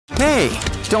Hey,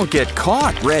 don't get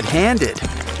caught red-handed.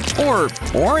 Or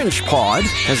orange-pawed,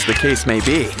 as the case may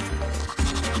be.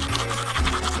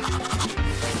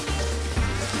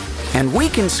 And we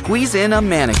can squeeze in a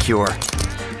manicure.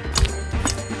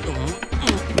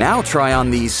 Now try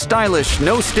on these stylish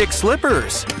no-stick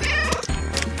slippers.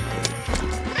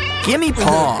 Gimme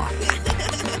paw.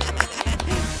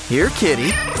 Here,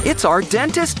 kitty, it's our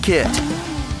dentist kit.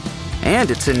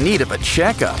 And it's in need of a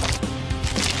checkup.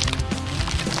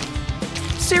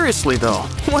 Seriously though,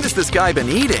 what has this guy been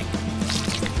eating?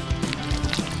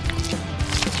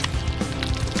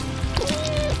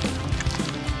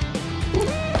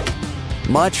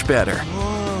 Much better.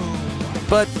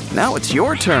 But now it's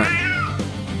your turn.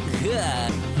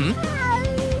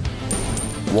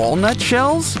 Walnut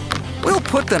shells? We'll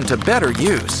put them to better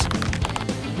use.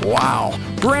 Wow,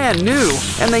 brand new,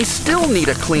 and they still need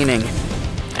a cleaning.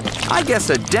 I guess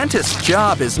a dentist's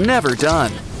job is never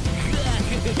done.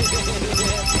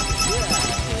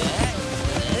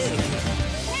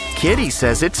 Kitty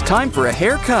says it's time for a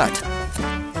haircut.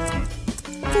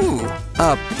 Ooh,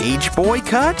 a page boy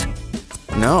cut?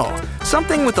 No,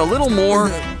 something with a little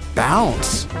more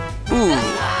bounce. Ooh,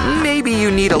 maybe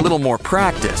you need a little more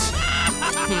practice.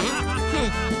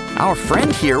 Our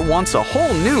friend here wants a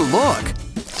whole new look.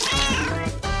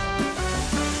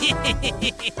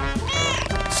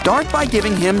 Start by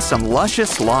giving him some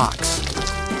luscious locks.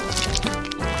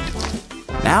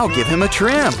 Now give him a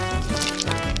trim.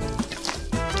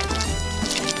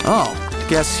 Oh,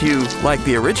 guess you like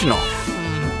the original.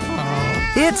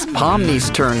 It's Pomni's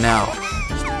turn now.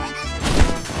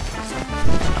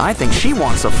 I think she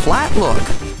wants a flat look.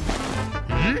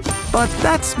 But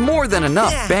that's more than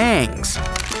enough bangs.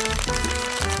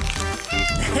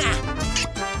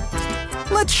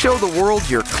 Let's show the world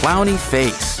your clowny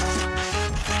face.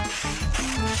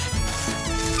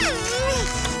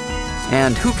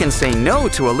 And who can say no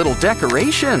to a little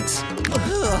decorations?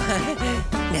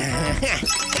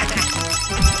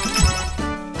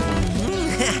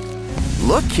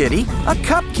 Look, kitty, a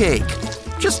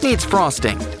cupcake. Just needs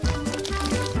frosting.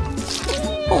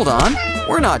 Hold on,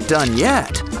 we're not done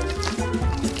yet.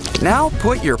 Now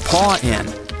put your paw in.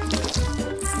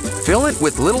 Fill it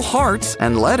with little hearts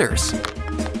and letters.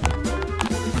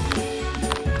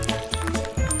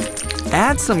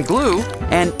 Add some glue,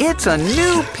 and it's a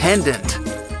new pendant.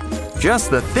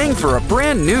 Just the thing for a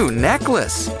brand new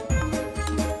necklace.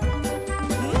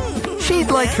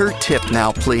 She'd like her tip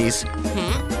now, please.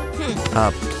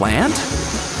 A plant?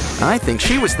 I think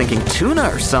she was thinking tuna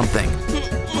or something.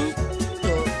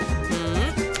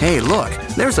 Hey, look,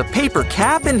 there's a paper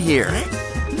cap in here.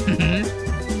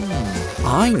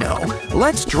 I know.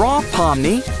 Let's draw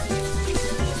Pomni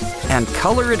and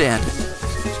color it in.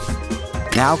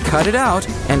 Now cut it out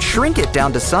and shrink it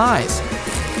down to size.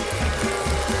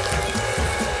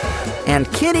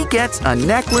 And Kitty gets a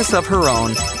necklace of her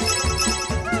own.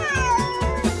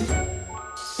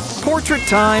 Portrait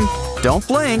time. Don't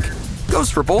blink. Goes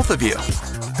for both of you.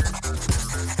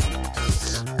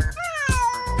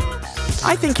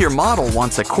 I think your model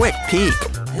wants a quick peek.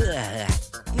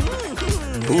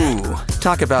 Ooh,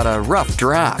 talk about a rough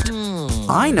draft.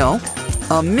 I know.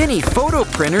 A mini photo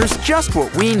printer's just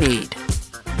what we need.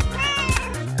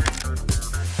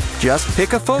 Just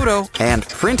pick a photo and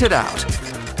print it out.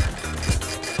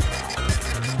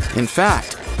 In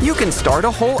fact, you can start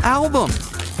a whole album.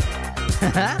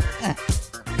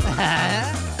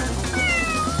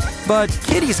 But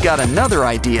Kitty's got another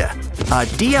idea, a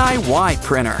DIY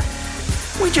printer.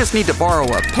 We just need to borrow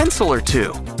a pencil or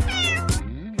two.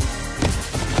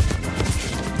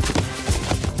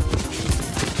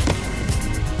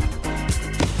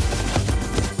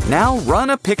 Now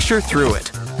run a picture through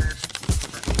it.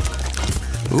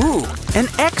 Ooh, an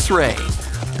X-ray.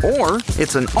 Or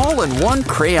it's an all-in-one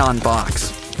crayon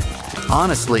box.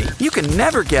 Honestly, you can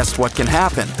never guess what can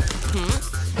happen.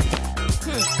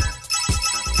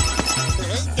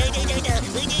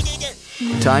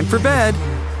 Time for bed.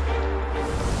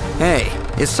 Hey,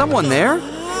 is someone there?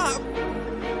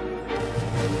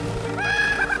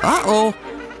 Uh-oh,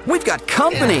 we've got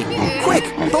company. Quick,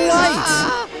 the lights.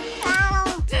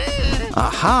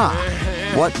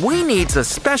 Aha, what we need's a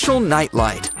special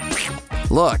nightlight.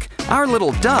 Look, our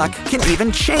little duck can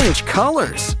even change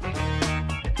colors.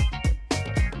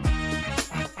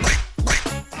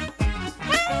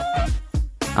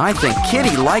 I think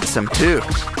Kitty likes them too.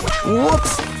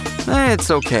 Whoops,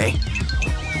 it's okay.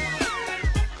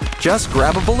 Just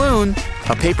grab a balloon,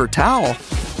 a paper towel,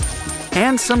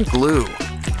 and some glue.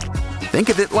 Think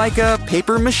of it like a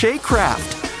paper mache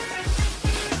craft.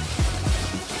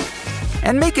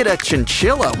 And make it a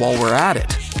chinchilla while we're at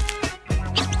it.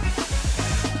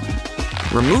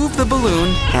 Remove the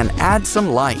balloon and add some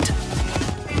light.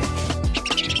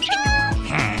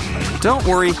 Don't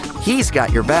worry, he's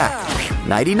got your back.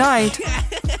 Nighty-night.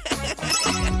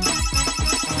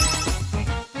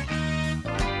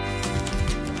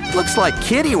 Looks like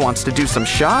Kitty wants to do some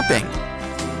shopping.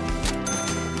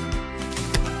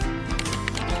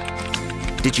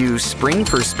 Did you spring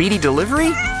for speedy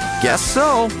delivery? Guess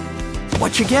so.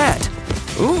 What'd you get?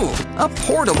 Ooh, a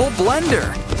portable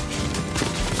blender.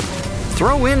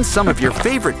 Throw in some of your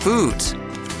favorite foods.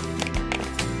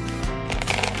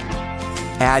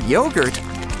 Add yogurt.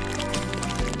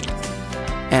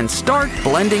 And start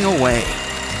blending away.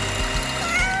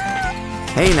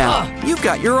 Hey now, you've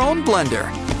got your own blender.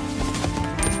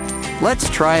 Let's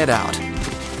try it out.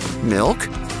 Milk.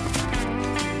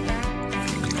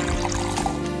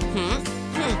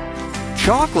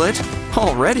 Chocolate.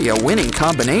 Already a winning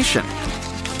combination.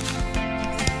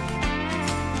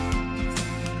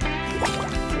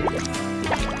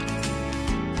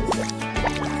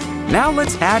 Now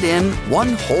let's add in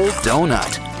one whole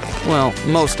donut. Well,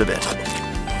 most of it.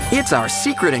 It's our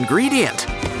secret ingredient.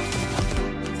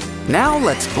 Now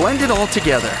let's blend it all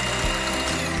together.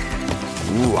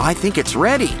 Ooh, I think it's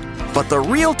ready. But the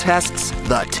real test's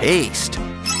the taste.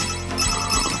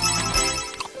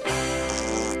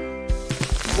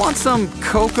 Want some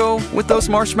cocoa with those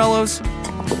marshmallows?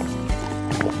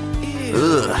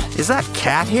 Ugh, is that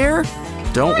cat hair?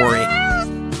 Don't worry.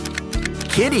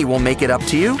 Kitty will make it up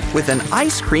to you with an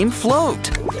ice cream float.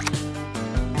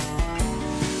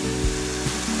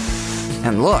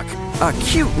 And look, a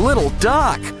cute little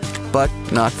duck, but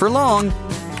not for long.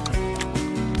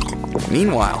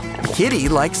 Meanwhile, Kitty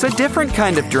likes a different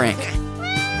kind of drink.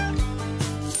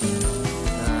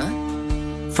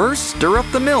 First, stir up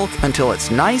the milk until it's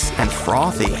nice and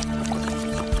frothy.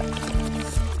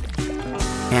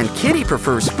 And Kitty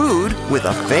prefers food with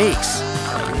a face.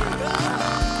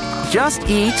 Just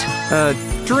eat,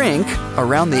 drink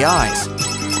around the eyes.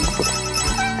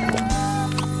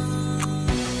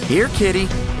 Here, Kitty,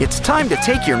 it's time to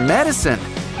take your medicine.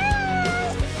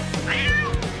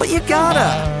 But you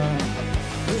gotta.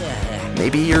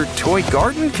 Maybe your toy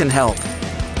garden can help.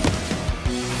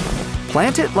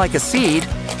 Plant it like a seed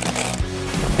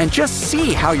and just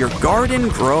see how your garden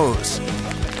grows.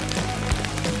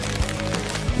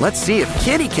 Let's see if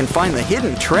Kitty can find the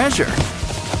hidden treasure.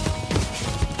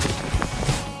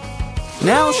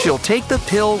 Now she'll take the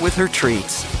pill with her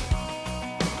treats.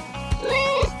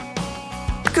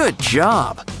 Good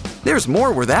job. There's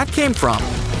more where that came from.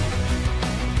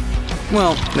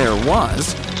 Well, there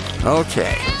was.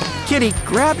 Okay. Kitty,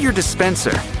 grab your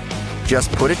dispenser.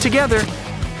 Just put it together.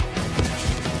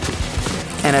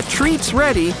 And a treat's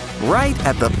ready right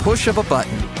at the push of a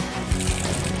button.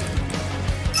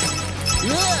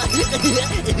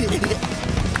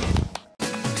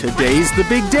 Today's the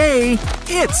big day.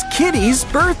 It's Kitty's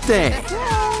birthday.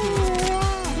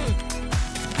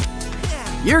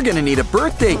 You're gonna need a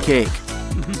birthday cake.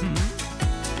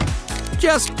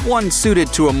 Just one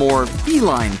suited to a more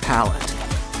feline palate.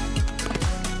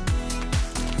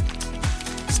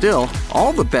 Still,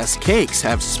 all the best cakes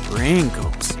have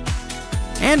sprinkles.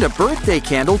 And a birthday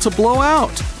candle to blow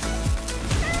out.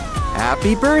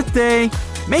 Happy birthday!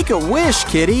 Make a wish,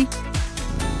 Kitty.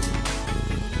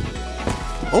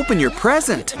 Open your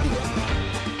present.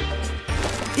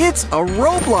 It's a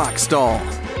Roblox doll.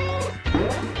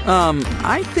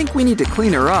 I think we need to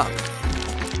clean her up.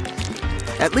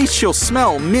 At least she'll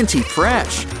smell minty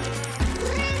fresh.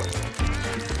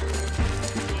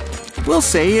 We'll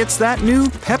say it's that new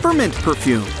peppermint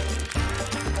perfume.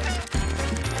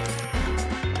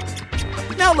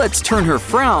 Now let's turn her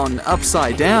frown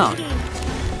upside down.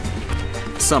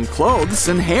 Some clothes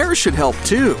and hair should help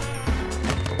too.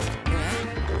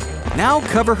 Now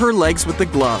cover her legs with the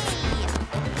glove.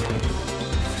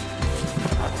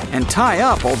 And tie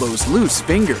up all those loose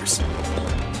fingers.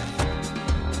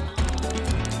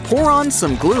 Pour on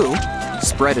some glue,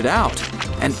 spread it out,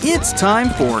 and it's time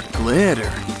for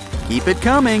glitter. Keep it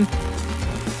coming.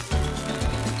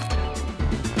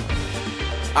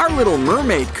 Our little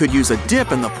mermaid could use a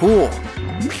dip in the pool.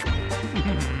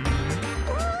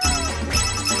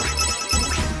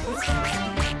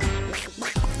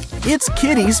 It's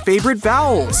Kitty's favorite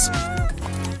vowels.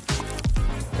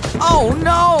 Oh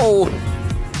no!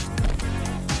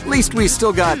 At least we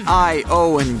still got I,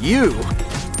 O, and U.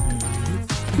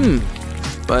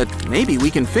 But maybe we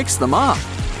can fix them up.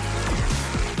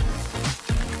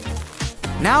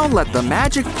 Now let the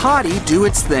magic potty do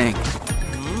its thing.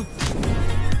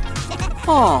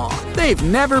 Aw, they've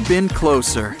never been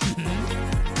closer.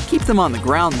 Keep them on the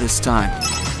ground this time.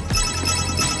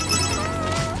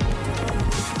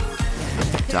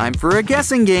 Time for a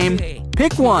guessing game.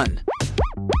 Pick one.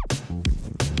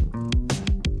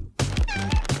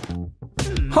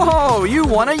 Oh, you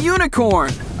want a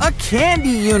unicorn! A candy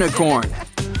unicorn!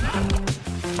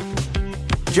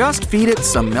 Just feed it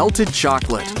some melted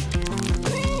chocolate.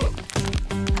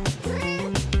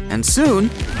 And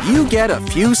soon, you get a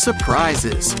few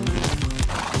surprises.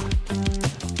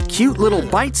 Cute little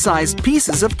bite-sized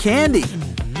pieces of candy.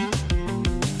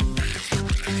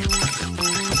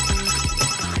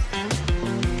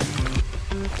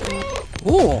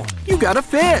 Oh, you got a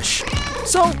fish!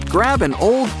 So grab an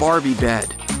old Barbie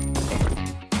bed.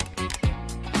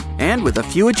 And with a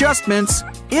few adjustments,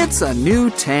 it's a new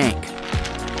tank.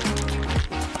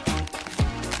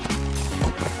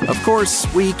 Of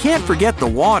course, we can't forget the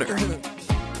water.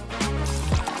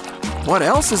 What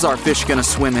else is our fish gonna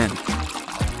swim in?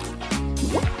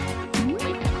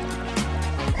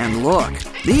 And look,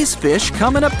 these fish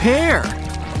come in a pair.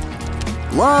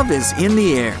 Love is in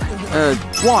the air.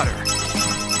 Water.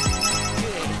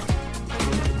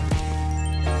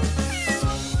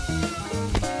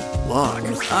 Look,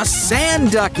 a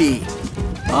sand ducky.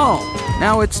 Oh,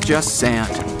 now it's just sand.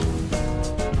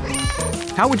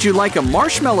 How would you like a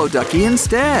marshmallow ducky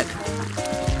instead?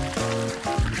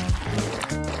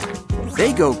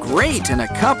 They go great in a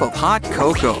cup of hot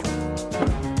cocoa.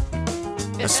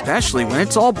 Especially when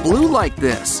it's all blue like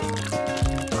this.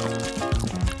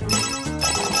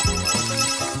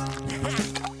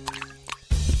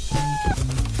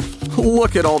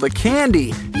 Look at all the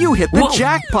candy! You hit the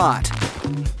jackpot!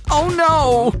 Oh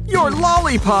no! Your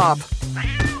lollipop!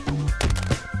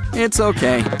 It's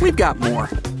okay, we've got more.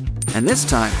 And this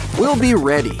time, we'll be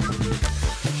ready.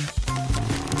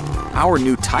 Our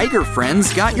new tiger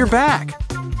friends got your back.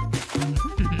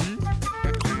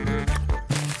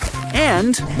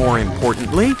 And, more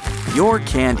importantly, your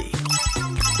candy.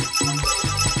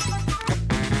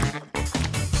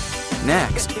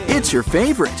 Next, it's your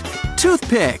favorite,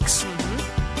 toothpicks.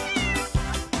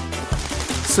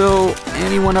 So,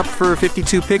 anyone up for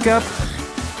 52 pickup?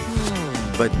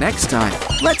 But next time,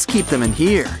 let's keep them in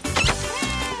here.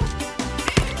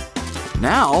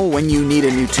 Now, when you need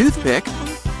a new toothpick,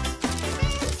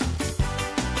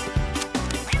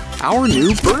 our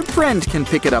new bird friend can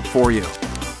pick it up for you.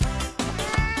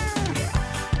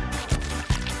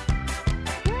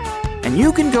 And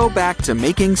you can go back to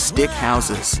making stick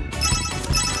houses.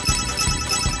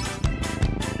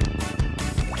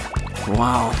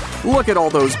 Wow, look at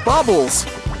all those bubbles!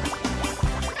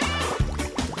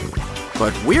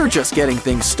 But we're just getting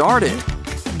things started.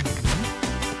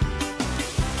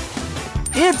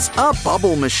 It's a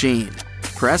bubble machine.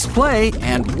 Press play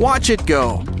and watch it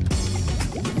go.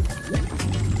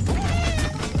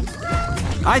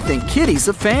 I think Kitty's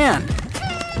a fan.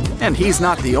 And he's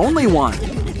not the only one.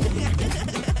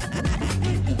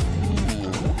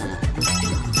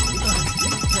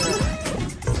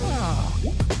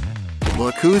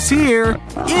 Look who's here!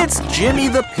 It's Jimmy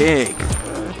the pig!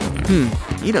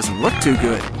 He doesn't look too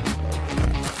good.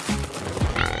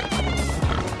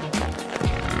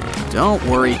 Don't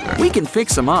worry, we can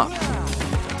fix him up.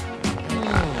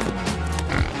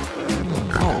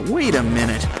 Oh, wait a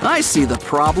minute. I see the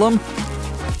problem.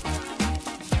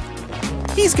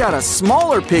 He's got a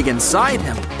smaller pig inside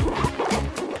him.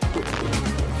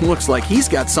 Looks like he's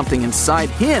got something inside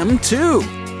him, too.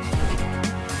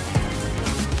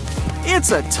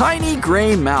 It's a tiny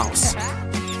gray mouse.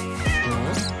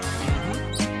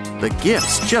 The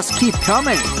gifts just keep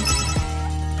coming.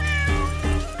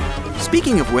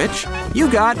 Speaking of which, you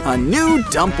got a new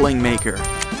dumpling maker.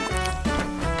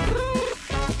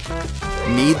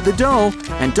 Knead the dough,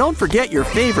 and don't forget your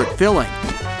favorite filling.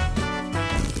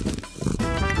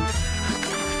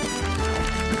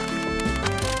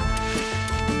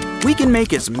 We can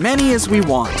make as many as we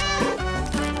want.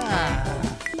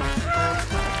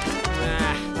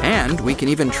 And we can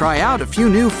even try out a few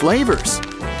new flavors.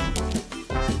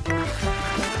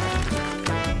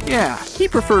 Yeah, he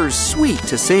prefers sweet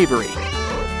to savory.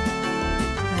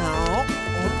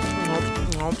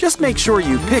 Just make sure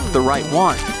you pick the right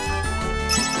one.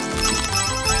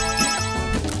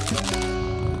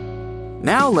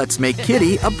 Now let's make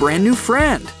Kitty a brand new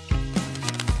friend.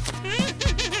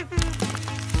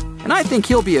 And I think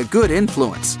he'll be a good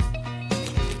influence.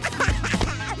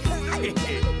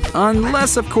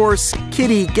 Unless, of course,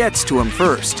 Kitty gets to him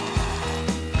first.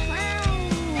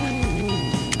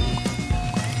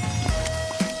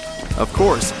 Of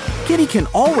course, Kitty can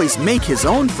always make his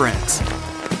own friends.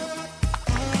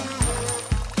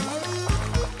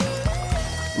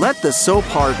 Let the soap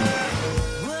harden.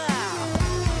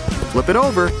 Flip it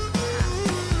over.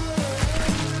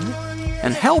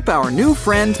 and help our new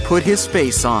friend put his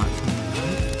face on.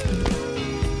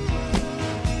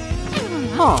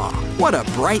 Aw, what a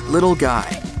bright little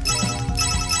guy.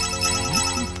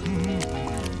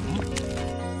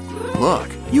 Look,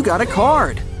 you got a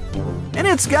card. And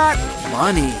it's got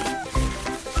money.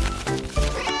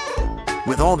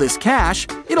 With all this cash,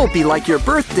 it'll be like your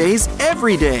birthdays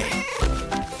every day.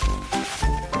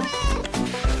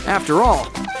 After all,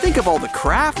 think of all the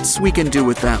crafts we can do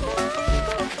with them.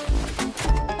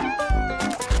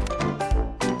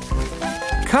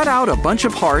 Cut out a bunch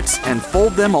of hearts and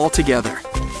fold them all together.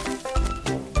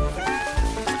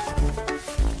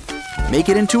 Make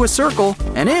it into a circle,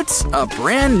 and it's a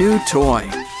brand new toy.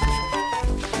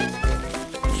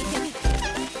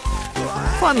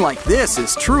 Fun like this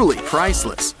is truly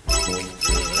priceless.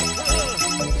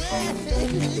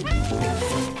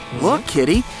 Look,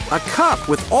 Kitty, a cup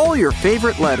with all your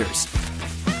favorite letters.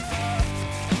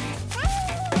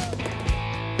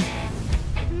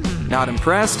 Not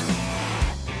impressed?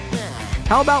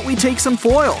 How about we take some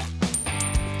foil?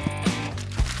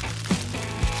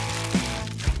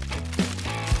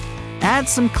 Add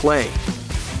some clay.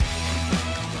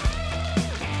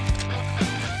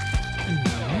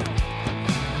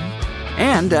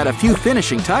 And add a few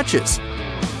finishing touches.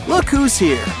 Look who's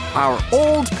here, our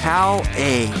old pal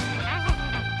A.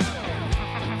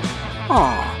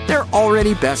 Aw, they're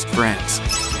already best friends.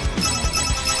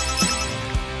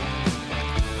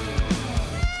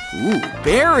 Ooh,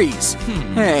 berries!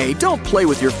 Hey, don't play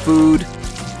with your food.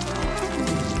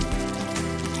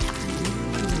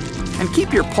 And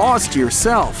keep your paws to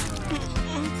yourself.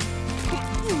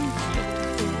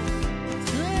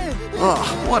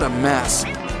 Ugh, what a mess.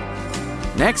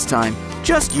 Next time,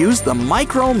 just use the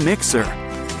micro mixer.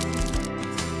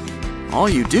 All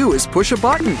you do is push a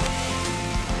button.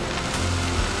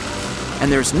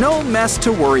 And there's no mess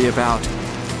to worry about.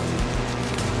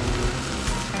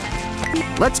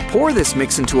 Let's pour this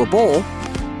mix into a bowl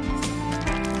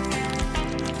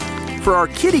for our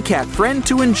kitty cat friend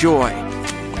to enjoy.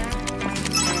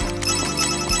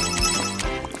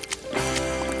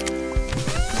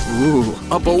 Ooh,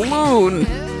 a balloon!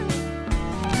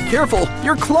 Careful,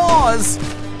 your claws!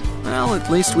 Well, at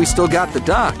least we still got the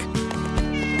duck.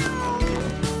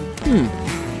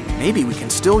 Maybe we can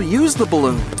still use the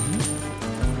balloon.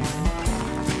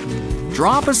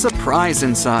 Drop a surprise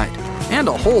inside, and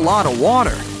a whole lot of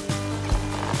water.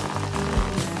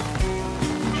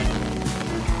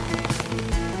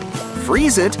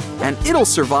 Freeze it, and it'll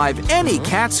survive any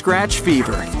cat scratch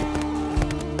fever.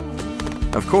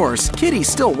 Of course, Kitty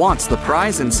still wants the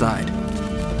prize inside.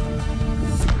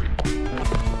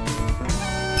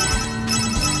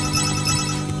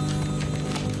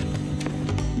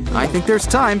 I think there's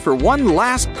time for one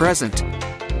last present.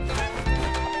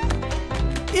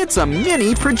 It's a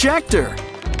mini projector.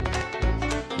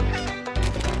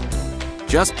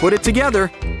 Just put it together.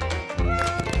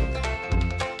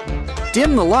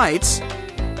 Dim the lights,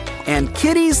 and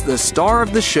Kitty's the star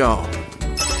of the show.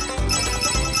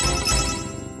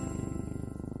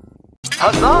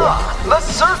 Huzzah! The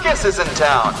circus is in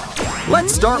town!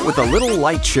 Let's start with a little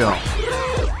light show.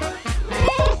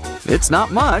 It's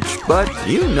not much, but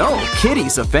you know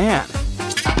Kitty's a fan.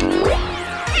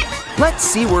 Let's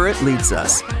see where it leads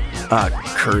us. A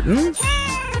curtain?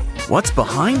 What's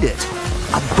behind it?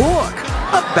 A book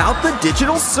about the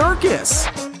digital circus.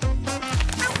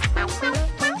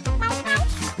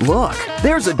 Look,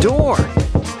 there's a door.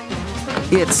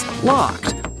 It's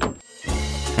locked.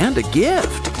 And a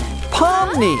gift.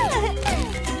 Pomni!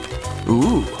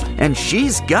 Ooh, and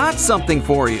she's got something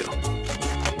for you.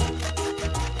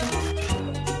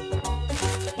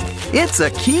 It's a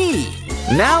key!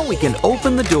 Now we can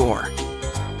open the door.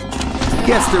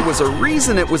 Guess there was a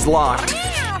reason it was locked.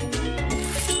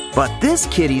 But this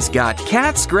kitty's got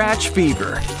cat scratch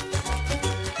fever.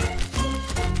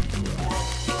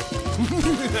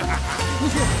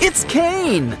 It's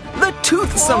Kane, the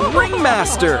toothsome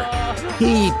ringmaster.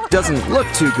 He doesn't look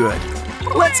too good.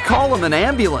 Let's call him an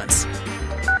ambulance.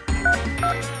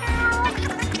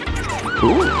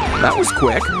 Ooh, that was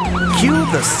quick. Cue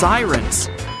the sirens.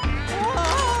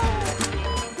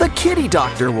 The kitty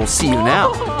doctor will see you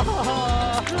now.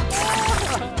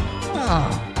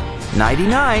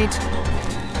 Nighty-night.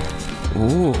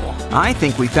 Ooh, I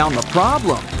think we found the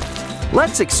problem.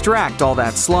 Let's extract all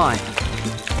that slime.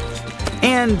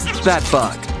 And that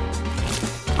bug.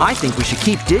 I think we should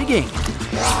keep digging.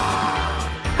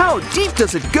 How deep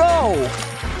does it go?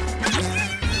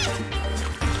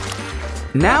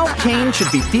 Now Kane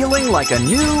should be feeling like a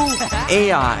new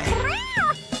AI.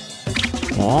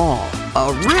 Oh,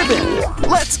 a ribbon!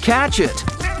 Let's catch it!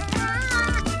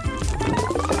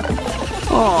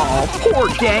 Oh, poor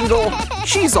Gangle.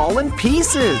 She's all in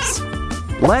pieces.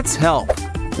 Let's help.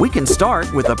 We can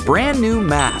start with a brand new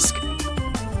mask.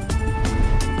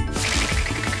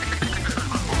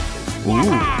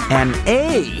 Ooh, an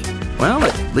A. Well,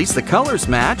 at least the colors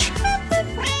match.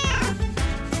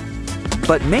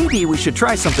 But maybe we should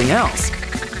try something else.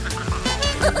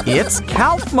 It's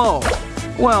Kaufmo.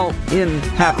 Well, in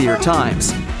happier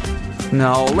times.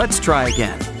 No, let's try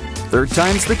again. Third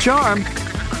time's the charm.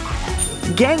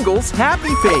 Gangle's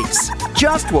happy face.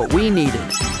 Just what we needed.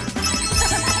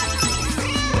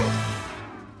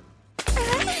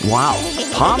 Wow,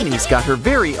 Pomni's got her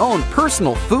very own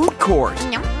personal food court.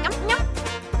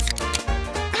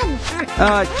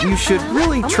 You should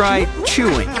really try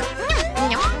chewing.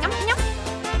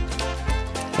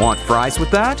 Want fries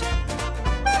with that?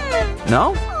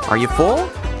 No? Are you full?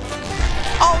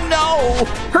 Oh no!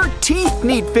 Her teeth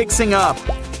need fixing up.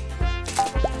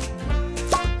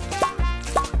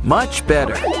 Much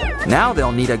better. Now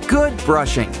they'll need a good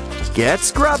brushing. Get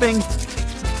scrubbing.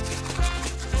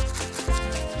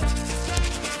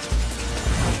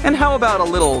 And how about a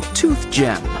little tooth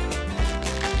gem?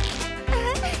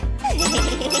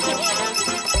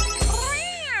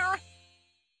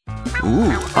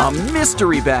 Ooh, a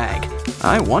mystery bag.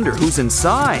 I wonder who's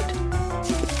inside.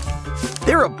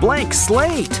 They're a blank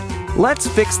slate. Let's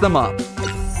fix them up.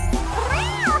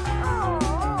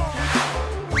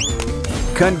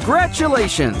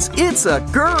 Congratulations, it's a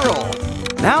girl.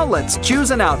 Now let's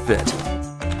choose an outfit.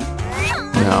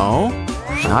 No,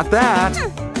 not that.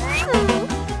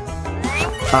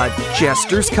 A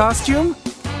jester's costume?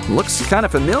 Looks kind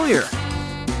of familiar.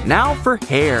 Now for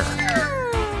hair.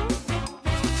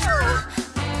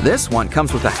 This one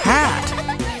comes with a hat.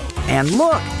 And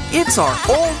look, it's our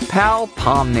old pal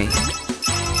Pomni.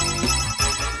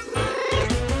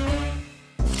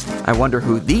 I wonder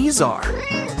who these are.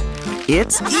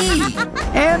 It's E.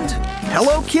 And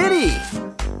Hello Kitty.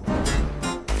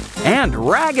 And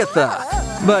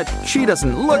Ragatha. But she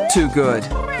doesn't look too good.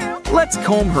 Let's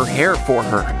comb her hair for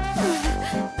her.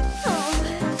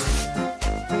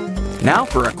 Now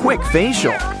for a quick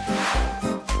facial.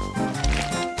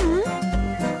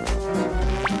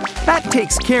 That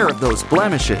takes care of those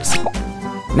blemishes.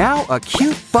 Now a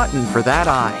cute button for that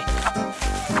eye.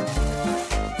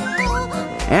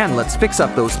 And let's fix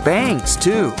up those bangs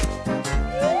too.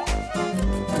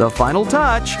 The final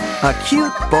touch, a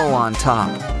cute bow on top.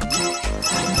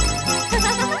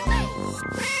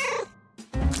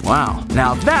 Wow,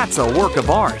 now that's a work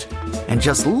of art. And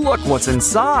just look what's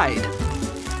inside.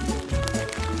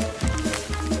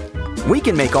 We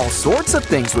can make all sorts of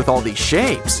things with all these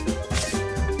shapes.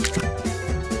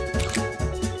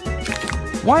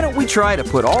 Why don't we try to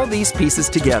put all these pieces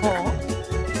together?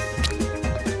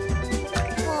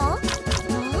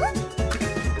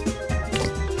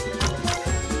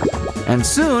 And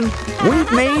soon,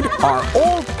 we've made our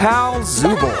old pal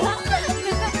Zooble.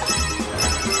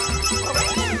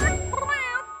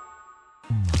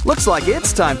 Looks like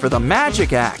it's time for the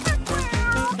magic act.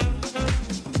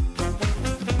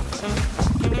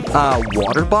 A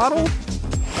water bottle?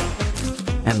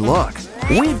 And look,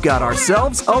 we've got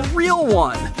ourselves a real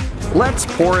one. Let's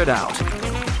pour it out.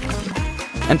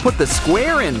 And put the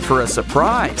square in for a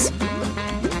surprise.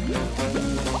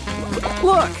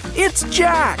 Look, it's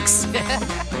Jax.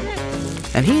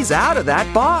 And he's out of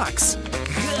that box.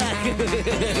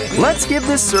 Let's give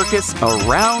this circus a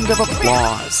round of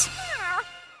applause.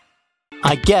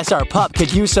 I guess our pup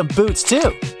could use some boots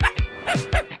too.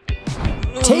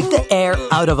 Take the air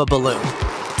out of a balloon.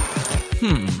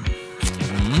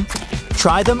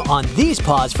 Try them on these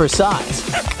paws for size.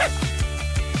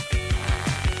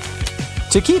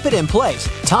 To keep it in place,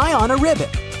 tie on a ribbon.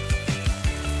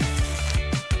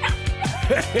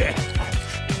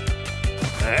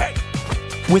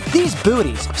 With these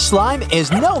booties, slime is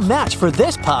no match for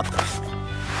this pup.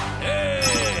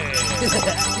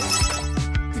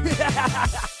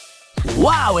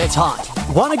 Wow, it's hot.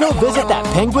 Want to go visit that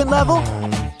penguin level?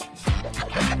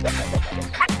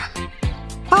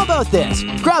 How about this?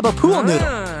 Grab a pool noodle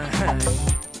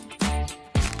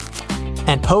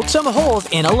and poke some holes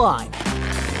in a line.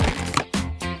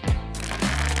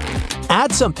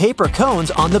 Add some paper cones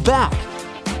on the back.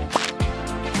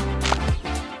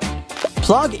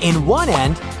 Plug in one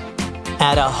end,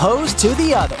 add a hose to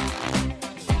the other.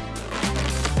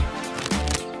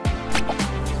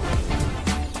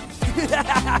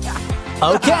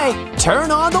 Okay,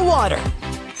 turn on the water.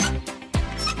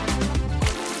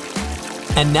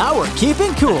 And now we're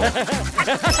keeping cool.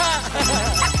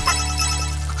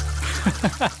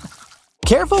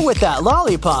 Careful with that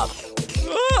lollipop.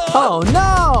 Oh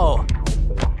no!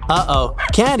 Uh-oh,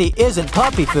 candy isn't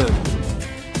puppy food.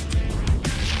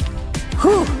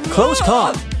 Whew, close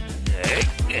call.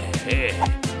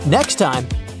 Next time,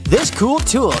 this cool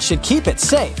tool should keep it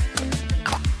safe.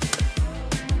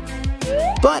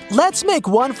 But let's make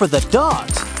one for the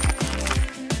dogs.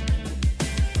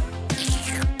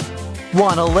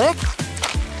 Want a lick?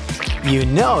 You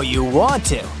know you want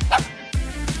to.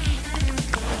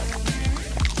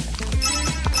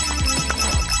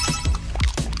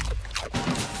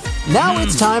 Now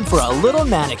it's time for a little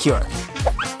manicure.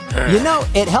 You know,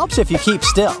 it helps if you keep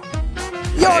still.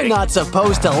 You're not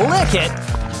supposed to lick it.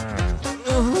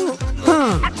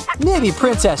 Maybe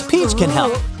Princess Peach can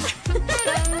help.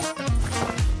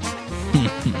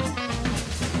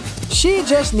 She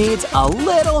just needs a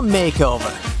little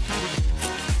makeover.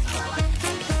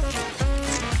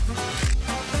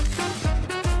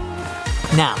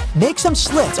 Now, make some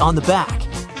slits on the back.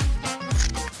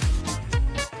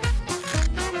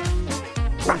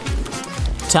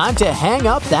 Time to hang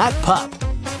up that pup.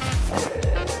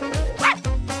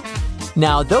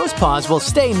 Now those paws will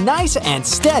stay nice and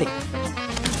steady.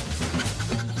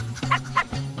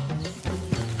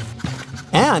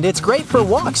 And it's great for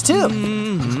walks too.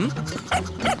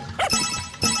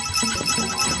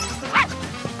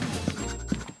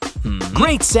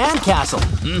 Great sandcastle.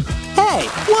 Hey,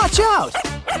 watch out!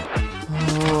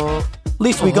 At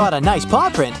least we got a nice paw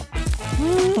print.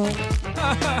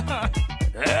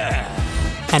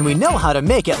 And we know how to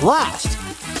make it last.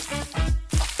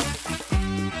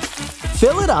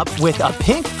 Fill it up with a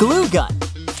pink glue gun.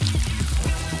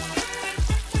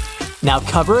 Now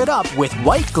cover it up with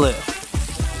white glue.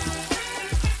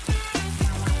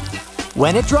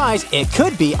 When it dries, it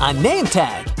could be a name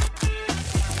tag.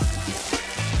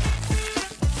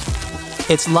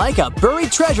 It's like a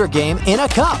buried treasure game in a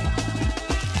cup.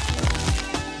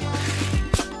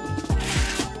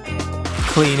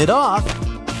 Clean it off.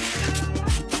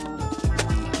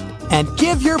 And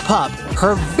give your pup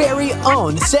her very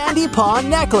own sandy paw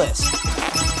necklace.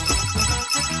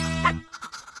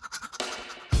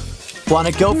 Want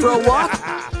to go for a walk?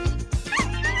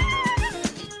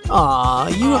 Aw,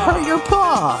 you hurt your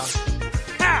paw.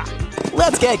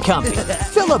 Let's get comfy.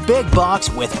 Fill a big box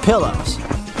with pillows.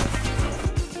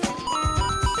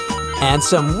 And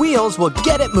some wheels will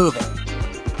get it moving.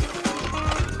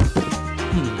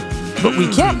 But we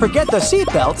can't forget the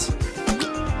seatbelts.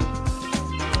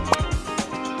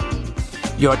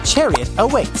 Your chariot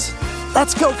awaits.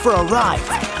 Let's go for a ride.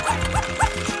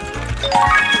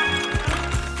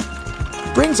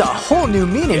 Brings a whole new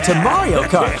meaning to Mario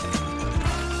Kart.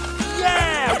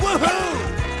 Yeah! Woohoo!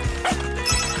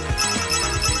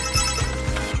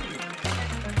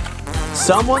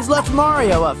 Someone's left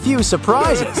Mario a few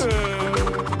surprises.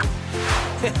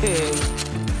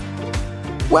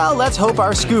 Well, let's hope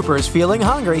our scooper's feeling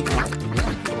hungry.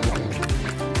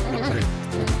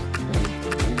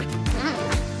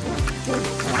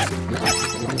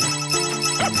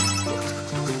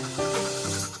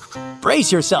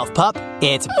 Brace yourself, pup.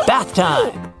 It's bath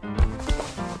time.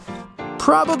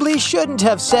 Probably shouldn't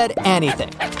have said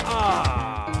anything.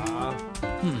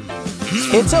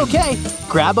 It's okay.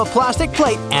 Grab a plastic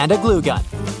plate and a glue gun.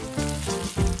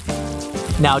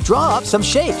 Now draw up some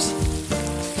shapes.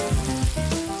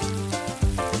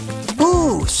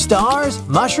 Ooh, stars,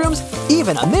 mushrooms,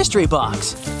 even a mystery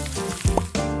box.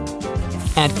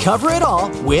 And cover it all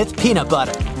with peanut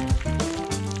butter.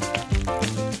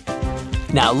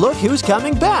 Now look who's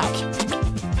coming back.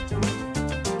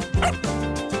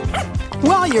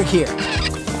 While you're here,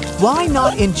 why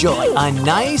not enjoy a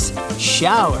nice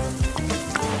shower?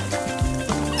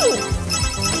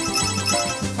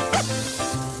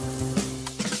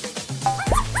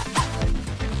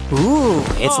 Ooh,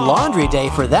 it's laundry day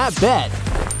for that bed.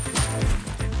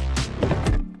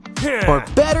 Or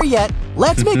better yet,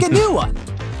 let's make a new one.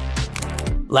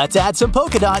 Let's add some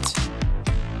polka dots.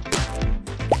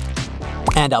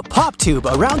 And a pop tube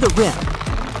around the rim.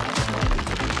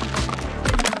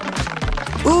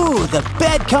 Ooh, the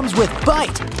bed comes with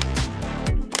bite.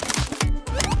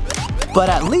 But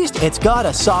at least it's got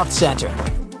a soft center.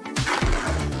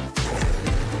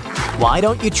 Why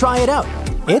don't you try it out?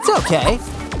 It's okay.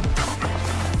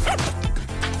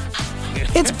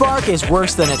 Its bark is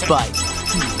worse than its bite.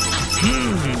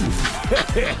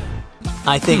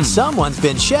 I think someone's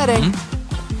been shedding.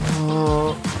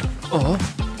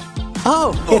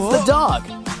 Oh, it's the dog.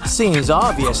 Seems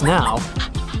obvious now.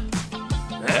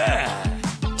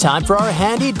 Time for our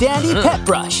handy-dandy pet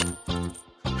brush.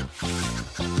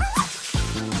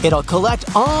 It'll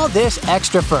collect all this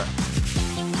extra fur.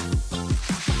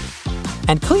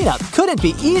 And cleanup couldn't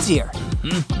be easier.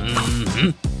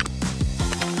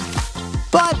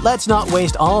 But let's not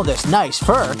waste all this nice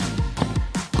fur.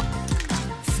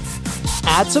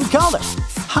 Add some color.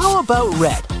 How about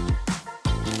red?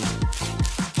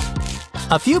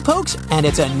 A few pokes and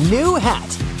it's a new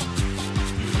hat.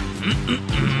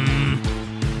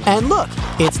 And look,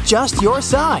 it's just your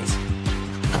size.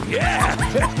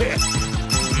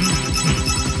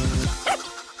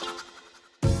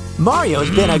 Mario's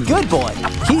been a good boy.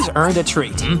 He's earned a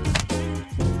treat.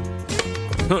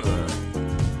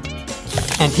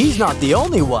 And he's not the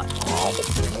only one.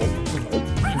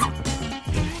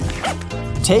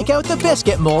 Take out the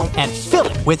biscuit mold and fill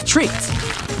it with treats.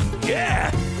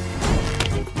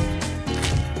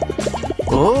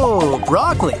 Oh,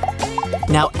 broccoli.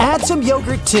 Now add some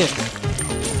yogurt too.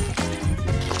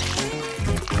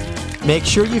 Make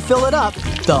sure you fill it up,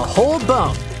 the whole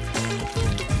bone.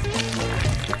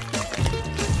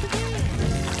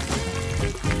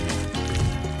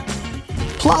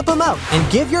 Plop them out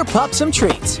and give your pup some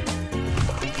treats.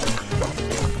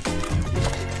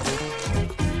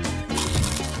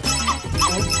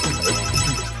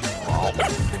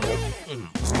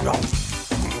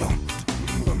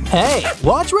 Hey,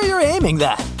 watch where you're aiming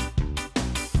that.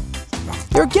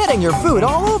 You're getting your food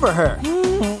all over her.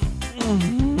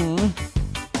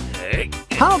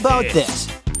 How about this?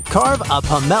 Carve a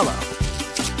pomelo.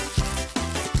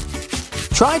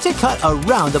 Try to cut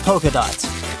around the polka dots.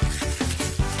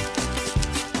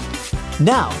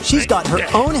 Now she's got her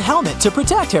own helmet to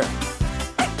protect her.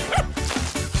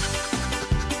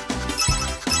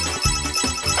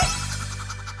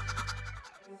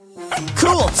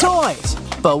 Cool toys!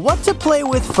 But what to play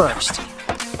with first?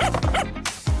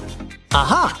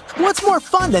 Aha! What's more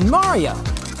fun than Mario?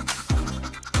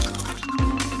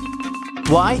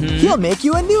 Why, he'll make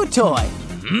you a new toy.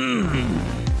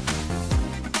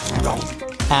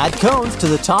 Add cones to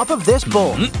the top of this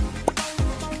bowl.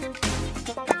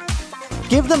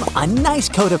 Give them a nice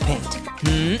coat of paint.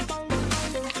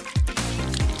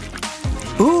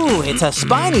 Ooh, it's a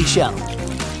spiny shell.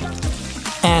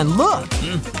 And look!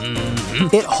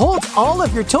 It holds all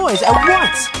of your toys at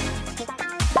once.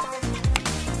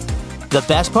 The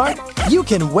best part? You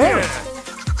can wear it.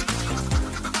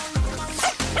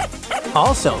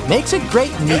 Also, makes a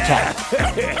great kneecap.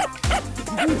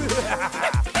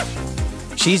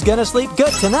 She's gonna sleep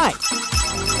good tonight.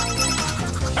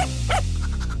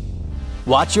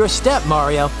 Watch your step,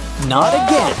 Mario. Not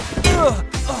again.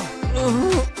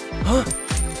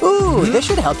 Ooh, this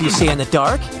should help you see in the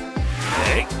dark.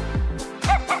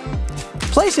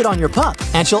 Place it on your pup,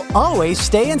 and she'll always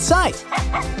stay in sight.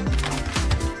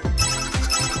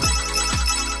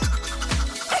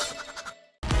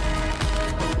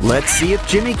 Let's see if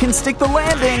Jimmy can stick the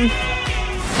landing.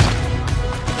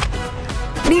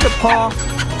 Need a paw?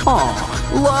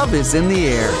 Aw, love is in the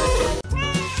air.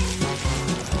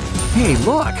 Hey,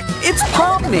 look, it's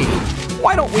Pomni.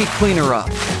 Why don't we clean her up?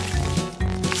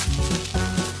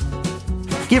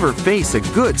 Give her face a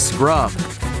good scrub.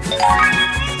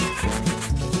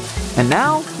 And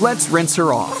now, let's rinse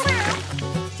her off.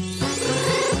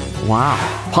 Wow,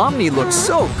 Pomni looks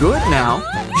so good now.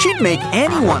 She'd make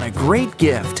anyone a great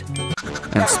gift.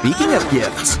 And speaking of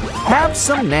gifts, have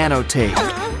some nano tape.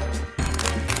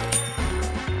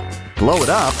 Blow it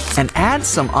up and add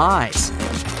some eyes.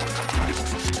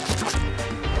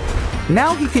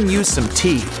 Now he can use some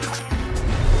teeth.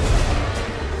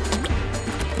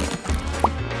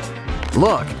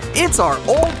 Look, it's our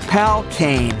old pal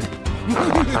Kane.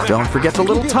 Don't forget the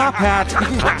little top hat.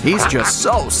 He's just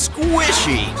so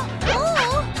squishy.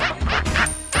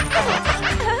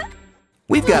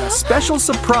 We've got a special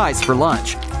surprise for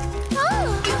lunch.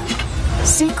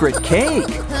 Secret cake.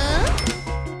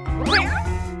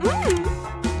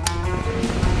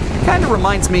 Kind of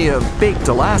reminds me of baked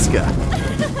Alaska.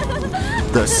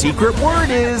 The secret word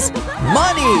is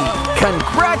money.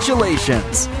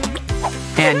 Congratulations.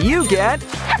 And you get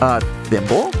a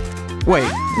thimble?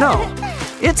 Wait, no.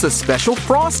 It's a special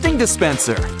frosting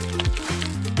dispenser.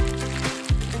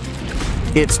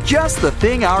 It's just the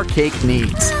thing our cake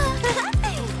needs.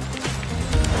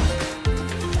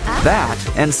 That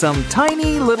and some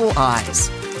tiny little eyes.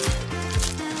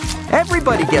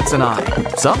 Everybody gets an eye.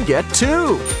 Some get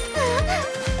two.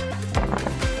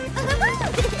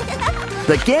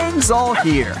 The gang's all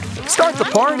here. Start the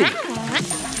party.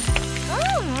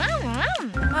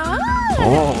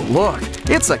 Oh, look,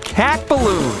 it's a cat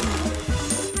balloon.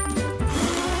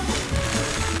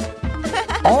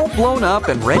 All blown up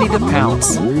and ready to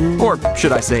pounce. Or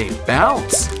should I say,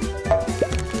 bounce?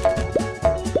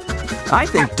 I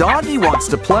think Doggy wants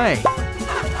to play.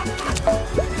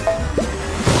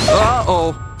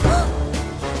 Uh-oh.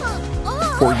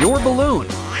 For your balloon,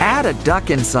 add a duck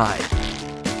inside.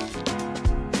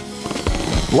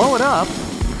 Blow it up.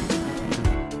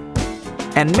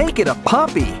 And make it a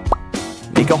puppy.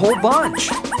 Make a whole bunch.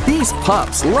 These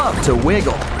pups love to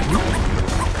wiggle.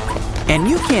 And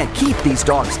you can't keep these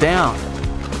dogs down.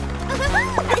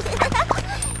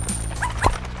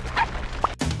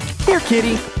 Here,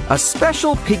 kitty, a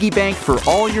special piggy bank for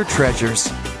all your treasures.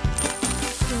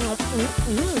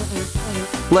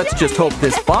 Let's just hope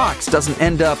this box doesn't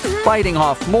end up biting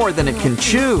off more than it can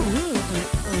chew.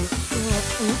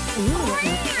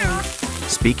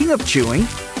 Speaking of chewing,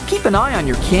 keep an eye on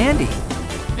your candy.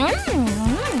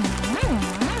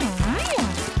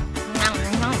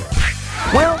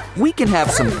 Well, we can have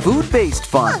some food-based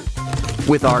fun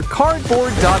with our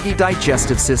cardboard doggy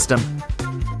digestive system.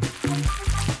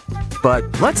 But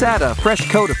let's add a fresh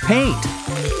coat of paint.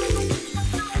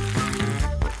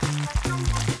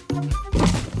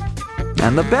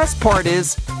 And the best part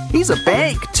is, he's a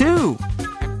bank too.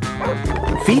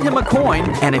 Feed him a coin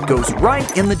and it goes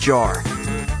right in the jar.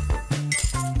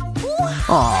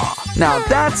 Aw, now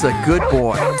that's a good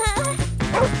boy.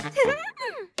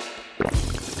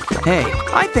 Hey,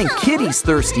 I think Kitty's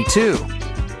thirsty too.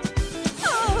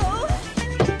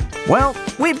 Well,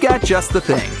 we've got just the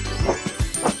thing.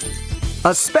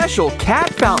 A special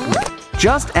cat fountain.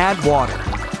 Just add water.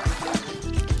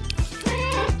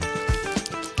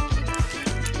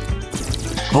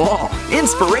 Oh,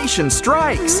 inspiration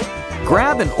strikes.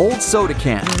 Grab an old soda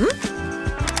can.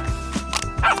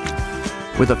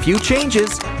 With a few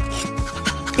changes,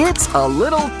 it's a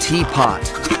little teapot.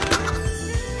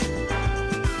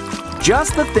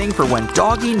 Just the thing for when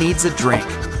doggy needs a drink.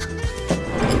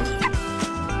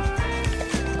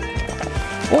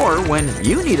 Or when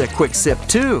you need a quick sip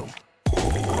too.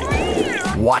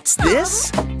 What's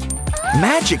this?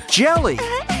 Magic jelly!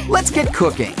 Let's get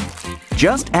cooking.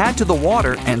 Just add to the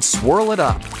water and swirl it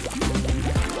up.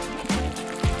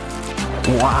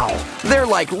 Wow, they're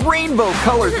like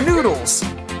rainbow-colored noodles.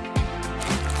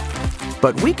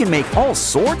 But we can make all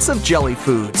sorts of jelly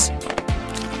foods.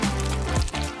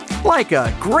 Like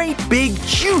a great big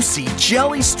juicy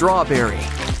jelly strawberry.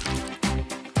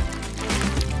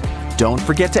 Don't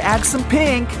forget to add some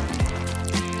pink.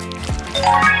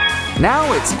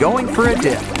 Now it's going for a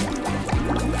dip.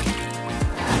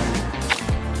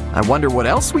 I wonder what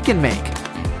else we can make.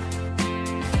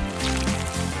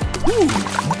 Ooh,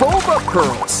 boba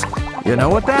pearls. You know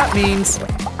what that means.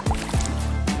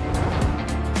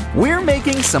 We're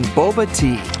making some boba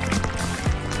tea.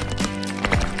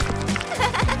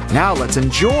 Now let's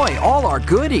enjoy all our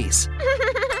goodies.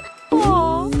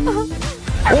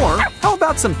 Or how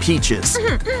about some peaches?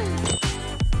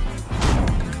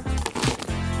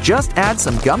 Just add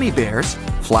some gummy bears,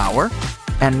 flour,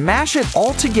 and mash it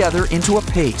all together into a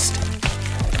paste.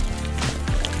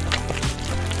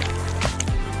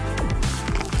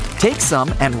 Take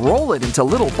some and roll it into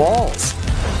little balls.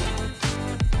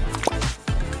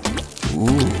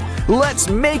 Ooh, let's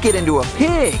make it into a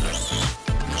pig.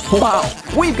 Wow,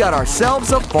 we've got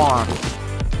ourselves a farm.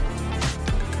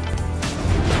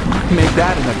 Make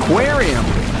that an aquarium.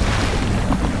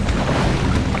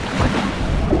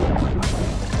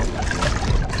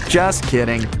 Just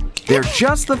kidding. They're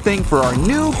just the thing for our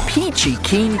new peachy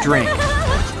keen drink.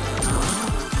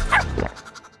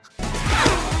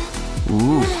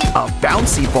 Ooh, a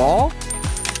bouncy ball?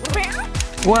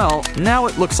 Well, now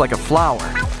it looks like a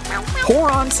flower. Pour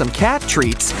on some cat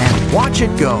treats and watch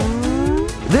it go.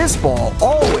 This ball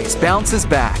always bounces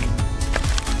back.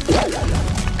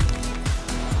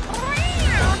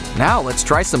 Now let's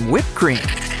try some whipped cream.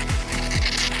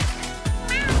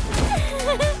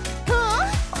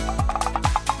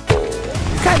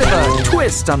 Kind of a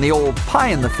twist on the old pie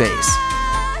in the face.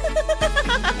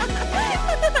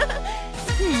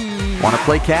 Want to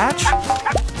play catch?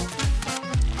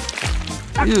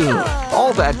 Ew,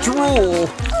 all that drool.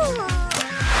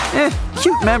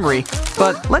 Cute memory,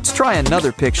 but let's try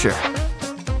another picture.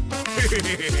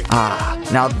 Ah,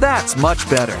 now that's much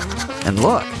better. And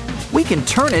look, we can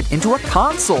turn it into a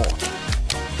console.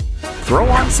 Throw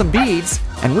on some beads,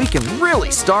 and we can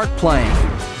really start playing.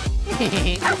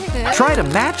 Try to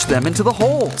match them into the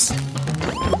holes.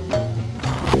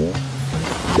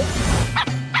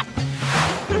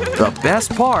 The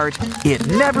best part, it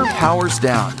never powers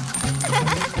down.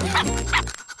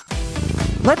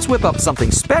 Let's whip up something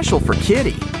special for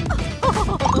Kitty.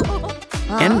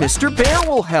 And Mr. Bear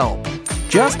will help.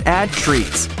 Just add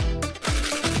treats.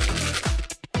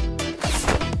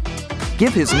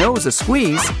 Give his nose a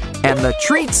squeeze, and the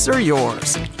treats are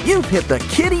yours. You've hit the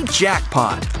kitty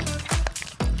jackpot.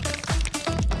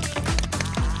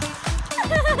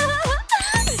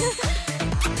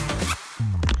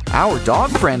 Our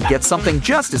dog friend gets something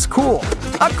just as cool.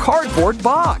 A cardboard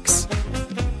box.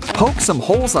 Poke some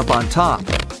holes up on top.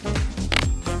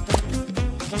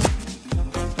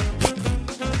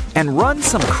 And run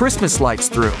some Christmas lights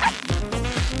through.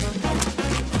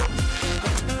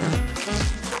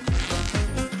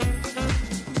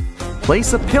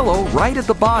 Place a pillow right at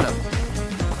the bottom.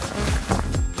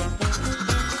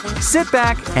 Sit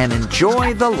back and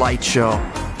enjoy the light show.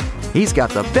 He's got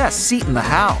the best seat in the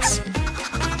house.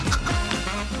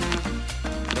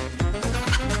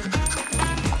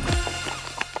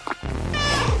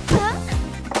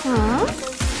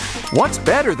 What's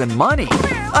better than money?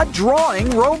 A drawing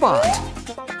robot.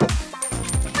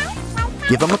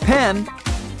 Give him a pen,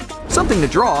 something to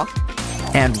draw,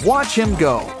 and watch him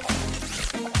go.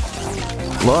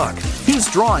 Look,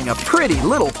 he's drawing a pretty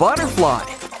little butterfly.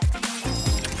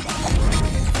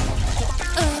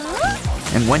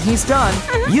 And when he's done,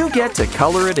 you get to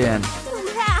color it in.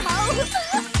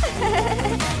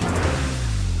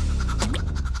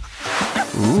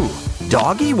 Ooh,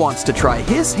 Doggy wants to try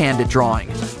his hand at drawing.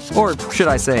 Or should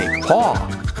I say, paw.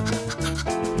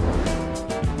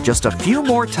 Just a few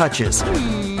more touches.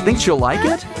 Think she'll like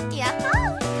it?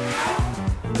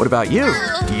 What about you?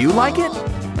 Do you like it?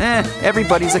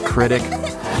 Everybody's a critic.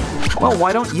 Well,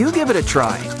 why don't you give it a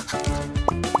try?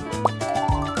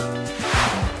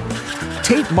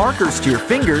 Tape markers to your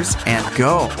fingers and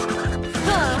go.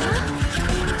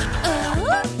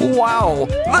 Wow,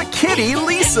 the kitty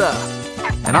Lisa!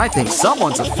 And I think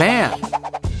someone's a fan.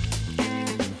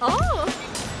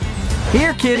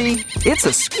 Here, kitty, it's a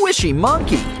squishy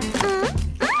monkey.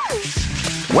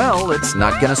 Well, it's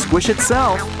not gonna squish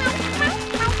itself.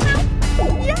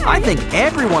 I think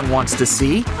everyone wants to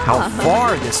see how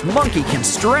far this monkey can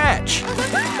stretch.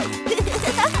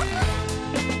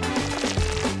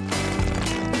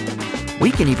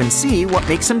 We can even see what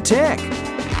makes him tick.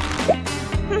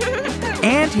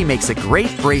 And he makes a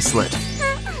great bracelet.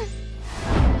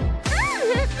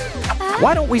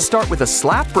 Why don't we start with a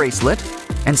slap bracelet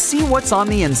and see what's on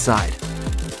the inside?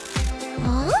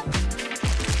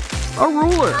 A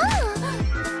ruler.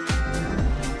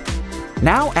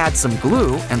 Now add some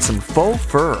glue and some faux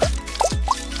fur.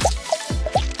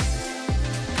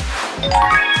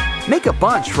 Make a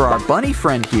bunch for our bunny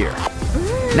friend here.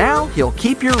 Now he'll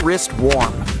keep your wrist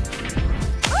warm.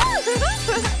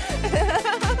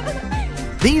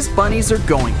 These bunnies are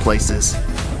going places.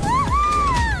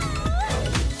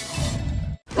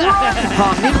 Run,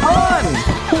 Pomni, run!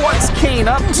 What's Kane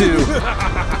up to?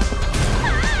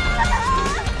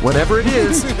 Whatever it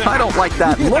is, I don't like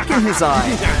that look in his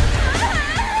eye.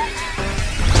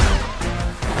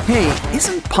 Hey,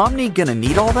 isn't Pomni gonna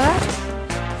need all that?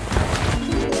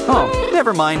 Oh,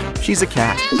 never mind. She's a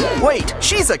cat. Wait,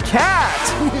 she's a cat!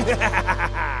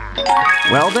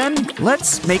 Well then,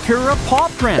 let's make her a paw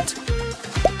print.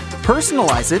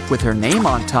 Personalize it with her name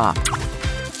on top.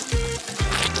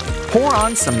 Pour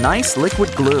on some nice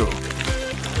liquid glue.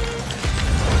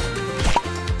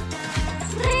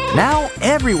 Now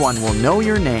everyone will know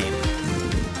your name.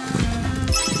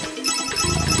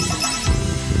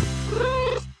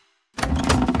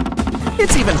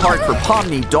 It's even hard for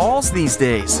Pomni dolls these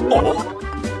days.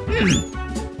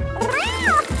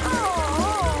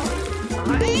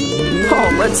 Oh,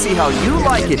 let's see how you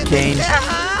like it, Kane.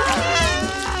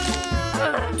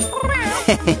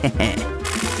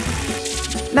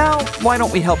 Now, why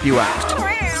don't we help you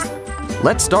out?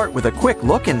 Let's start with a quick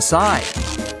look inside.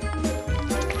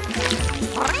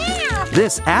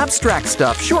 This abstract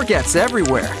stuff sure gets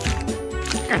everywhere.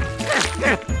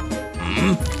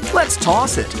 Let's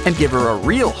toss it and give her a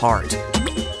real heart.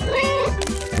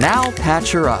 Now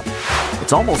patch her up.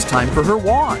 It's almost time for her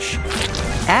wash.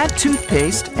 Add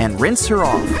toothpaste and rinse her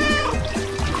off.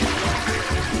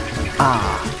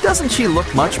 Ah, doesn't she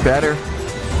look much better?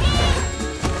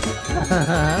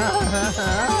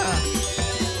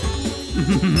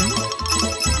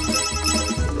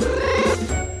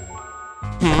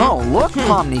 Oh, look,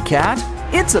 Pomni Cat.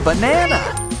 It's a banana.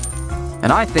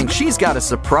 And I think she's got a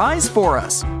surprise for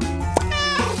us.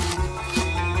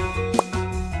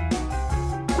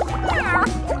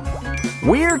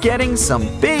 We're getting some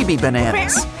baby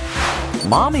bananas.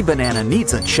 Mommy banana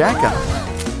needs a checkup.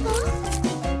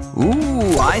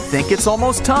 Ooh, I think it's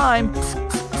almost time.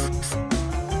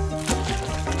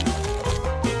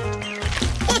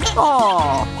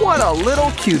 Aw, what a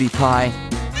little cutie pie.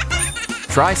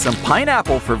 Try some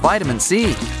pineapple for vitamin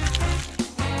C.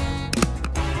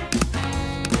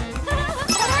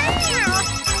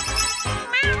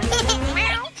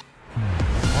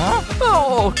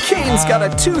 Oh, Kane's got a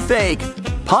toothache.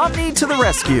 Pomni to the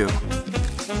rescue.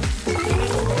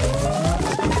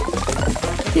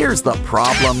 Here's the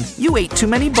problem. You ate too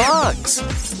many bugs.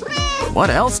 What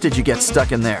else did you get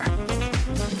stuck in there?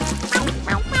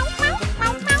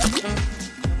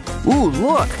 Ooh,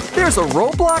 look, there's a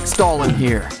Roblox doll in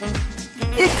here.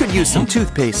 It could use some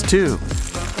toothpaste too.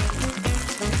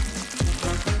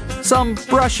 Some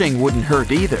brushing wouldn't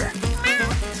hurt either.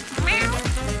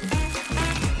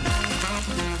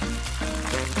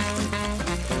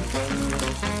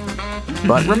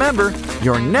 But remember,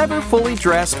 you're never fully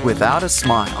dressed without a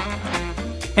smile.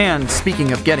 And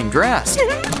speaking of getting dressed,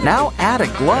 now add a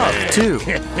glove too.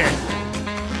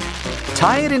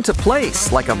 Tie it into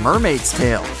place like a mermaid's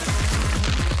tail.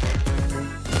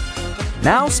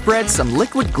 Now spread some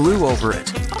liquid glue over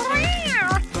it.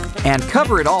 And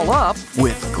cover it all up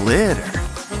with glitter.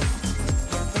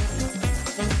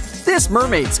 This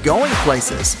mermaid's going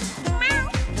places.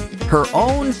 Her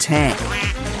own tank.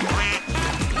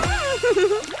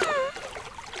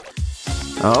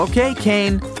 Okay,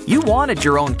 Kane, you wanted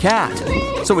your own cat,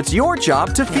 so it's your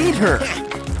job to feed her.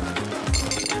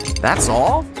 That's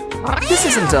all? This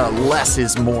isn't a less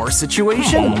is more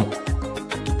situation.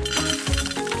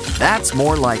 That's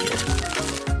more like it.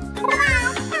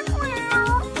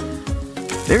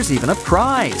 There's even a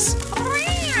prize.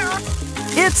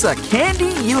 It's a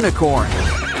candy unicorn.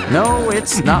 No,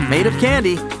 it's not made of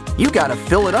candy. You gotta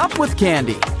fill it up with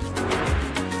candy.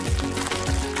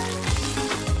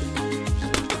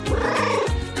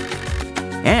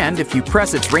 And if you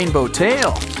press its rainbow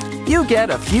tail, you get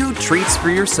a few treats for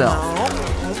yourself.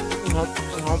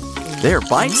 They're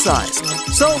bite-sized,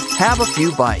 so have a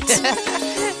few bites.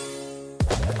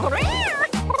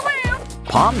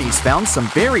 Pomni's found some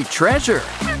buried treasure.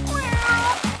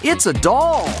 It's a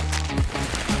doll.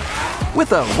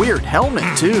 With a weird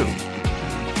helmet, too.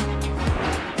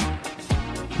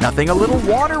 Nothing a little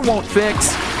water won't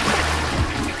fix.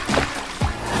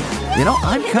 You know,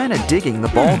 I'm kind of digging the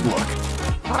bald look.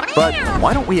 But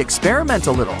why don't we experiment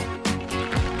a little?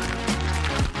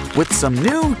 With some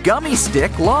new gummy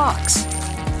stick locks.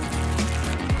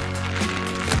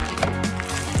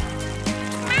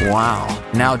 Wow,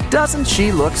 now doesn't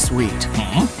she look sweet?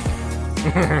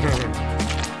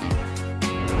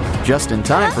 Just in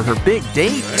time for her big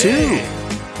date, too.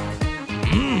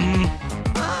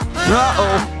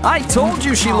 Uh-oh, I told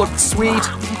you she looked sweet.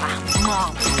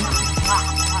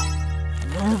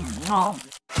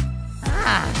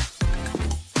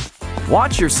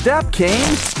 Watch your step,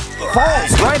 Kane.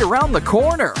 Falls right around the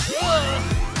corner.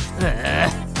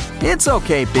 It's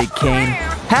okay, Big Kane.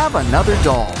 Have another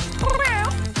doll.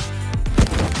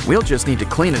 We'll just need to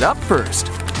clean it up first.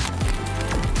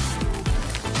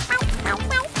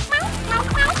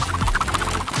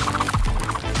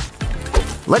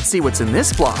 Let's see what's in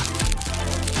this block.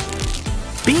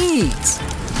 Beads!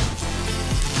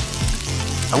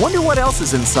 I wonder what else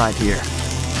is inside here.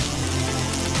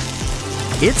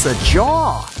 It's a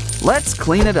jaw. Let's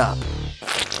clean it up.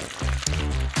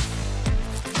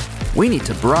 We need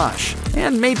to brush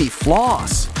and maybe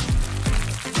floss.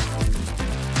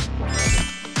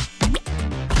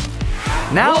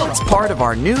 Now it's part of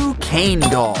our new cane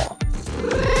doll.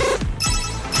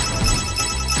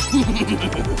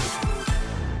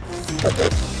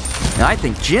 I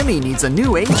think Jimmy needs a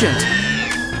new agent.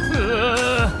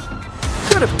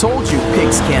 Could have told you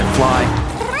pigs can't fly.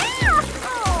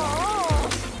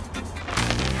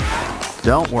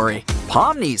 Don't worry,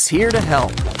 Pomni's here to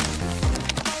help.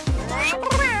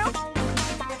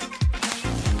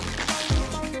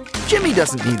 Jimmy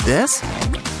doesn't need this.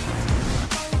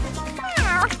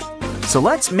 So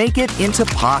let's make it into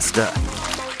pasta.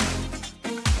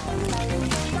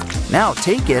 Now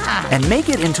take it and make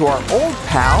it into our old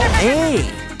pal, A.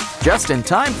 Just in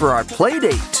time for our play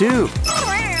date, too.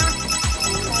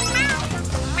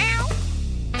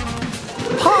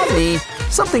 Pomni,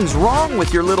 something's wrong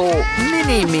with your little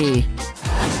mini-me.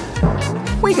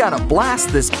 We gotta blast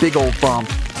this big old bump.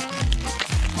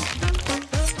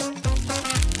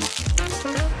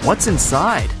 What's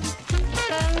inside?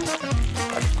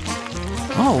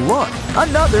 Oh, look,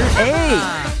 another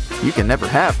A. You can never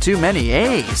have too many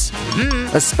A's,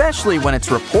 especially when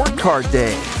it's report card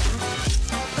day.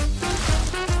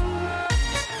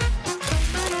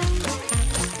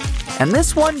 And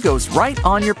this one goes right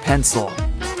on your pencil.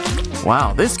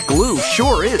 Wow, this glue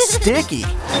sure is sticky.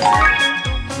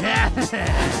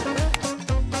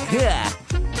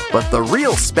 But the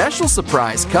real special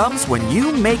surprise comes when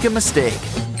you make a mistake.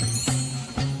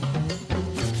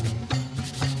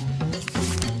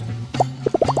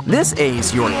 This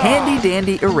A's your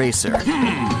handy-dandy eraser.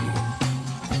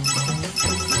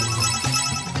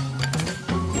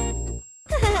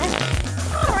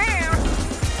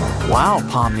 Wow,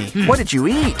 Pomni, what did you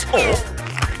eat?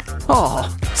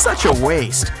 Oh, such a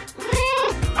waste.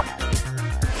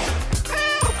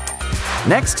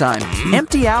 Next time,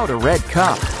 empty out a red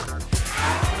cup.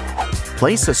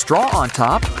 Place a straw on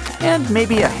top and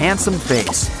maybe a handsome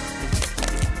face.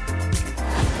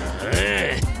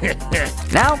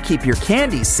 Now keep your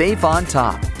candy safe on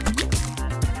top.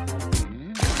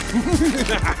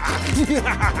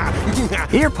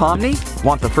 Here, Pomni,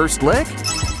 want the first lick?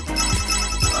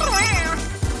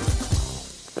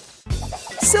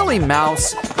 Silly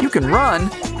mouse, you can run,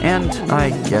 and I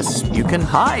guess you can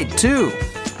hide too.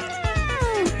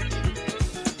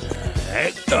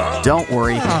 Don't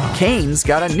worry, Kane's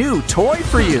got a new toy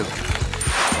for you.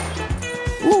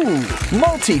 Ooh,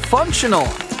 multifunctional.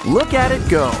 Look at it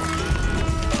go.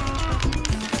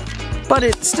 But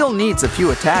it still needs a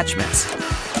few attachments.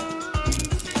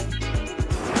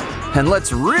 And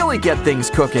let's really get things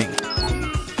cooking.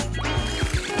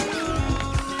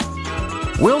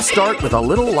 We'll start with a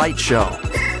little light show.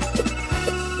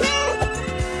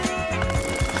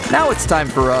 Now it's time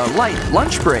for a light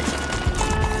lunch break.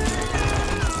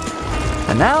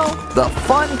 And now the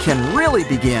fun can really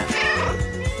begin.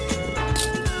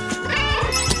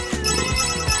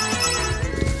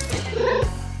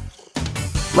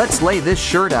 Let's lay this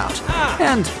shirt out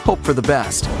and hope for the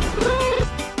best.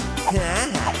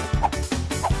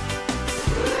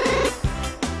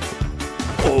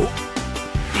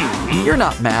 You're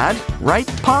not mad, right,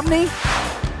 Pomni?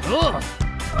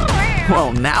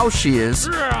 Well, now she is.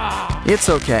 It's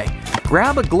okay.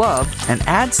 Grab a glove and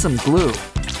add some glue.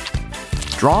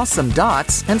 Draw some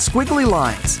dots and squiggly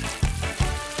lines.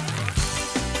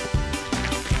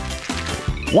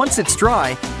 Once it's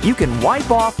dry, you can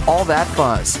wipe off all that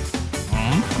fuzz.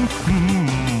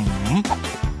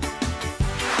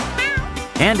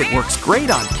 And it works great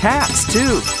on cats,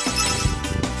 too.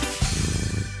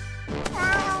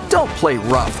 Don't play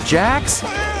rough, Jax.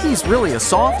 He's really a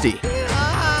softie.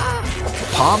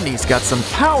 Pomni's got some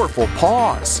powerful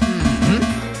paws.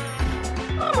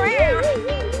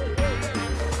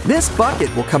 This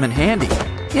bucket will come in handy,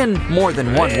 in more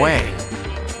than one way.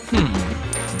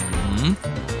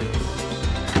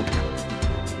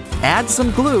 Add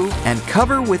some glue and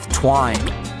cover with twine.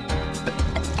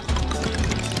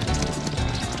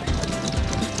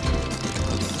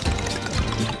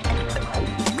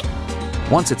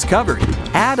 Once it's covered,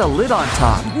 add a lid on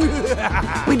top.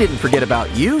 We didn't forget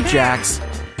about you, Jax.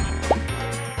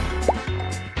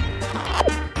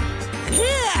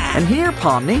 And here,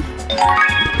 Pomni.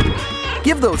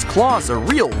 Give those claws a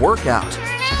real workout.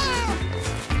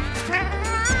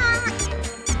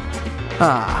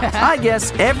 I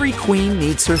guess every queen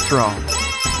needs her throne.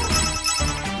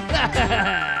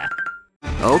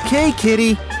 Okay,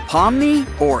 kitty. Pomni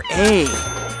or A?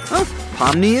 Oh,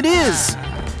 Pomni it is.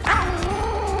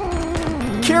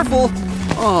 Careful.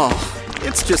 Oh,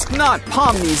 it's just not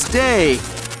Pomni's day.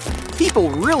 People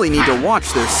really need to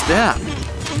watch their step.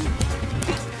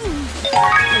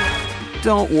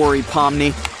 Don't worry,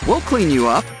 Pomni. We'll clean you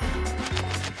up.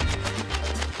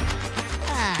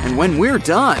 And when we're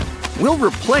done, we'll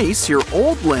replace your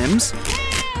old limbs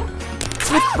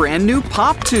with brand new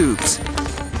pop tubes.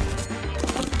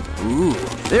 Ooh,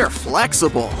 they're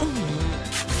flexible.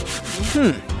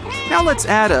 Now let's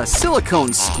add a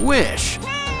silicone squish.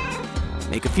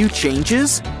 Make a few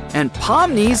changes, and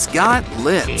Pomni's got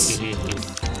lips.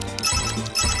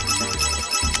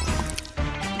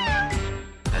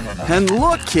 And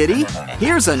look, kitty,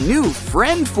 here's a new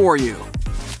friend for you.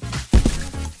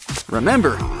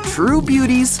 Remember, true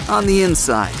beauty's on the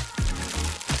inside.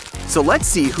 So let's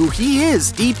see who he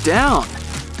is deep down.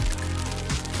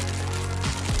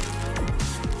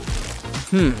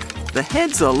 The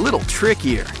head's a little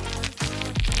trickier.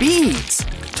 Beads!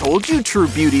 Told you true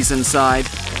beauty's inside.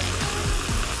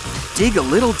 Dig a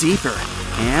little deeper,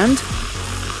 and...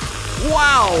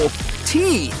 wow!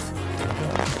 Teeth!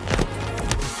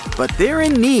 But they're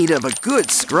in need of a good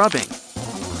scrubbing.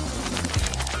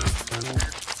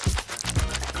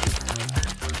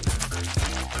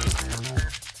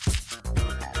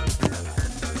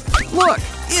 Look,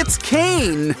 it's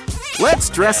Kane! Let's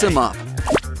dress him up.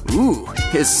 Ooh,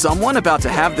 is someone about to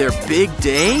have their big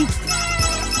day?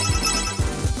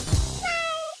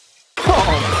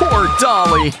 Oh, poor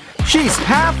Dolly! She's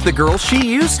half the girl she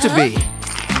used to be.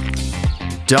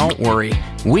 Don't worry,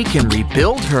 we can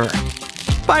rebuild her.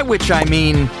 By which I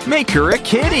mean, make her a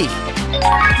kitty.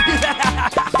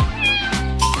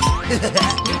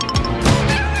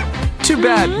 Too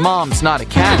bad Mom's not a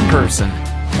cat person.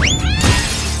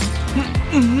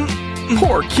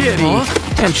 Poor kitty,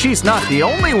 and she's not the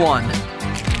only one.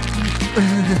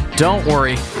 Don't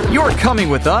worry, you're coming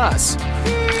with us.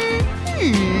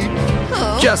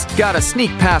 Just gotta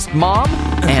sneak past Mom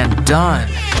and done.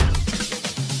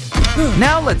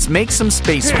 Now let's make some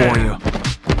space for you.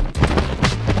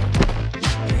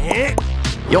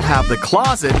 You'll have the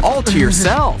closet all to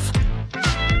yourself.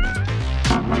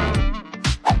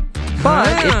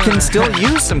 But it can still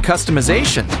use some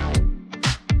customization.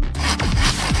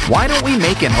 Why don't we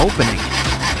make an opening?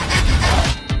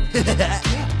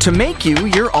 To make you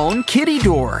your own kitty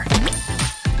door.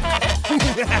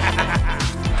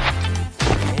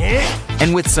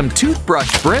 And with some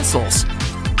toothbrush bristles.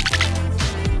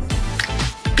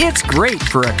 It's great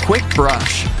for a quick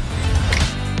brush.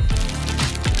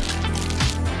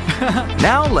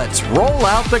 Now let's roll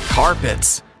out the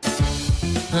carpets.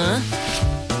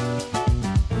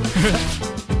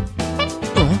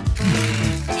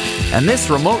 And this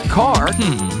remote car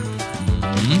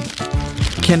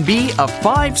can be a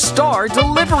 5-star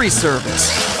delivery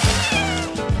service.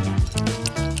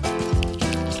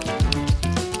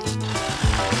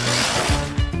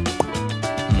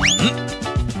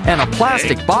 And a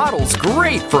plastic bottle's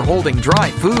great for holding dry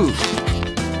food.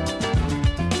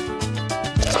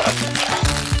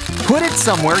 Put it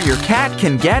somewhere your cat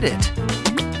can get it.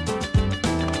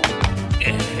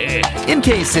 In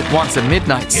case it wants a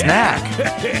midnight snack.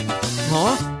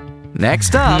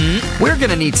 Next up, we're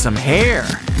gonna need some hair.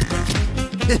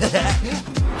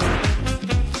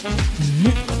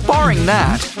 Barring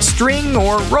that, string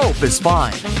or rope is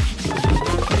fine.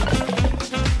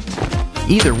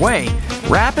 Either way,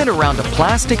 wrap it around a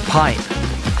plastic pipe.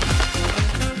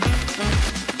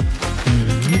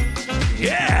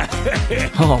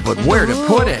 Oh, but where to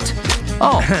put it?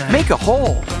 Oh, make a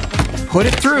hole. Put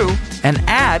it through and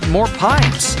add more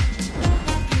pipes.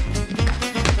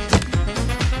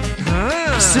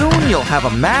 Soon you'll have a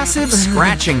massive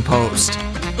scratching post.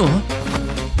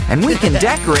 And we can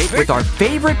decorate with our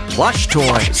favorite plush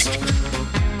toys.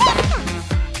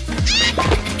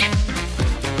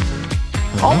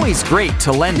 Always great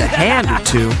to lend a hand or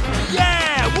two.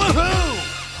 Yeah!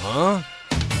 Woohoo!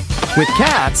 With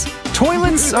cats,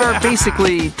 toilets are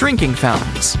basically drinking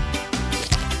fountains.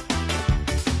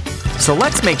 So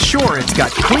let's make sure it's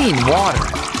got clean water.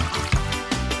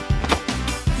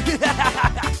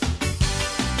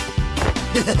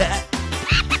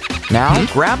 Now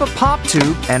grab a pop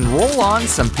tube and roll on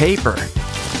some paper.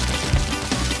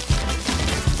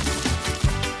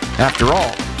 After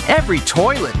all, every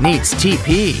toilet needs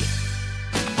TP.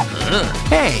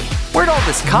 Hey, where'd all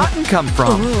this cotton come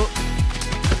from?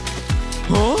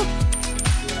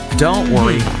 Don't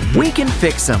worry, we can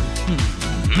fix him.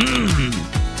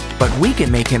 But we can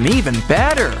make him even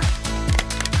better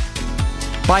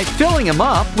by filling him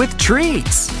up with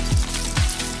treats.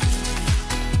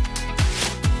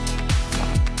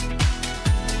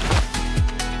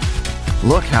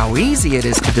 Look how easy it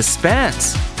is to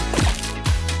dispense.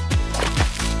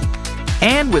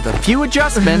 And with a few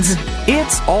adjustments,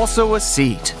 it's also a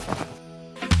seat.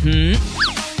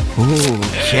 Ooh,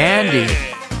 candy.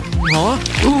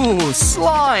 Ooh,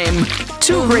 slime.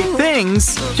 Two great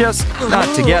things, just not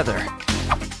together.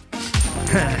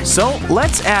 So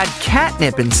let's add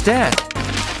catnip instead.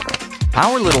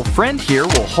 Our little friend here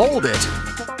will hold it,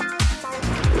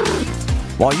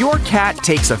 while your cat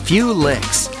takes a few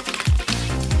licks.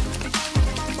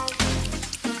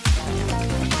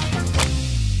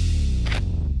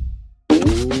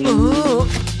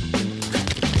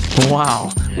 Wow,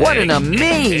 what an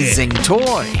amazing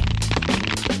toy!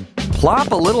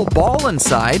 Plop a little ball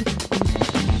inside,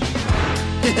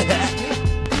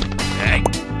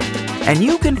 and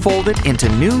you can fold it into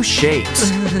new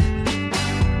shapes.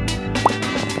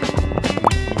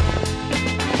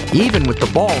 Even with the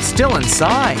ball still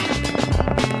inside.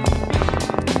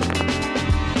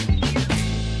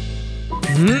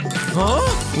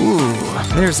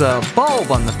 Ooh, there's a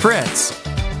bulb on the fritz.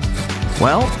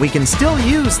 Well, we can still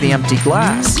use the empty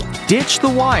glass. Ditch the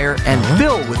wire and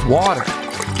fill with water.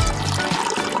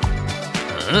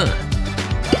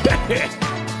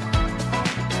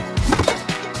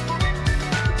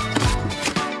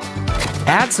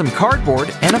 Add some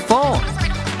cardboard and a phone,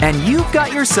 and you've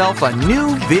got yourself a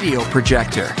new video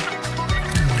projector.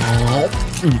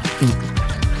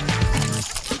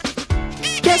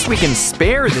 Guess we can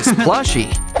spare this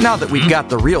plushie now that we've got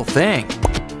the real thing.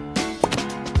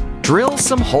 Drill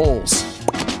some holes.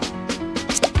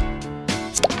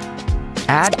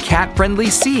 Add cat-friendly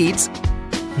seeds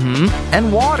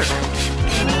and water.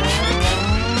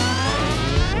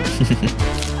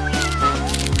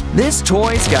 This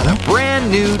toy's got a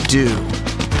brand new dew.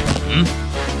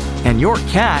 And your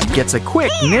cat gets a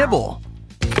quick nibble.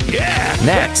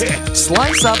 Next,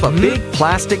 slice up a big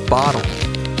plastic bottle.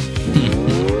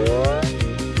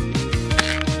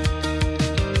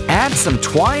 Add some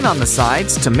twine on the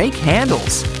sides to make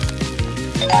handles.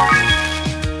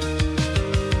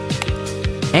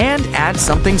 And add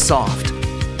something soft.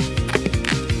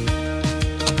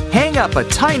 Hang up a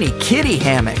tiny kitty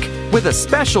hammock with a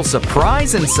special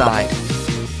surprise inside.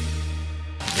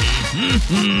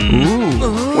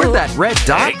 Ooh, where'd that red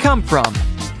dot come from?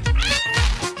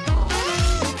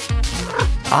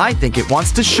 I think it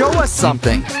wants to show us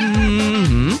something.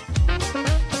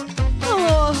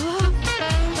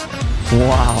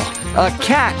 Wow, a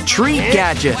cat treat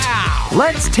gadget.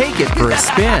 Let's take it for a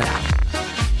spin.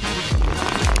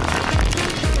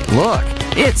 Look,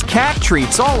 it's cat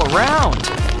treats all around.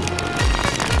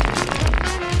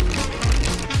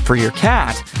 For your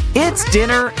cat, it's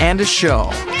dinner and a show.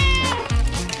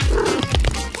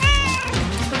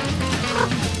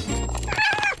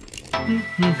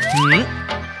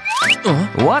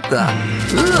 What the?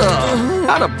 Ugh,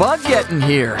 how'd a bug get in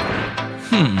here?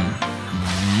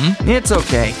 It's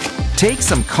okay. Take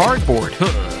some cardboard.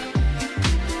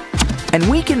 And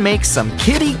we can make some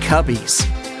kitty cubbies.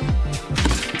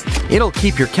 It'll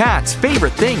keep your cat's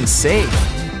favorite things safe.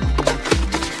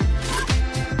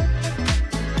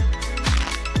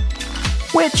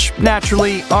 Which,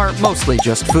 naturally, are mostly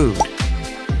just food.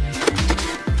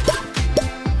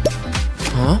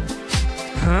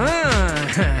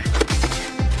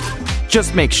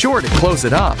 Just make sure to close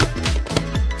it up.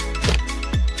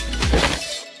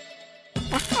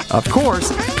 Of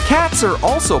course, cats are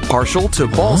also partial to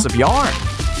balls of yarn.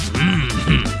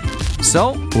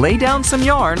 So, lay down some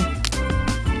yarn,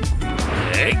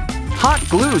 hot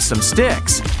glue some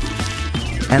sticks,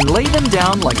 and lay them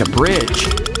down like a bridge.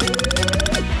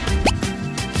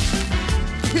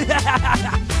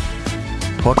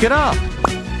 Hook it up.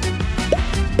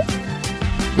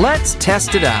 Let's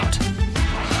test it out.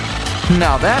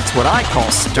 Now that's what I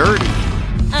call sturdy.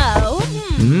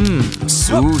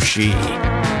 Sushi.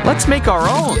 Let's make our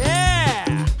own.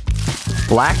 Yeah!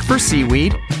 Black for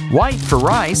seaweed, white for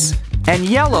rice, and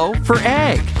yellow for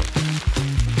egg.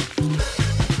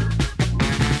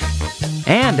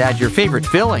 And add your favorite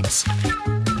fillings.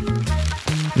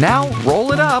 Now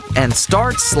roll it up and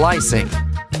start slicing.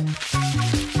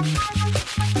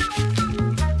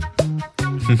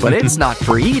 But it's not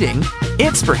for eating,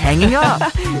 it's for hanging up.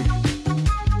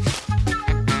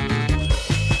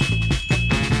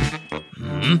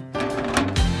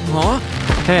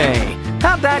 Hey,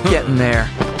 how'd that get in there?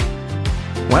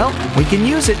 Well, we can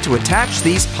use it to attach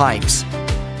these pipes.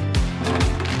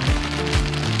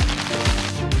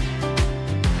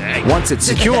 Once it's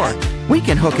secure, we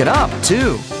can hook it up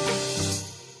too.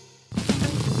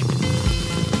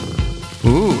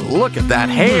 Ooh, look at that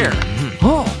hair.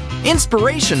 Oh,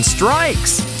 inspiration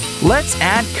strikes. Let's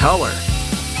add color.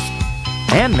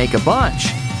 And make a bunch.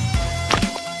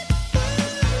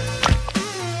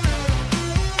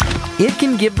 It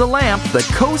can give the lamp the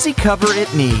cozy cover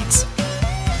it needs.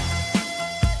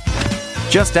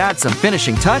 Just add some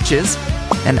finishing touches,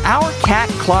 and our cat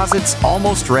closet's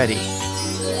almost ready.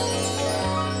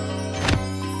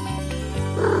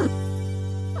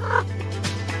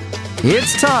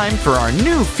 It's time for our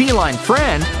new feline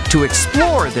friend to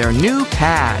explore their new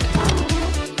pad.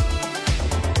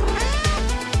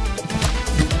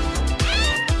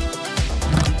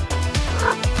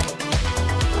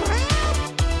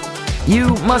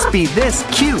 You must be this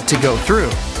cute to go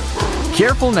through.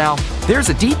 Careful now, there's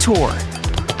a detour.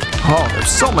 Oh, there's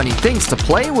so many things to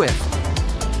play with.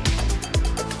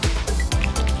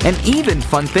 And even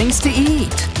fun things to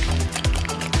eat.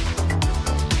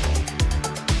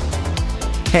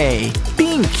 Hey,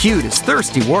 being cute is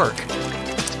thirsty work.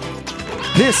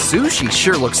 This sushi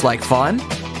sure looks like fun.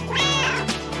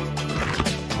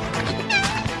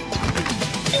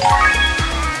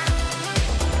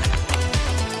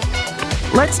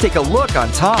 Let's take a look on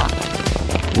top.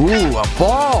 Ooh, a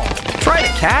ball. Try to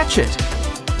catch it.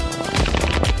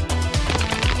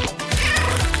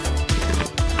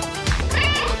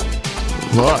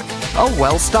 Look, a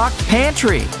well-stocked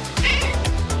pantry.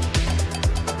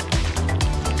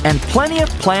 And plenty of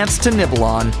plants to nibble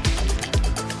on.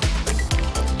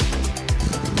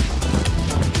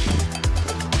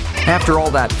 After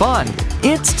all that fun,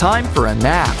 it's time for a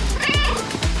nap.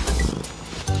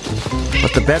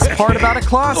 But the best part about a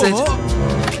closet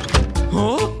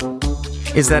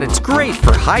is that it's great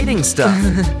for hiding stuff.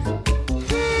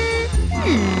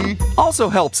 Also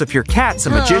helps if your cat's a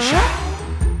magician.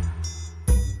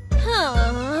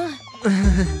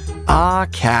 Ah,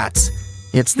 cats.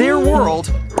 It's their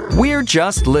world. We're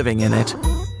just living in it.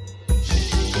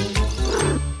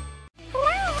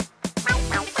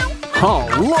 Oh,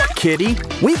 look, kitty.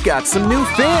 We've got some new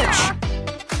fish.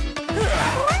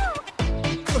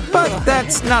 But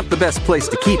it's not the best place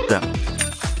to keep them.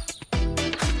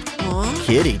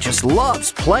 Kitty just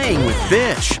loves playing with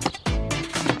fish.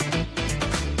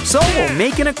 So we'll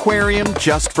make an aquarium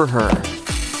just for her.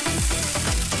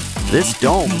 This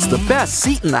dome's the best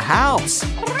seat in the house.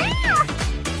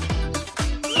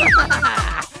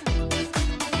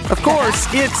 Of course,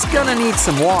 it's gonna need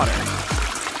some water.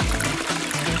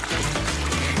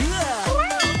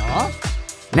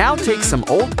 Now take some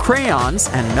old crayons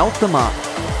and melt them up.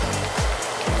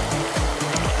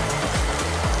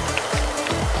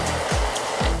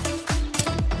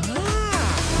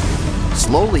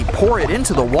 Slowly pour it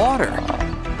into the water.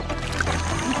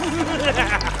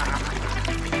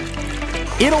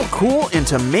 It'll cool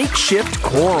into makeshift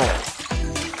coral.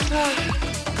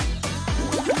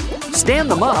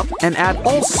 Stand them up and add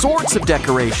all sorts of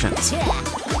decorations.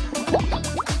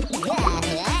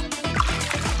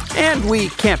 And we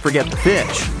can't forget the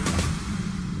fish.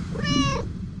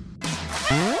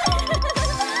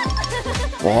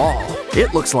 Whoa,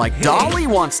 it looks like Dolly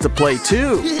wants to play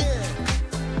too.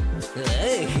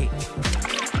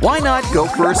 Why not go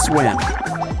for a swim?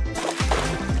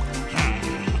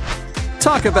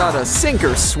 Talk about a sink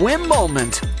or swim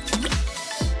moment.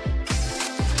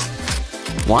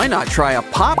 Why not try a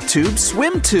pop tube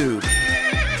swim tube?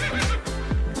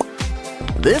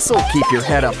 This'll keep your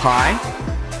head up high.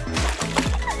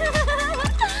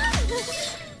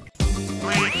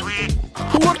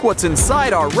 Look what's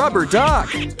inside our rubber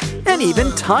duck. An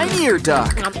even tinier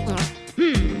duck.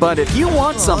 But if you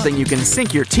want something you can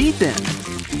sink your teeth in,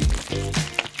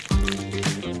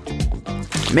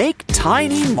 make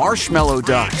tiny marshmallow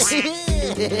ducks.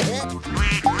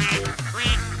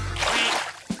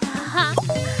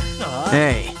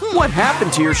 Hey, what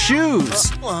happened to your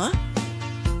shoes?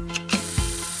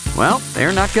 Well,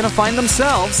 they're not gonna find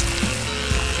themselves.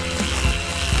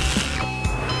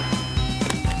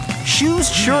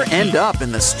 Shoes sure end up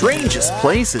in the strangest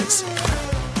places.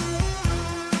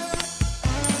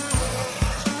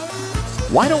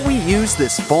 Why don't we use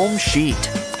this foam sheet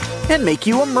and make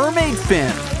you a mermaid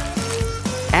fin?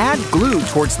 Add glue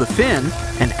towards the fin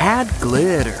and add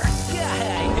glitter.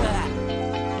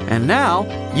 And now,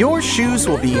 your shoes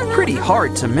will be pretty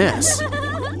hard to miss.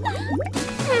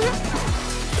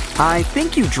 I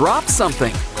think you dropped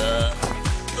something.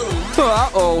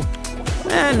 Uh-oh.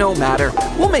 No matter,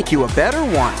 we'll make you a better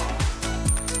one.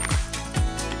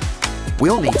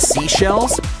 We'll need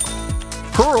seashells,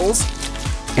 pearls,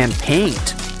 and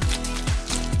paint.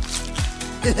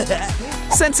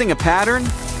 Sensing a pattern,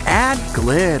 add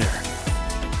glitter.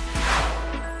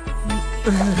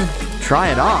 Try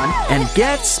it on and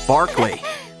get sparkly.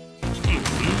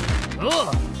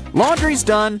 Laundry's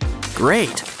done.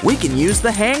 Great, we can use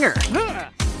the hanger.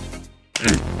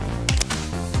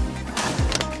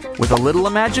 With a little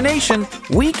imagination,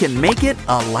 we can make it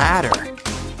a ladder.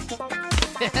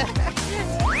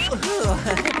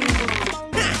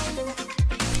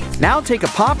 Now take a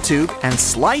pop tube and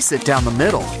slice it down the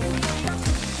middle.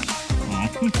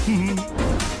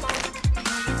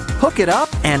 Hook it up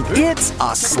and it's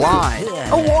a slide,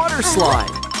 a water slide.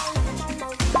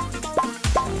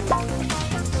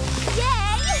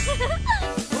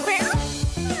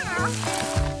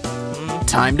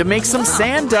 Time to make some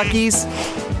sand duckies.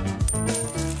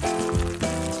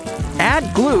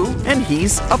 Add glue and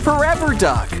he's a forever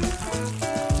duck.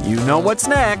 You know what's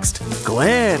next,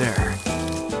 glitter.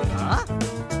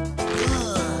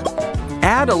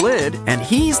 Add a lid and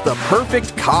he's the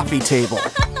perfect coffee table.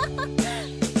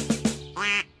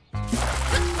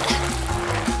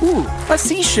 Ooh, a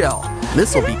seashell.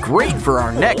 This will be great for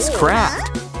our next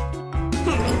craft.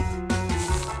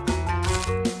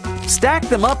 Stack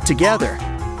them up together.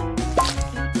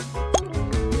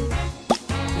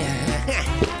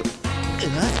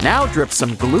 Now drip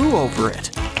some glue over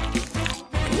it.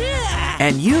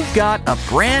 And you've got a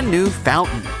brand new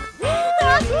fountain.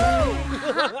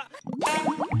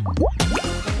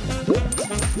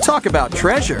 Talk about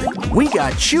treasure. We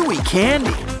got chewy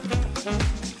candy.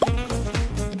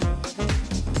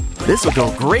 This will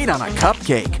go great on a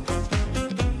cupcake.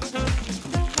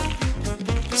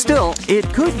 Still, it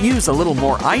could use a little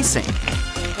more icing.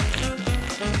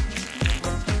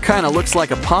 Kinda looks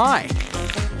like a pie.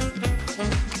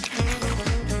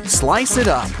 Slice it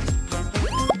up.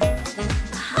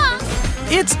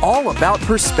 It's all about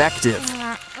perspective.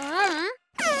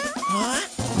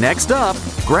 Next up,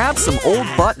 grab some old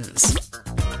buttons.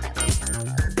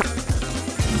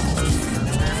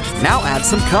 Now add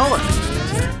some color.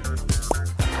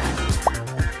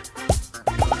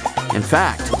 In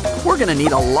fact, we're gonna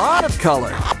need a lot of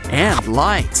color and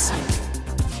lights.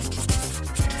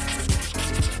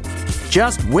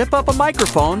 Just whip up a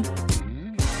microphone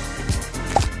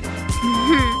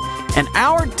And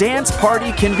our dance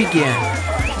party can begin.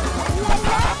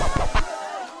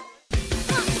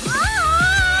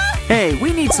 Hey,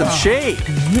 we need some shade.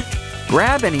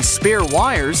 Grab any spare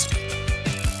wires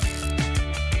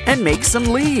and make some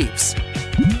leaves.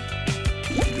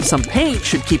 Some paint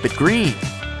should keep it green.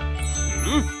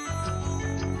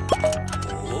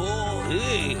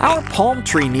 Our palm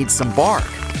tree needs some bark.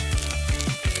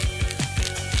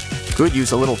 Could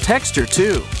use a little texture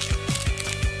too.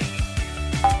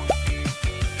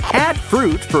 Add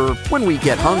fruit for when we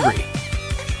get hungry.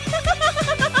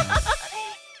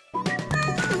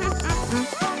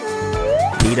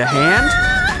 Need a hand?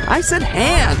 I said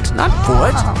hand, not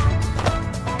foot.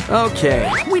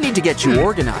 Okay, we need to get you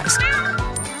organized.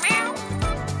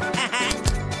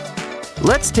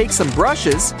 Let's take some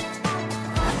brushes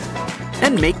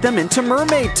and make them into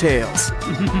mermaid tails.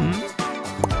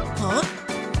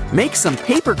 Make some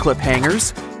paperclip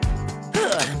hangers.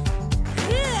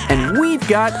 And we've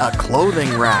got a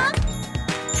clothing rack.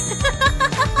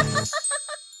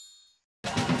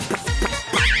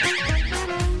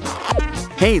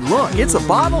 Hey, look, it's a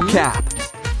bottle cap.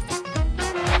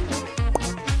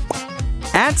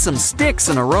 Add some sticks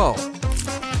in a row.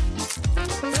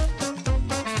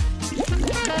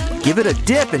 Give it a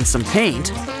dip in some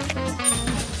paint.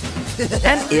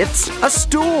 And it's a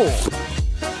stool.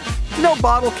 No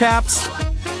bottle caps.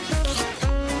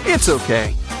 It's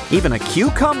okay. Even a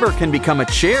cucumber can become a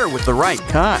chair with the right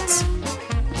cuts.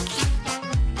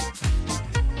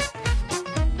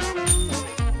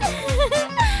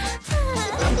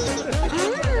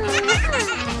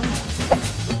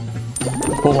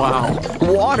 Wow,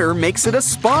 water makes it a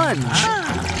sponge.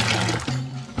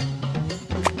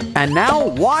 And now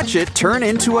watch it turn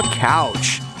into a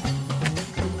couch.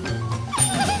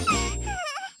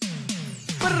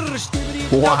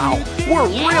 Wow, we're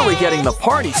really getting the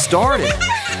party started.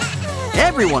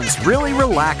 Everyone's really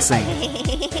relaxing.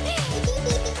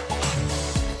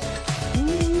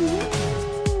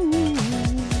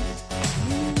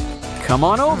 Come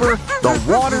on over, the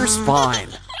water's fine.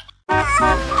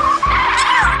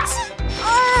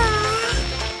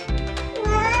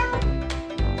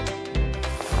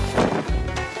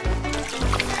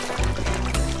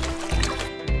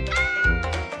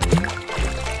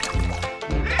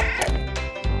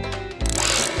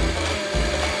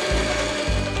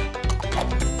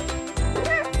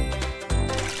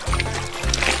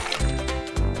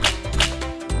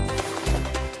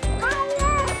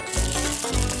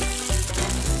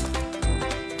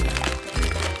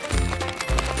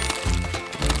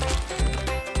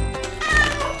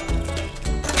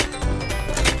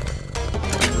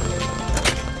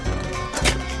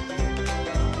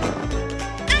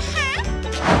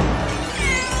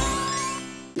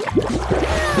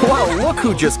 Look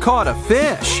who just caught a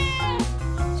fish!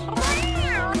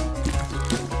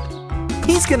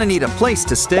 He's gonna need a place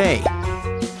to stay.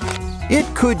 It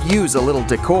could use a little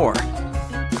decor.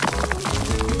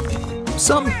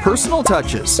 Some personal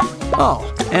touches.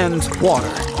 Oh, and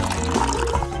water.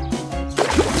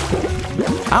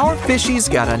 Our fishy's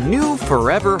got a new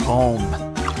forever home.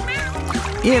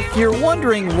 If you're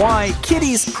wondering why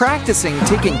Kitty's practicing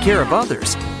taking care of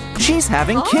others, she's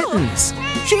having kittens.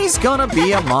 She's gonna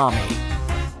be a mommy.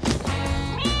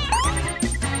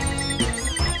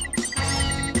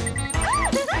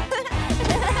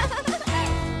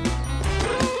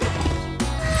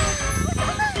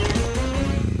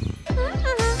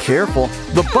 Careful,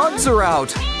 the bugs are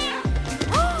out.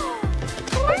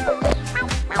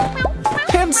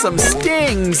 And some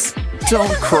stings.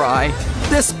 Don't cry.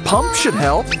 This pump should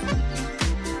help.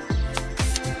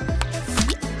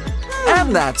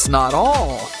 And that's not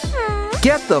all.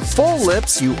 Get the full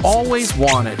lips you always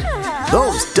wanted.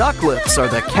 Those duck lips are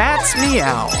the cat's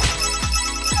meow.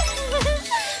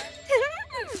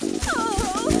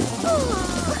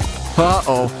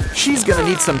 Uh-oh, she's gonna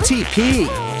need some TP.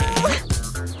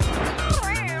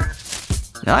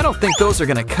 I don't think those are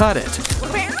gonna cut it.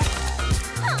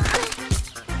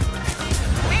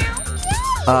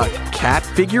 A cat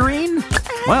figurine?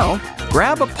 Well,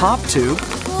 grab a pop tube.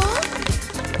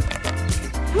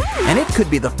 And it could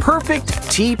be the perfect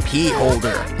TP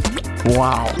holder.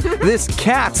 Wow, this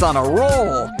cat's on a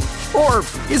roll. Or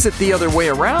is it the other way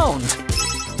around?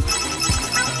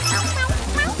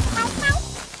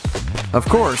 Of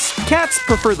course, cats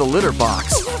prefer the litter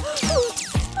box.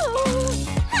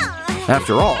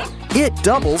 After all, it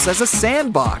doubles as a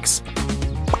sandbox.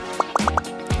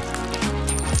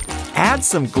 Add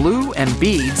some glue and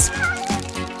beads.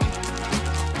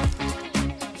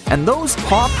 And those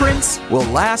paw prints will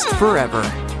last forever.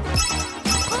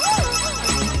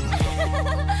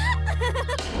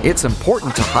 It's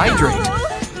important to hydrate.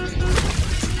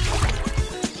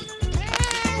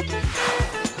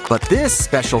 But this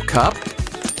special cup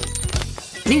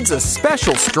needs a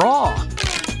special straw.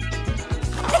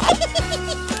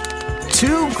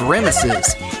 2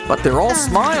 grimaces, but they're all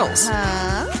smiles.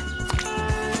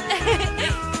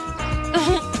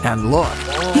 And look,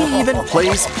 he even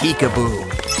plays peekaboo.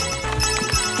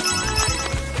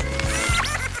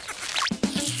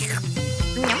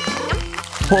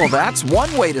 Well, that's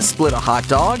one way to split a hot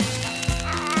dog.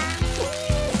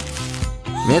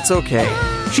 It's okay.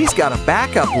 She's got a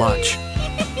backup lunch.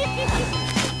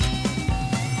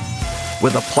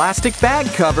 With a plastic bag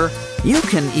cover, you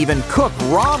can even cook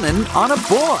ramen on a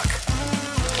book.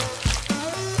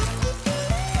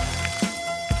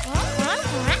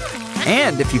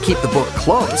 And if you keep the book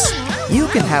close, you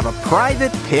can have a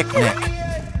private picnic.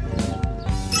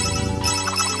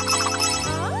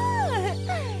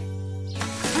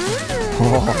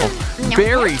 Oh,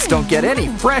 berries don't get any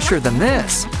fresher than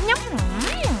this.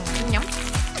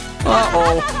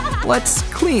 Uh-oh, let's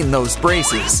clean those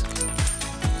braces.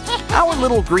 Our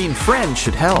little green friend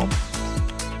should help.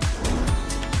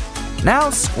 Now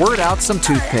squirt out some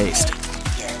toothpaste.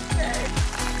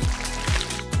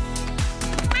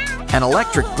 An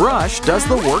electric brush does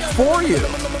the work for you.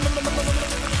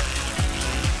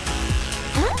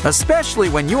 Especially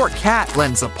when your cat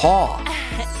lends a paw.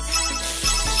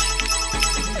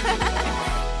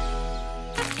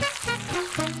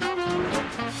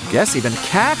 Guess even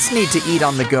cats need to eat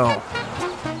on the go.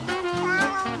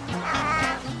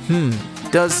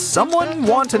 Does someone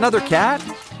want another cat?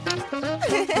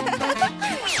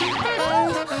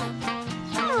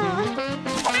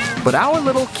 But our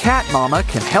little cat mama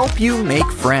can help you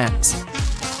make friends.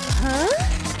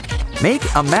 Make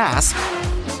a mask.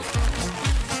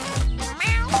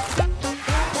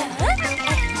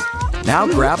 Now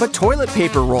grab a toilet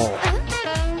paper roll.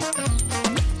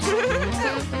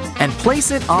 And place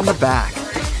it on the back.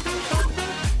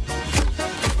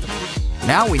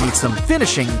 Now we need some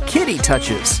finishing kitty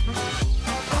touches.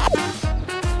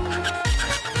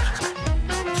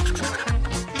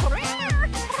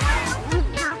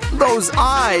 Those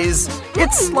eyes!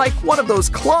 It's like one of those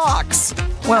clocks!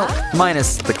 Well,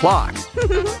 minus the clock.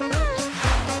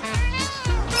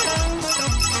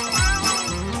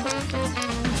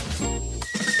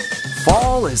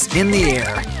 Fall is in the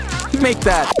air. Make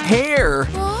that hair!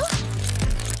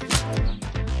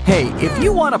 Hey, if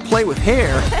you want to play with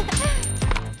hair,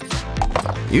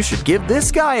 you should give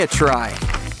this guy a try.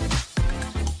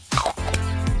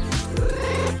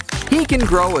 He can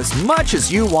grow as much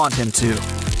as you want him to.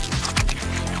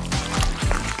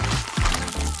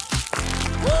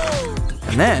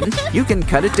 And then you can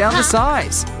cut it down to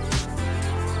size.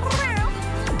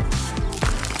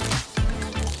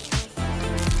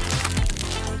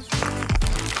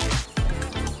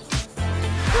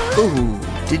 Ooh,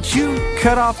 did you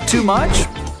cut off too much?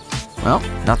 Well,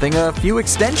 nothing a few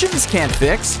extensions can't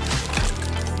fix.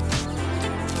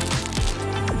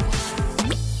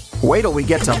 Wait till we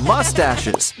get to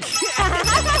mustaches.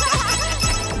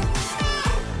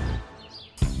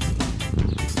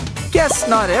 Guess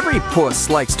not every puss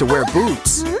likes to wear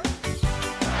boots.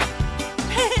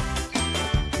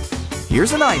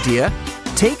 Here's an idea.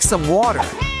 Take some water.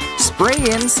 Spray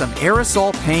in some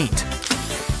aerosol paint.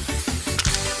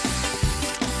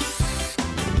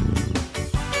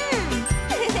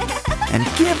 And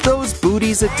give those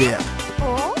booties a dip.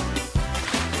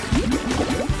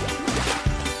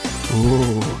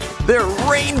 Ooh, they're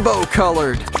rainbow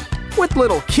colored, with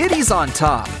little kitties on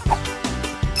top.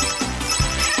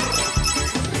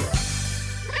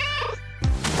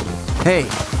 Hey,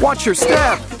 watch your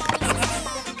step.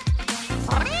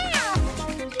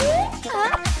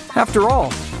 After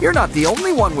all, you're not the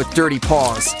only one with dirty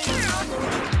paws.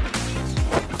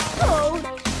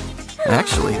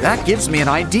 Actually, that gives me an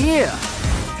idea.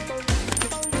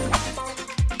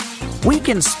 We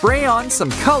can spray on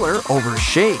some color over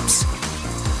shapes.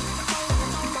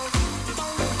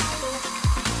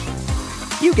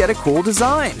 You get a cool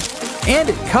design, and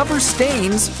it covers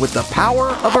stains with the power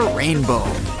of a rainbow.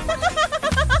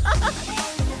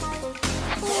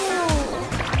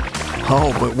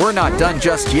 Oh, but we're not done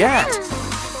just yet.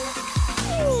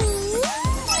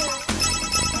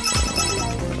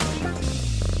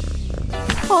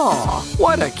 Aw,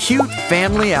 what a cute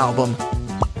family album.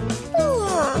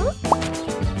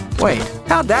 Wait,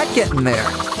 how'd that get in there?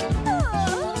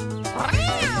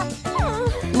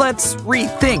 Let's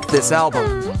rethink this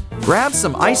album. Grab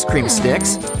some ice cream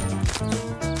sticks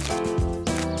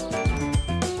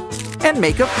and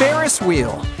make a Ferris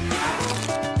wheel.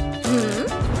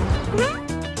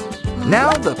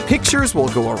 Now the pictures will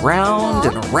go around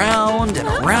and around and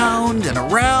around and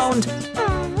around.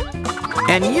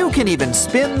 And you can even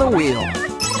spin the wheel.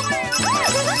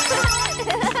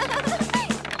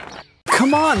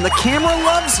 Come on, the camera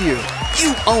loves you.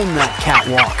 You own that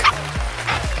catwalk.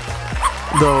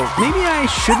 Though, maybe I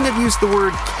shouldn't have used the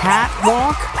word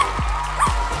catwalk.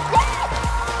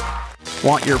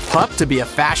 Want your pup to be a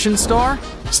fashion star?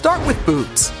 Start with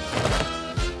boots.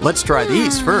 Let's try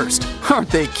these first. Aren't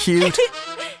they cute?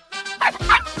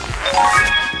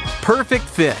 Perfect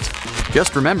fit.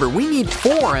 Just remember, we need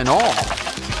 4 in all.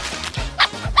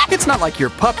 It's not like your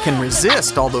pup can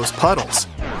resist all those puddles.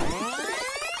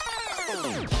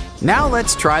 Now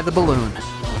let's try the balloon.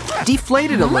 Deflate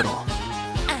it a little.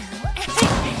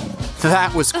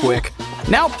 That was quick.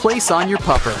 Now place on your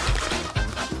pupper.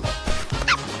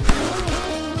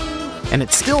 And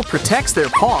it still protects their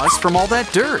paws from all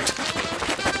that dirt.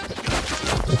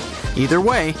 Either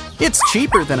way, it's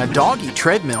cheaper than a doggy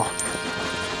treadmill.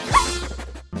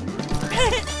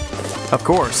 Of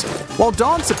course, while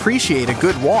dogs appreciate a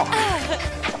good walk,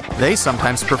 they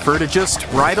sometimes prefer to just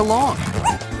ride along.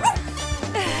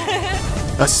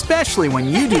 Especially when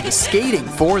you do the skating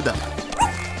for them.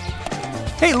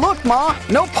 Hey, look, Ma,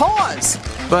 no paws!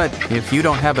 But if you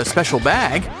don't have a special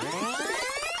bag,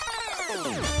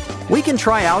 we can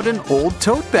try out an old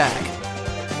tote bag.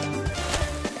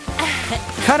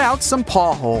 Cut out some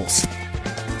paw holes.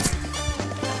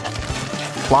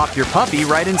 Plop your puppy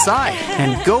right inside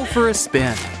and go for a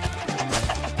spin.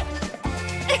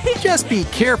 Just be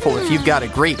careful if you've got a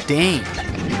Great Dane.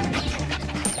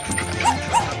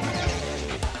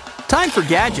 Time for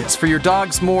gadgets for your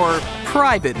dog's more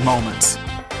private moments.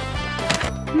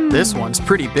 This one's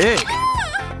pretty big.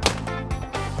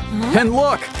 And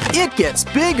look, it gets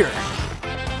bigger.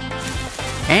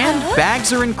 And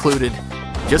bags are included.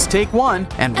 Just take one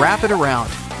and wrap it around.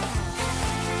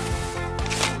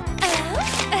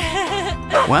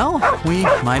 Well, we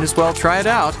might as well try it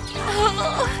out.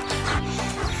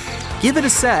 Give it a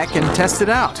sec and test it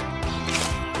out.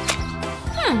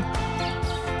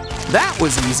 That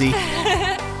was easy.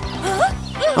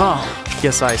 Oh,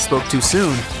 guess I spoke too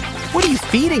soon. What are you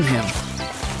feeding him?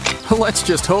 Let's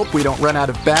just hope we don't run out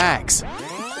of bags.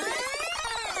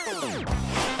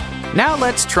 Now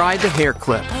let's try the hair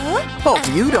clip. Hope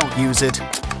you don't use it.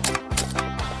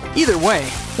 Either way,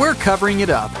 we're covering it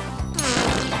up.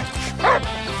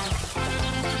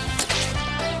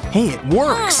 Hey, it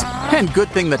works! And good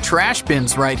thing the trash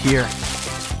bin's right here.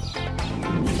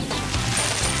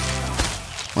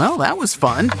 Well, that was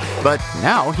fun. But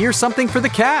now here's something for the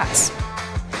cats.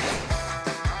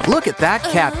 Look at that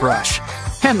cat brush.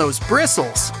 And those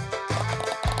bristles.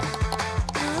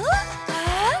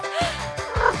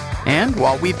 And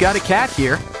while we've got a cat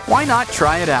here, why not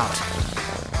try it out?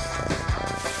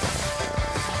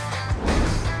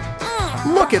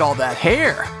 Look at all that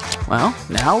hair. Well,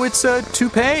 now it's a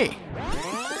toupee.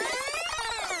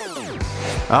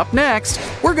 Up next,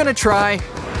 we're gonna try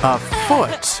a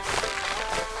foot.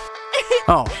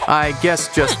 Oh, I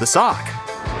guess just the sock.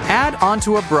 Add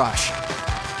onto a brush.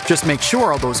 Just make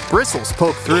sure all those bristles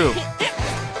poke through.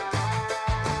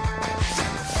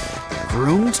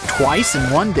 Groomed twice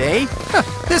in one day?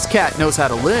 This cat knows how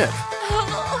to live.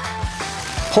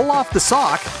 Pull off the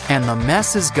sock and the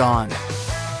mess is gone.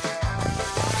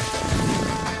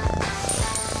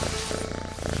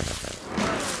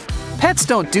 Pets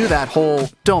don't do that whole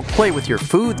don't play with your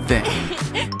food thing.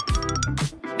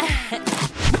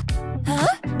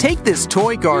 Take this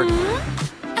toy garden.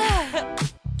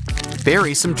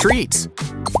 Bury some treats.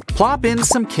 Plop in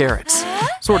some carrots.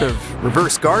 Sort of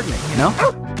reverse gardening, you know?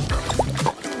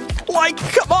 Like,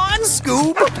 come on,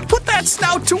 Scoob! Put that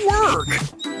snout to work!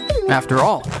 After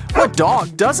all, what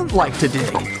dog doesn't like to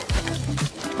dig?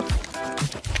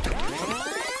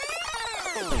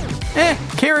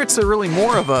 Carrots are really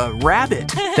more of a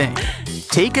rabbit thing.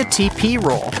 Take a TP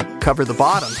roll, cover the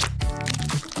bottom.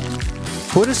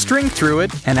 Put a string through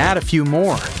it and add a few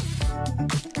more.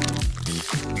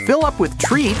 Fill up with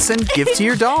treats and give to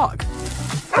your dog.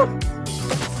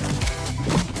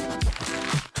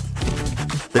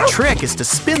 The trick is to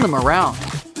spin them around.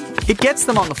 It gets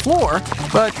them on the floor,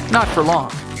 but not for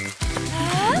long.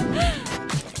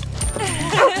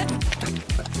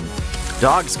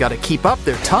 Dogs gotta keep up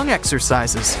their tongue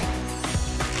exercises.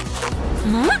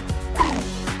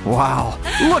 Wow,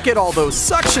 look at all those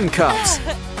suction cups.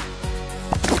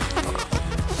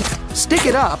 Stick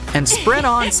it up and spread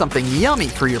on something yummy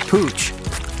for your pooch.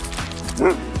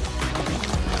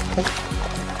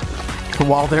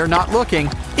 While they're not looking,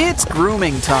 it's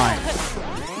grooming time.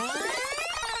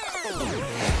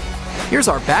 Here's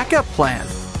our backup plan.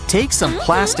 Take some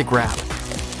plastic wrap,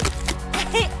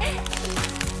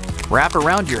 wrap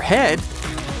around your head,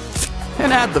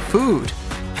 and add the food.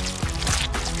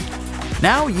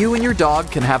 Now you and your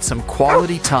dog can have some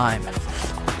quality time.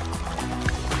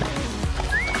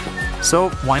 So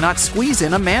why not squeeze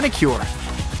in a manicure?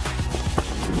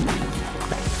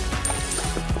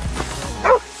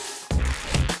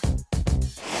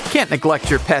 Can't neglect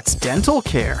your pet's dental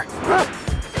care.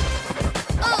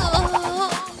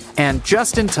 And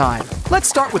just in time, let's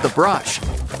start with a brush.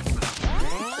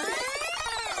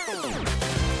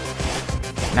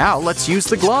 Now let's use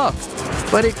the glove,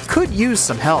 but it could use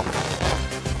some help.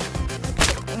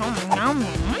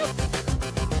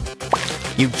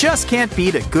 You just can't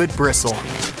beat a good bristle.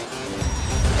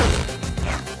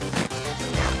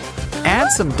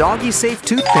 Add some doggy-safe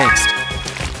toothpaste.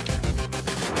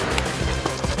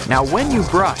 Now when you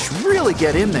brush, really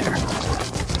get in there.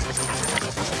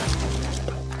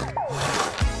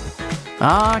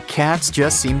 Ah, cats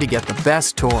just seem to get the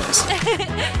best toys.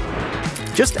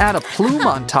 Just add a plume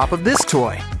on top of this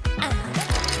toy.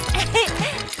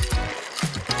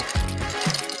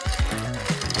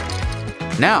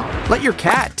 Now, let your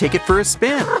cat take it for a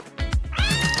spin.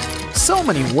 So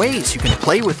many ways you can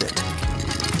play with it.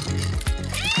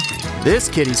 This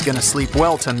kitty's gonna sleep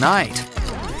well tonight.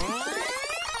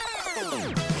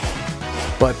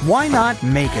 But why not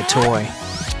make a toy?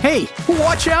 Hey,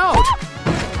 watch out!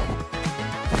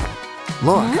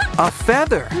 Look, a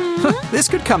feather. This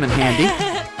could come in handy.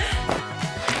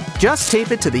 Just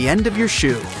tape it to the end of your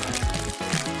shoe.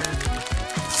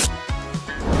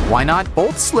 Why not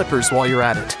both slippers while you're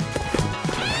at it?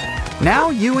 Now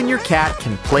you and your cat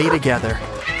can play together.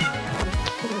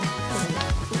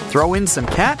 Throw in some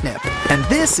catnip, and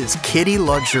this is kitty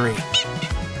luxury.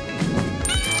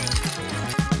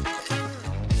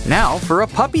 Now for a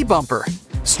puppy bumper.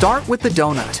 Start with the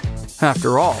donut.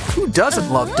 After all, who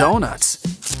doesn't love donuts?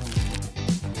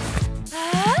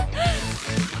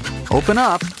 Open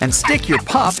up and stick your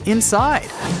pup inside.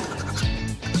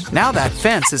 Now that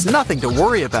fence is nothing to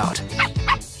worry about.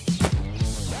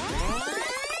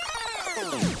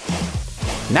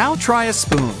 Now try a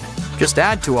spoon. Just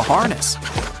add to a harness.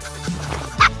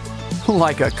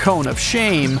 Like a cone of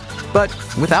shame, but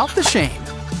without the shame.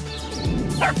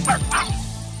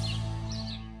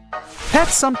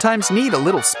 Pets sometimes need a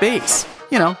little space.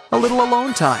 You know, a little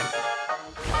alone time.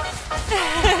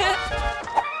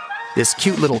 This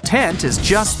cute little tent is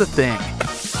just the thing.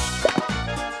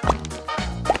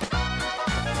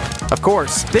 Of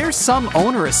course, there's some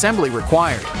owner assembly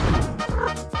required.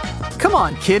 Come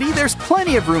on, kitty, there's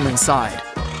plenty of room inside.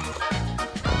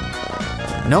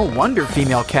 No wonder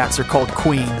female cats are called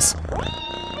queens.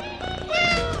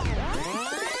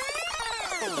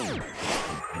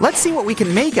 Let's see what we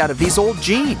can make out of these old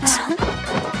jeans.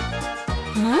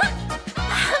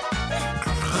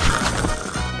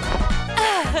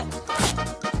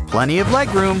 Plenty of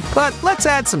legroom, but let's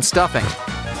add some stuffing.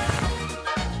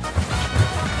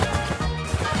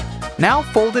 Now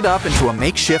fold it up into a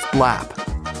makeshift lap.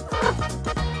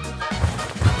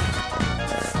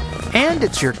 And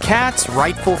it's your cat's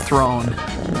rightful throne.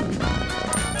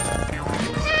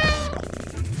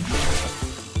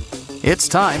 It's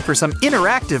time for some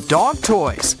interactive dog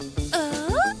toys.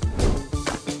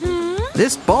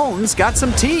 This bone's got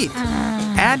some teeth.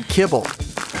 Add kibble.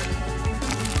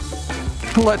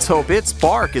 Let's hope its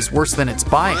bark is worse than its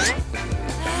bite.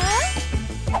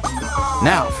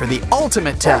 Now for the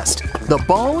ultimate test, the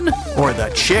bone or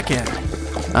the chicken?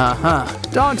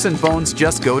 Dogs and bones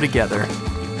just go together.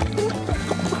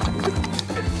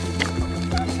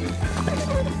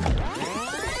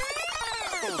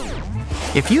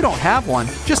 If you don't have one,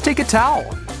 just take a towel.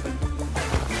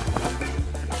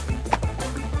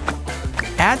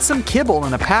 Add some kibble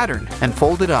in a pattern and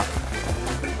fold it up.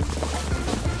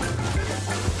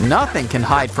 Nothing can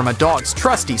hide from a dog's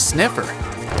trusty sniffer.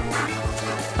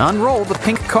 Unroll the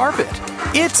pink carpet.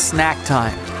 It's snack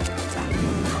time.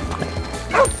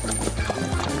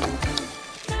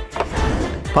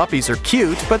 Puppies are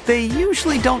cute, but they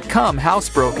usually don't come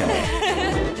housebroken.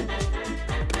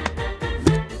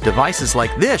 Devices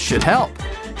like this should help.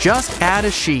 Just add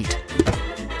a sheet.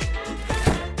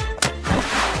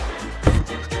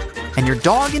 And your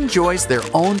dog enjoys their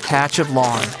own patch of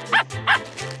lawn.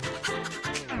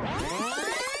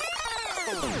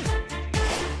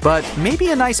 But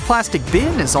maybe a nice plastic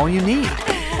bin is all you need.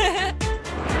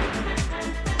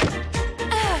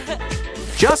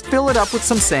 Just fill it up with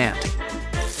some sand.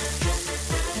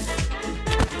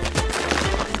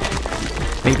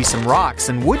 Maybe some rocks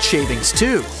and wood shavings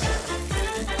too.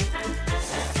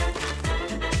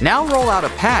 Now roll out a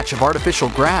patch of artificial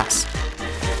grass.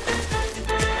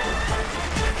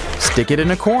 Stick it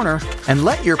in a corner and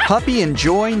let your puppy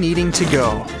enjoy needing to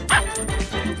go.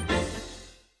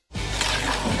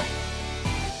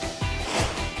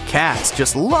 Cats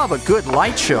just love a good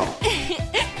light show.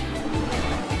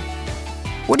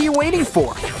 What are you waiting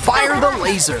for? Fire the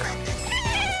laser!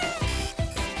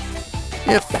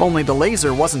 If only the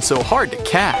laser wasn't so hard to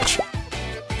catch.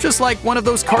 Just like one of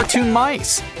those cartoon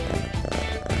mice.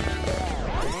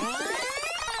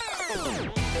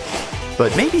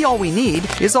 But maybe all we need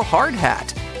is a hard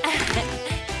hat.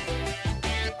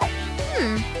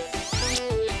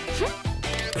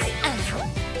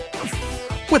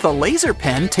 With a laser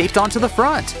pen taped onto the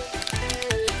front.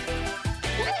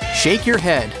 Shake your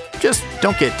head, just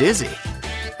don't get dizzy.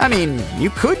 I mean,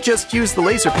 you could just use the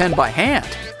laser pen by hand,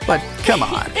 but come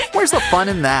on, where's the fun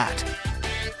in that?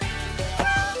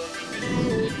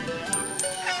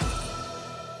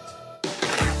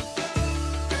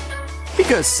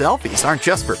 Because selfies aren't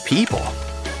just for people.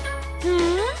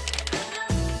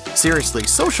 Seriously,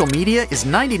 social media is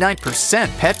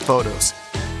 99% pet photos.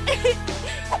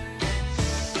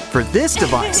 For this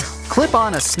device, clip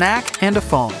on a snack and a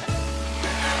phone.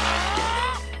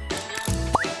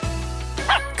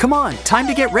 Come on, time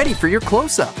to get ready for your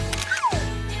close-up.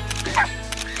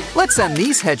 Let's send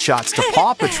these headshots to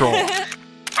Paw Patrol.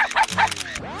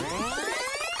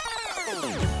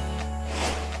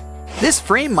 This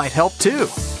frame might help too.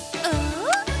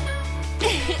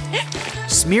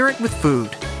 Smear it with food.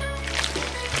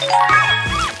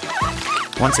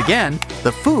 Once again,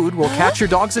 the food will catch your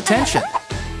dog's attention.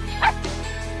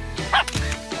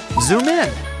 Zoom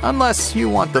in, unless you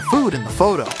want the food in the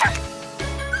photo.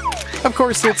 Of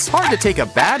course, it's hard to take a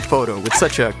bad photo with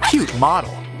such a cute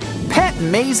model. Pet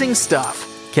amazing stuff.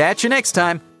 Catch you next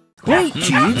time. Wait,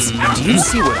 Jeeves, do you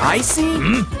see what I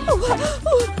see?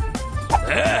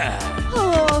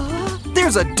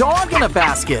 There's a dog in a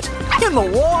basket, in the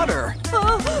water.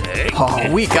 Oh,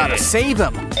 we gotta save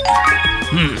him.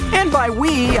 And by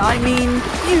we, I mean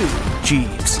you,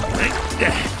 Jeeves.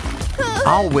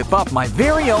 I'll whip up my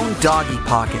very own doggy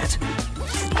pocket.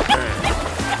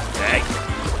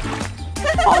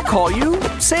 I'll call you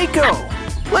Seiko.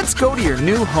 Let's go to your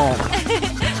new home.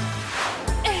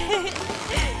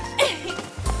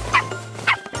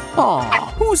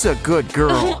 Aw, who's a good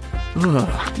girl?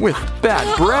 Ugh, with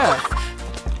bad breath.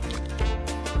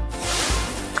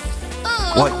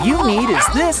 What you need is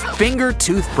this finger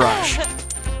toothbrush.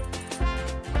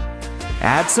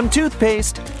 Add some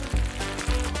toothpaste.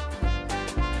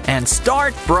 And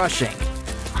start brushing.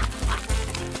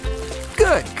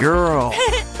 Good girl.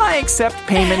 I accept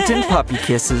payment in puppy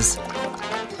kisses.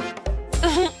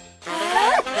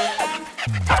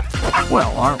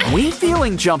 Well, aren't we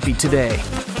feeling jumpy today?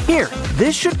 Here,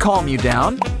 this should calm you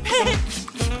down.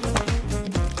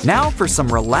 Now for some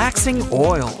relaxing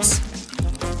oils.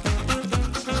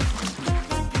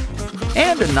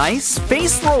 And a nice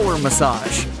face roller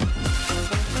massage.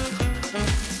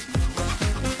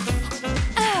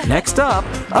 Next up,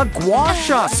 a gua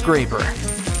sha scraper.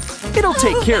 It'll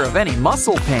take care of any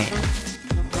muscle pain.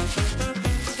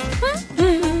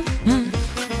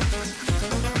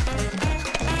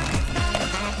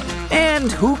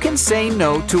 And who can say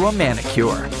no to a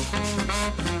manicure?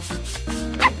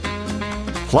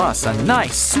 Plus a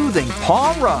nice soothing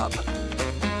paw rub.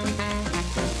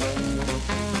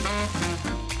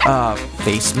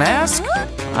 Face mask?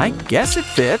 I guess it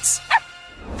fits.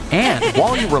 And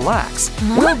while you relax,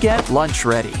 we'll get lunch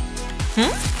ready.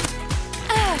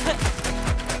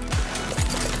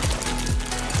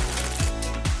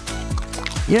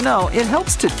 You know, it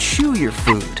helps to chew your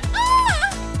food.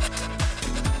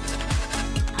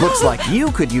 Looks like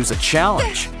you could use a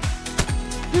challenge.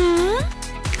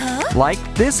 Like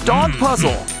this dog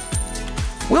puzzle.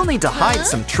 We'll need to hide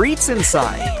some treats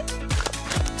inside.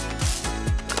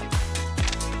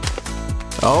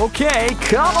 Okay,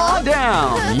 come on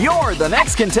down. You're the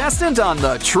next contestant on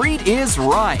The Treat Is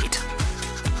Right.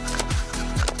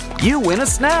 You win a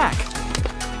snack.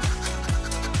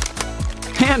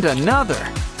 And another.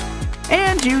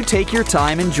 And you take your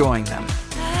time enjoying them.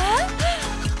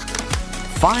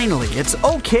 Finally, it's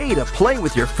okay to play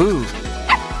with your food.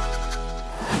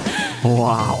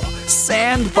 Wow,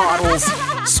 sand bottles.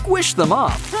 Squish them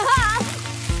up.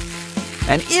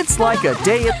 And it's like a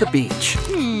day at the beach.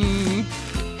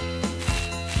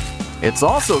 It's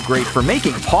also great for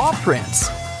making paw prints.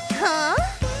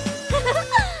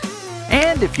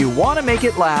 And if you want to make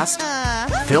it last,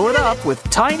 fill it up with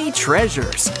tiny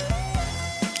treasures.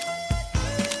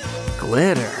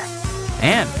 Glitter.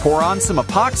 And pour on some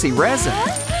epoxy resin.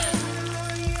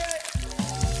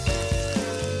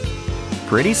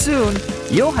 Pretty soon,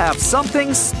 you'll have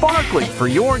something sparkly for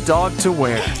your dog to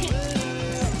wear.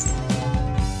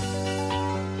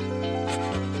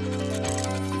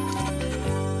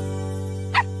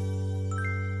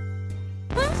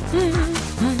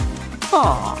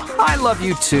 Aw, I love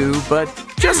you too, but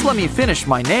just let me finish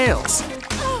my nails.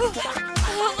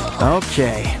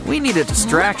 Okay, we need a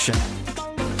distraction.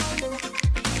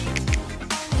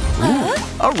 Ooh,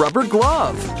 a rubber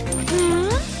glove.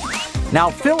 Now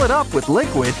fill it up with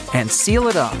liquid and seal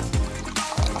it up.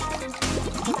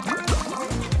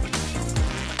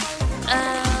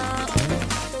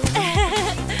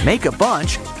 Make a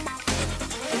bunch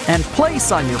and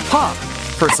place on your pup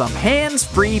for some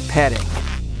hands-free petting.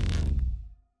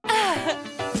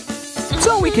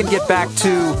 So we can get back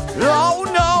to… Oh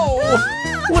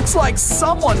no! Looks like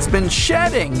someone's been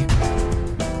shedding.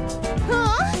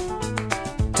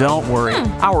 Don't worry,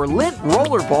 our lint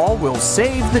rollerball will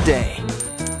save the day.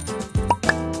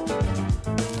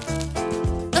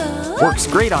 Works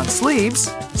great on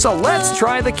sleeves, so let's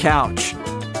try the couch.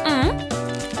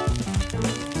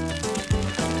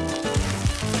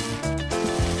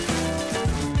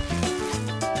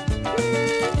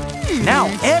 Now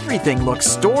everything looks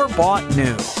store-bought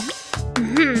new.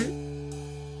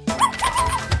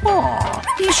 Aw,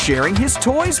 he's sharing his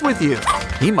toys with you.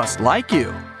 He must like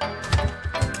you.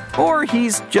 Or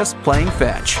he's just playing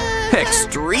fetch.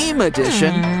 Extreme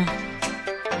edition.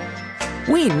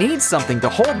 We need something to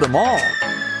hold them all.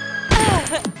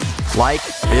 Like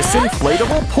this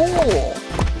inflatable pool.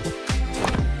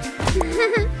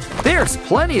 There's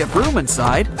plenty of room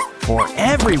inside for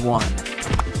everyone.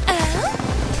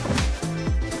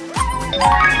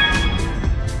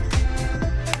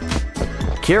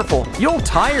 Careful, you'll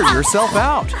tire yourself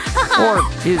out. Or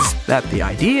is that the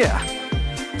idea?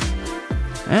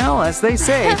 Well, as they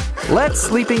say, let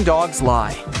sleeping dogs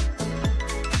lie.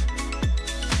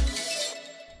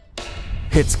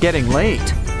 It's getting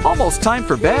late. Almost time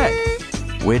for bed.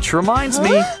 Which reminds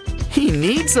me, he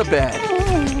needs a bed.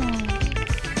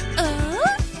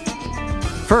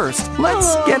 First,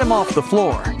 let's get him off the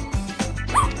floor.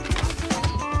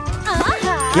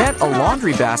 Get a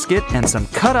laundry basket and some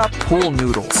cut-up pool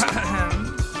noodles.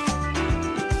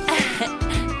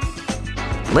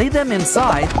 Lay them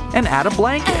inside and add a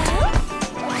blanket.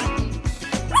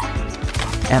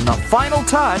 And the final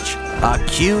touch, a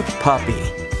cute puppy.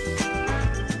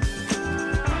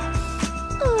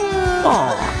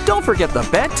 Oh, don't forget the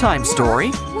bedtime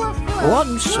story.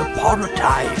 Once upon a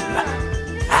time,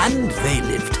 and they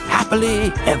lived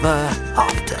happily ever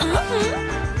after.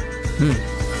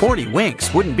 40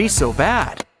 winks wouldn't be so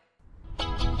bad.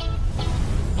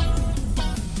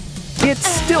 It's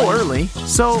still early,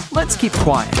 so let's keep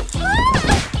quiet.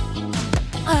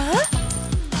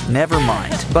 Never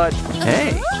mind, but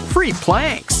hey, free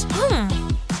planks.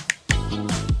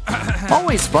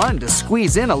 Always fun to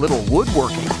squeeze in a little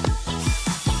woodworking.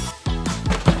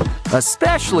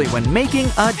 Especially when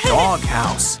making a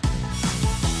doghouse.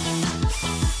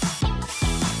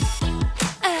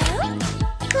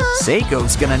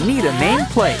 Seiko's gonna need a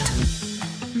nameplate.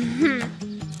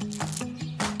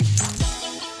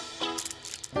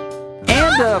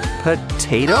 And a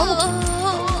potato?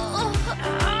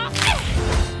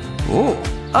 Ooh,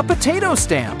 a potato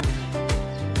stamp.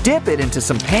 Dip it into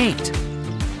some paint.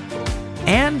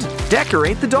 And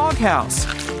decorate the doghouse.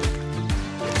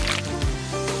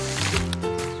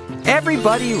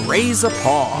 Everybody raise a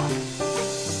paw.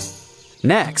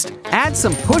 Next, add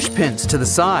some push pins to the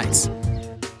sides.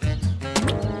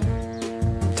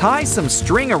 Tie some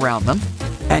string around them,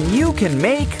 and you can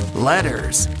make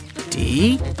letters.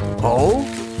 D-O-G.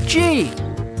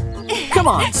 Come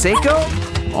on, Seiko.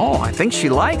 Oh, I think she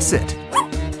likes it.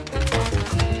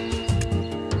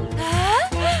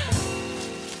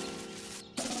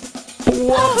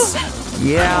 Whoops.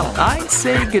 Yeah, I'd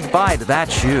say goodbye to that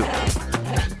shoe.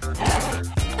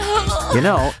 You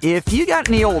know, if you got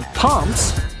any old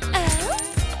pumps,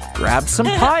 grab some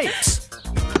pipes.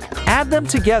 Add them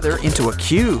together into a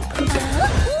cube.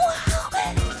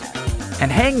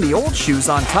 And hang the old shoes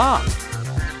on top.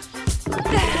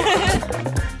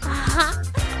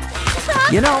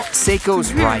 You know,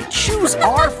 Seiko's right. Shoes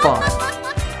are fun.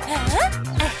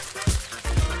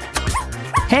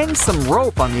 Hang some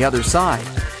rope on the other side.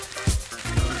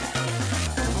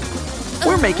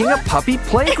 We're making a puppy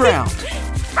playground.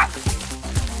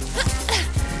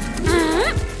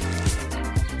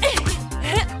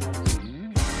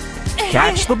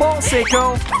 Catch the ball,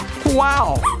 Seiko.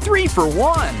 Wow, 3 for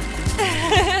 1.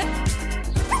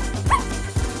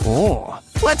 Oh,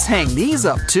 let's hang these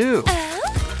up too.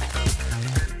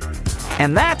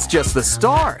 And that's just the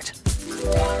start.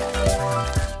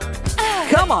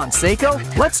 Come on, Seiko,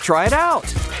 let's try it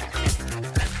out.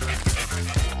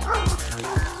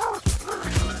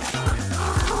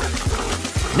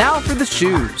 Now for the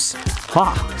shoes.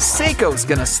 Ha, Seiko's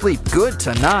gonna sleep good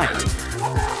tonight.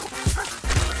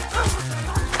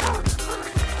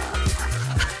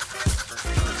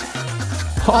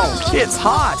 Oh, it's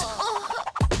hot.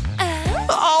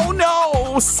 Oh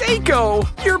no, Seiko,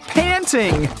 you're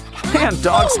panting. And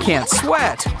dogs can't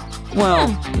sweat.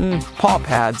 Well, paw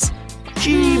pads.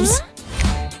 Jeeves.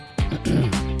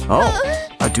 Oh,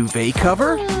 a duvet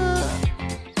cover?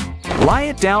 Lie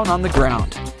it down on the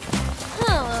ground.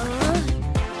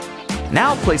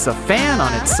 Now place a fan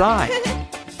on its side.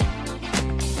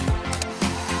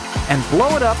 And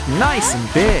blow it up nice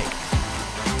and big.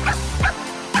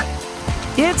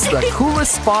 It's the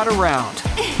coolest spot around,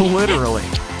 literally.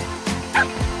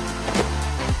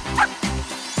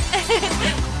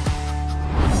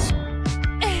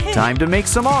 Time to make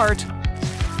some art.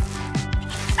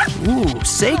 Ooh,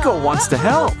 Seiko wants to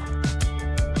help.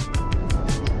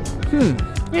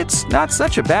 It's not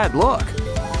such a bad look.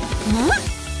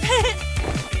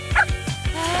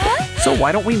 So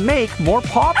why don't we make more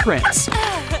paw prints?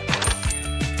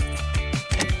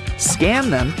 Scan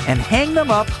them and hang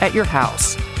them up at your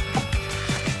house.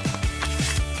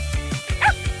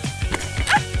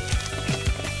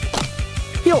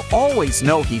 He'll always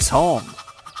know he's home.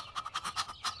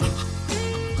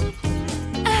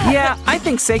 Yeah, I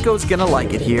think Seiko's gonna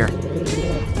like it here.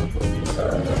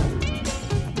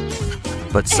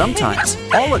 But sometimes,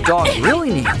 all a dog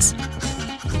really needs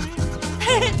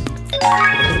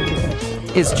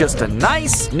is just a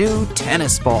nice new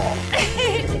tennis ball.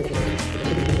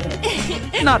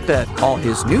 Not that all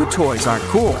his new toys aren't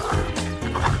cool.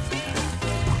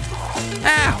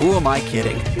 Ah, who am I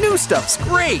kidding? New stuff's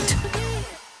great!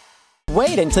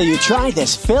 Wait until you try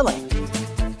this filling.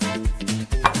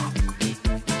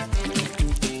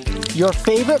 Your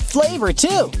favorite flavor,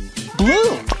 too.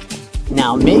 Blue.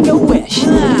 Now make a wish.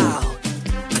 Wow.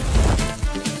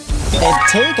 And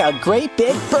take a great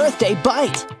big birthday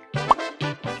bite.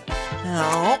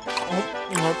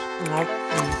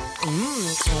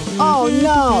 Oh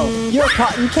no! You're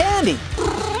cotton candy!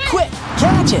 Quick,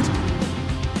 catch it!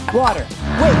 Water.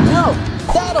 Wait, no!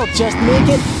 That'll just make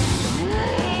it...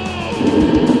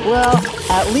 Well,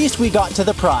 at least we got to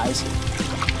the prize.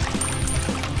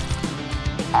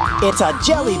 It's a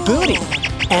jelly booty!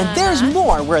 And there's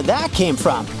more where that came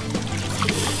from.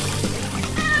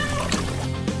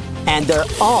 And they're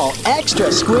all extra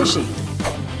squishy.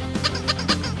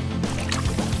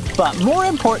 But more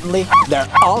importantly, they're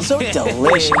also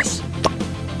delicious.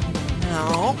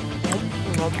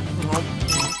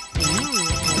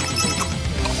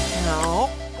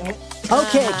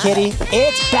 Okay, kitty,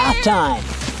 it's bath time.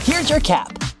 Here's your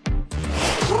cap.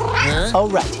 Oh,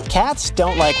 right, cats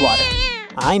don't like water.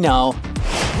 I know.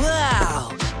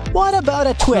 Wow. What about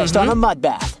a twist on a mud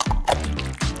bath?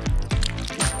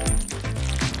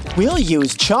 We'll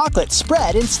use chocolate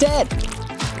spread instead.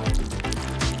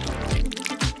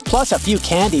 Plus a few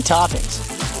candy toppings.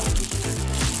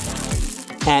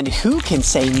 And who can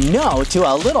say no to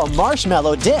a little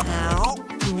marshmallow dip?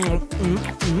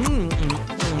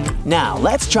 Now,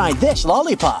 let's try this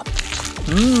lollipop.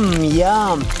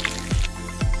 Yum.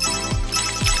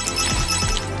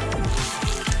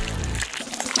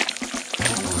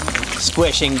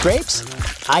 Squishing grapes?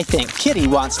 I think Kitty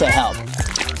wants to help.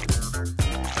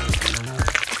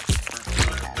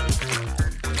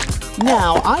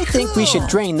 Now, I think we should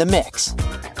drain the mix.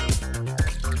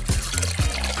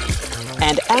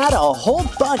 And add a whole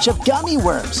bunch of gummy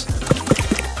worms.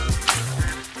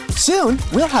 Soon,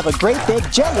 we'll have a great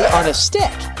big jelly on a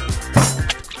stick.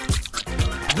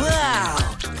 Wow.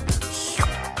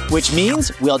 Which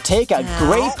means we'll take a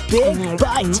great big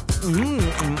bite.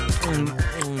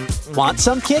 Want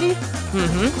some, Kitty?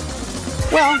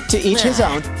 Well, to each his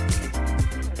own.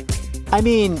 I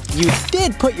mean, you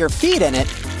did put your feet in it.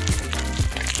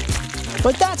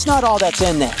 But that's not all that's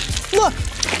in there. Look,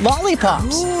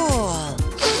 lollipops. Cool.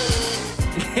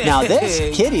 Now this,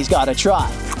 Kitty's gotta try.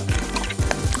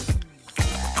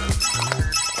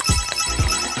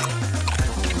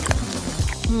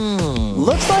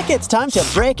 Looks like it's time to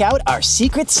break out our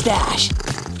secret stash.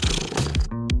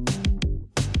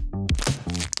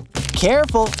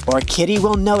 Careful, or Kitty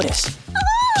will notice.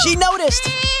 She noticed!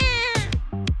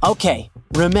 Okay,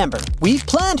 remember, we've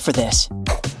planned for this.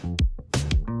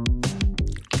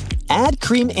 Add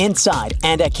cream inside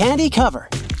and a candy cover.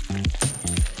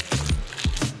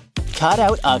 Cut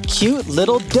out a cute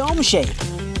little dome shape.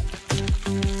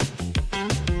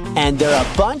 And there are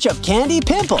a bunch of candy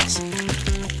pimples.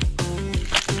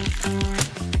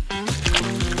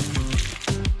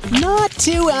 Not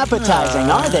too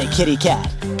appetizing, are they, kitty cat?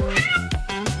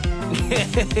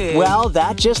 Well,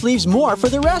 that just leaves more for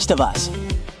the rest of us.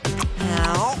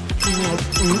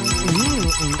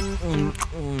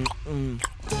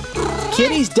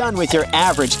 Kitty's done with your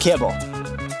average kibble.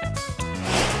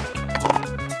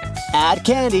 Add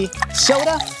candy,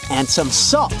 soda, and some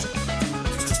salt.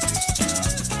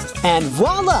 And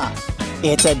voila!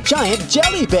 It's a giant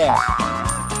jelly bear.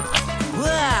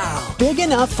 Wow! Big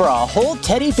enough for a whole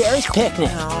teddy bear's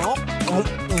picnic.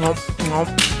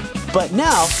 But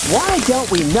now, why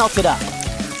don't we melt it up?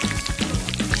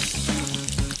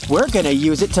 We're gonna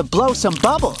use it to blow some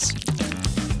bubbles.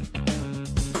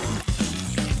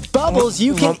 Bubbles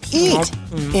you can eat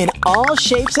in all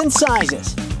shapes and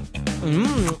sizes.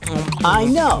 I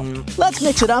know. Let's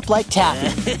mix it up like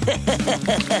taffy.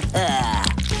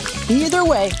 Either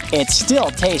way, it still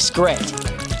tastes great.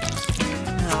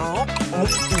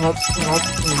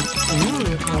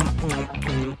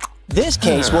 This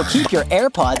case will keep your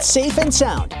AirPods safe and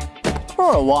sound.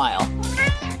 For a while.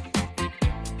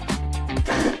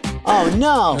 Oh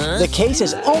no! The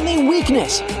case's only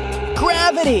weakness!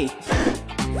 Gravity!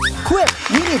 Quick!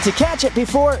 We need to catch it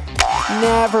before…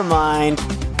 Never mind.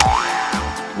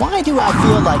 Why do I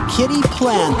feel like Kitty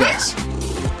planned this?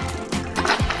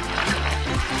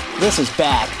 This is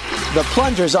bad. The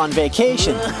plunger's on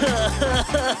vacation.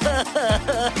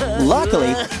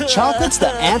 Luckily, chocolate's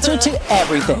the answer to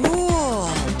everything.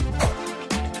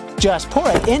 Just pour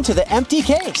it into the empty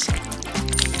case.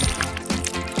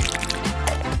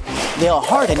 They'll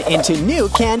harden into new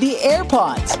candy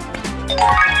AirPods.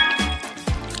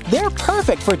 They're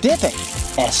perfect for dipping,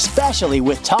 especially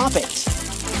with toppings.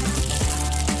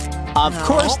 Of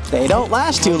course, they don't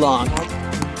last too long.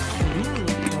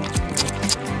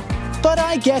 But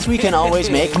I guess we can always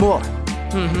make more.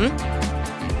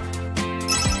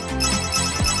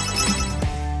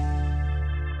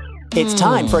 It's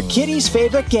time for Kitty's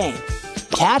favorite game.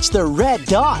 Catch the red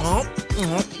dot.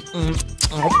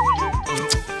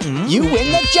 You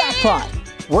win the jackpot.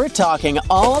 We're talking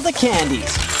all the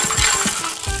candies.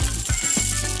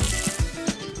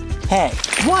 Hey,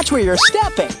 watch where you're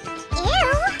stepping.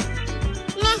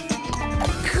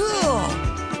 Cool!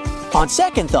 On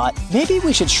second thought, maybe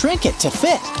we should shrink it to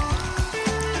fit.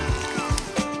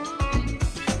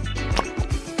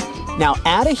 Now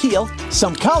add a heel,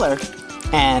 some color,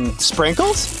 and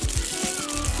sprinkles?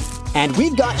 And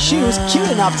we've got shoes cute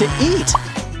enough to eat.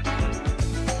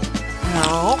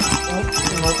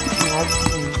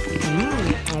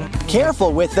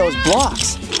 Careful with those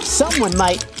blocks. Someone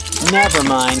might… Never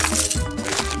mind.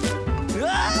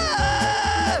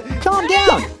 Calm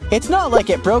down. It's not like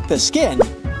it broke the skin.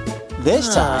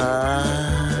 This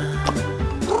time.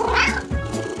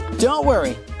 Don't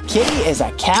worry. Kitty is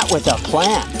a cat with a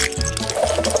plan.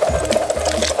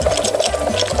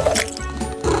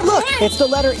 Look, it's the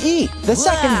letter E, the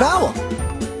second vowel.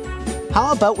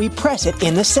 How about we press it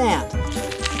in the sand?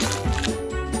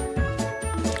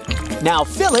 Now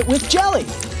fill it with jelly.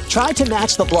 Try to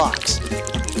match the blocks.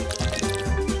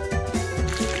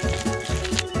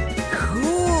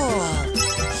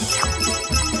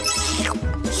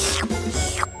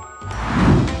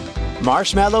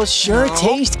 Marshmallows sure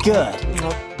taste good.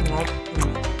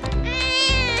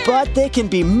 But they can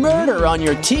be murder on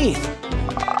your teeth.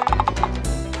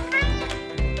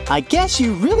 I guess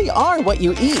you really are what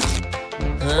you eat.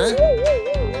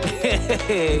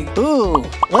 Ooh,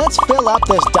 let's fill up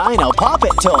this Dino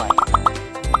Pop-It toy.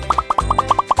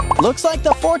 Looks like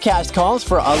the forecast calls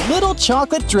for a little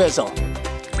chocolate drizzle.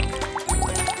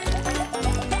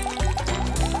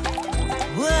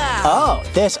 Oh,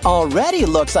 this already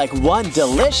looks like one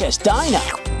delicious dino.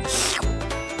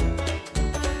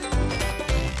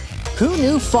 Who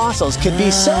knew fossils could be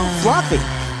so fluffy?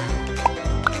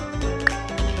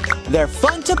 They're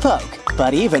fun to poke,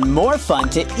 but even more fun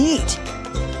to eat.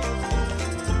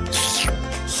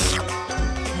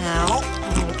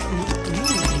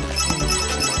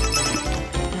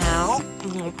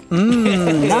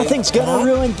 Nothing's gonna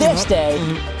ruin this day.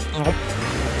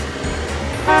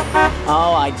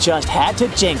 Oh, I just had to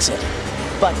jinx it.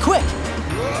 But quick!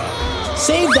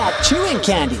 Save that chewing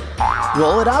candy.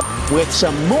 Roll it up with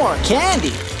some more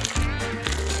candy.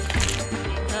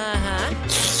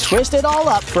 Twist it all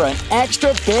up for an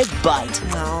extra big bite.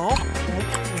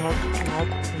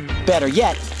 Better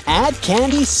yet, add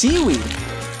candy seaweed,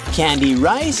 candy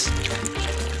rice,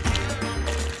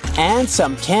 and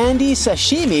some candy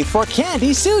sashimi for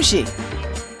candy sushi.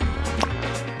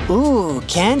 Ooh,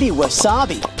 candy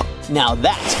wasabi. Now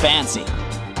that's fancy.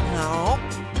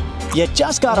 You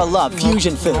just gotta love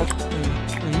fusion food.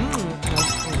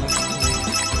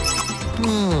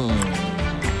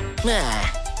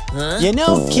 You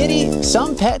know, Kitty,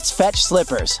 some pets fetch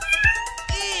slippers.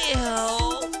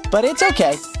 But it's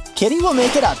okay. Kitty will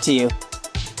make it up to you.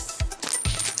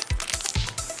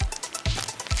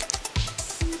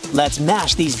 Let's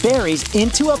mash these berries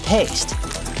into a paste.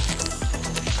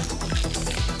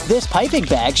 this piping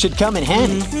bag should come in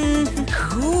handy.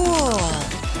 Cool.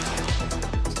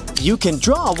 You can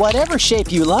draw whatever shape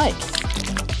you like.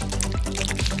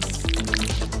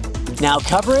 Now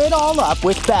cover it all up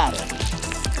with batter.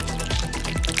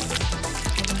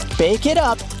 Bake it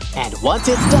up, and once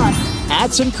it's done,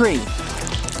 add some cream.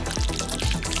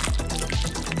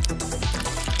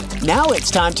 Now it's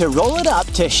time to roll it up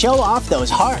to show off those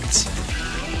hearts.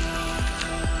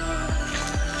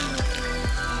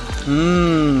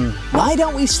 Why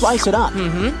don't we slice it up?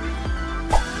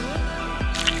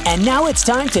 And now it's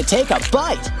time to take a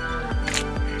bite.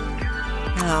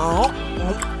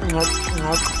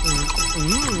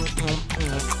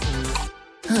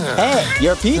 Hey,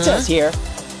 your pizza's here.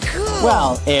 Cool.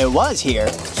 Well, it was here.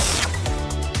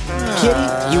 Kitty,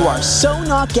 you are so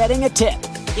not getting a tip.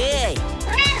 Yay.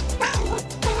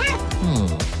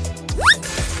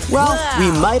 Well, Wow.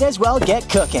 we might as well get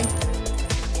cooking.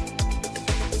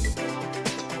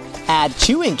 Add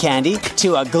chewing candy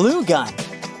to a glue gun.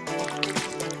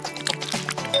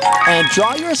 And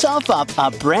draw yourself up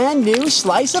a brand new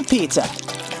slice of pizza.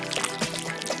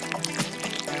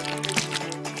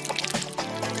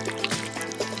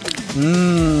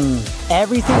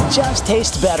 Everything just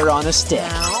tastes better on a stick.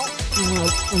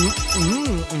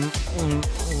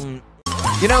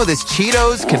 You know, this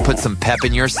Cheetos can put some pep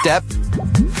in your step.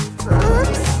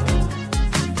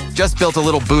 Just built a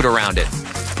little boot around it.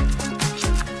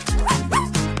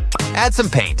 Add some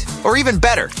paint, or even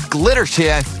better, glitter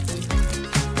shit.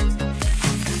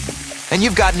 And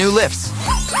you've got new lifts.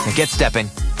 Now get stepping.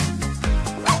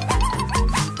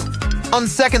 On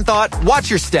second thought, watch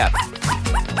your step.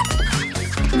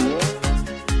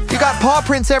 You got paw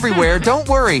prints everywhere, don't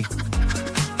worry.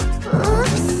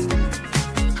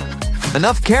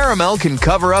 Enough caramel can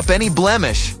cover up any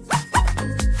blemish.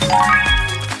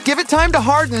 Give it time to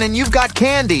harden and you've got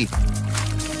candy.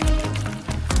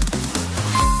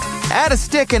 Add a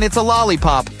stick and it's a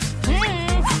lollipop.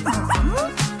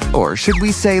 Or should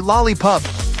we say lollipop?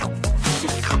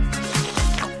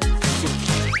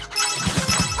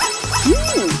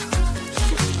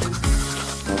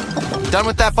 Done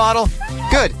with that bottle?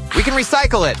 Good, we can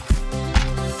recycle it.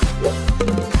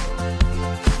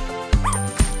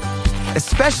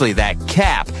 Especially that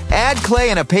cap. Add clay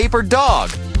and a paper dog.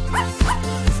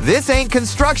 This ain't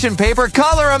construction paper,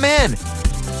 color them in.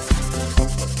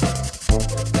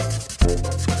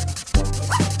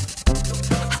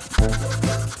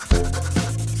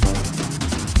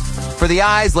 For the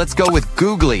eyes, let's go with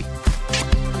googly.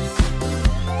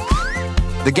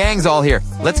 The gang's all here.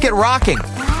 Let's get rocking.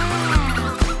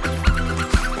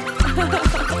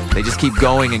 They just keep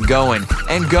going and going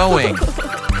and going.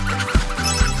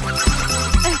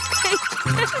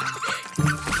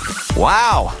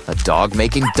 Wow, a dog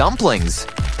making dumplings.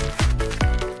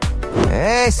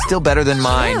 Eh, still better than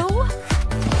mine. Ew.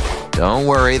 Don't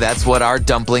worry, that's what our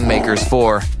dumpling maker's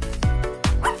for.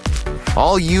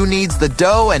 All you need's the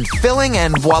dough and filling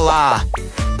and voila!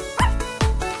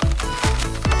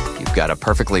 You've got a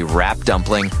perfectly wrapped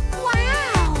dumpling.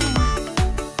 Wow.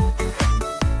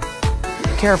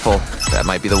 Careful, that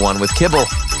might be the one with kibble.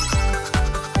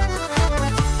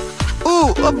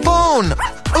 Ooh, a bone!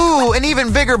 Ooh, an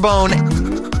even bigger bone!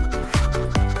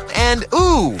 And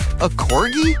ooh, a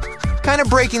corgi? Kind of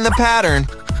breaking the pattern.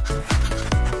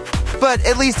 But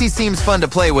at least he seems fun to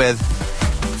play with.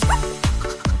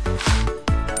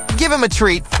 Give him a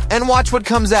treat and watch what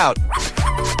comes out.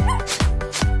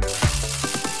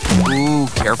 Ooh,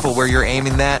 careful where you're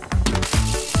aiming that.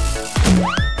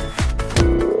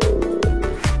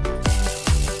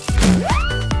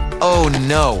 Oh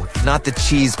no, not the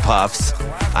cheese puffs.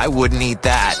 I wouldn't eat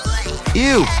that.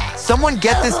 Ew, someone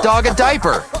get this dog a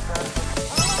diaper.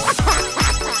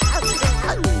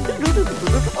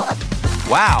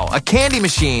 Wow, a candy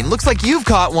machine. Looks like you've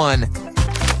caught one.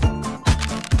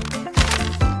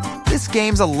 This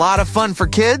game's a lot of fun for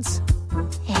kids.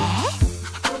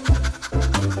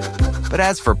 But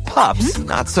as for pups,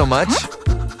 not so much.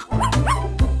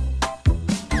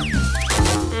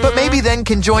 But maybe then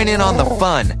can join in on the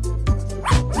fun.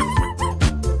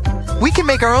 We can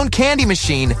make our own candy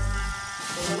machine.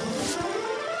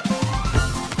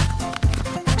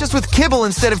 Just with kibble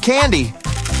instead of candy.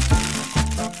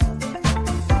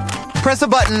 Press a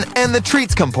button and the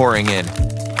treats come pouring in.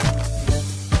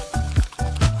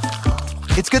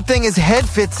 It's a good thing his head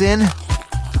fits in.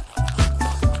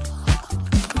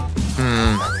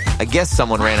 I guess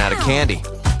someone ran out of candy.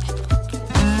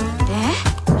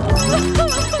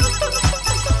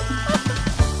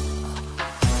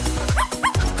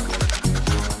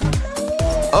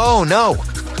 Oh no,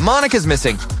 Monica's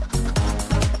missing.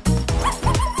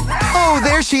 Oh,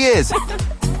 there she is.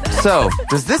 So,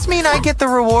 does this mean I get the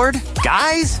reward?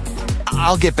 Guys,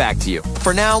 I'll get back to you.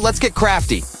 For now, let's get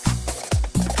crafty.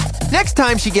 Next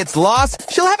time she gets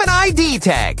lost, she'll have an ID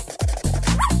tag.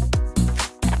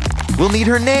 We'll need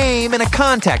her name and a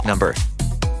contact number.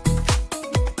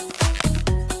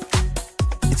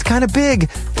 It's kind of big.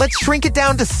 Let's shrink it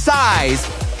down to size.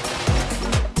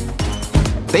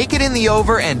 Bake it in the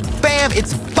oven and bam,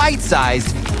 it's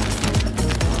bite-sized.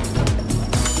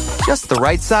 Just the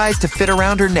right size to fit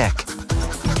around her neck.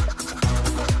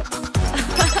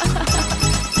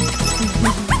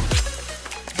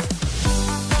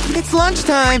 It's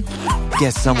lunchtime.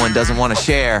 Guess someone doesn't want to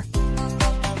share.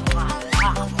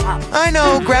 I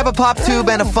know, grab a pop tube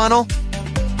and a funnel.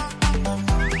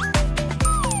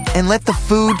 And let the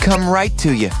food come right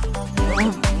to you.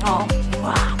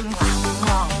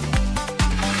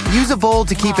 Use a bowl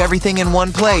to keep everything in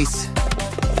one place.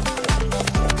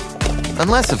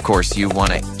 Unless, of course, you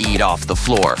want to eat off the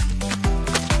floor.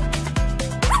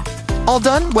 All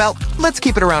done? Well, let's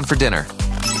keep it around for dinner.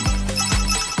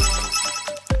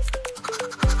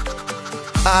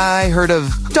 I heard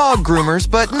of dog groomers,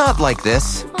 but not like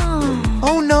this.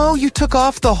 Oh no, you took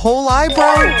off the whole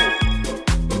eyebrow?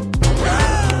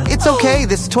 It's okay,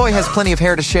 this toy has plenty of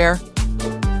hair to share.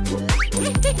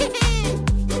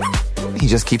 He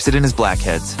just keeps it in his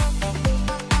blackheads.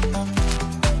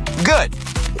 Good!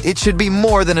 It should be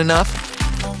more than enough.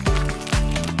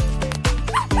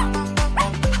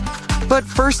 But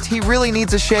first, he really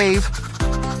needs a shave.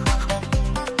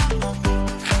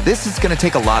 This is gonna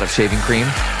take a lot of shaving cream.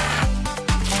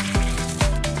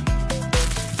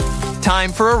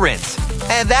 Time for a rinse.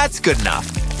 And that's good enough.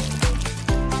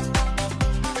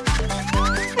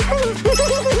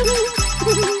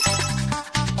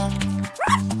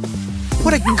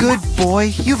 What a good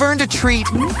boy. You've earned a treat.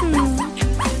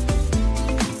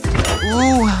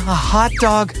 Ooh, a hot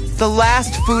dog. The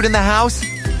last food in the house.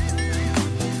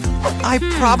 I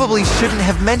probably shouldn't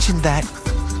have mentioned that.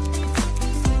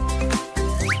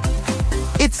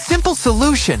 It's simple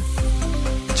solution.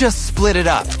 Just split it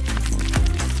up.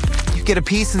 You get a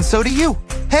piece and so do you.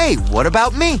 Hey, what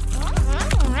about me?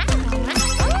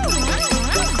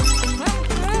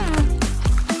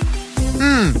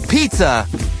 Pizza.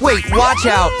 Wait, watch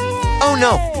out. Oh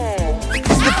no.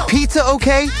 Is the pizza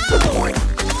okay?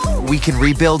 We can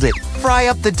rebuild it. Fry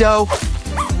up the dough.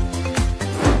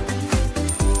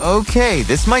 Okay,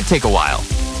 this might take a while.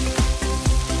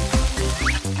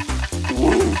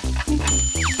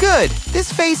 Good.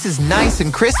 This face is nice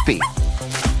and crispy.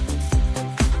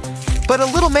 But a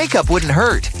little makeup wouldn't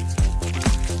hurt.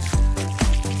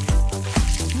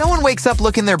 No one wakes up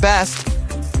looking their best.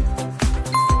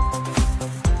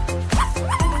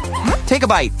 Take a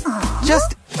bite.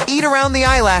 Just eat around the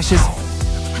eyelashes.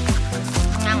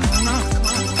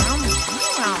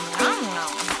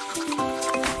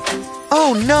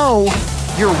 Oh no!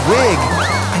 Your wig!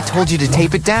 I told you to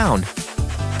tape it down.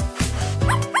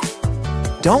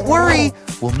 Don't worry,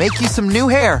 we'll make you some new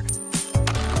hair.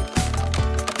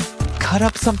 Cut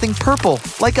up something purple,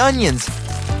 like onions.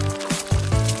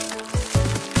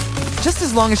 Just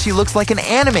as long as she looks like an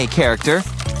anime character.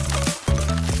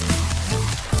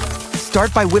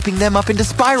 Start by whipping them up into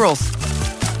spirals.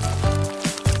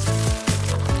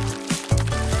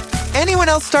 Anyone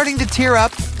else starting to tear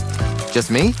up? Just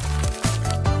me?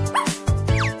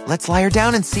 Let's lie her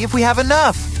down and see if we have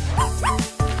enough.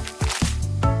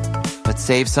 But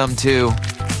save some too.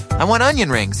 I want onion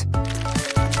rings.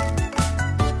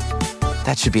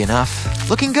 That should be enough.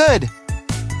 Looking good.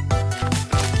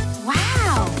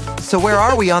 Wow. So where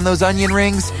are we on those onion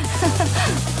rings?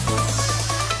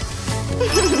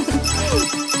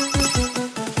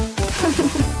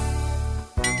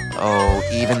 Oh,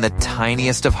 even the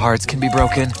tiniest of hearts can be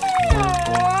broken.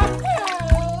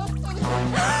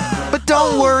 But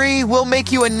don't worry, we'll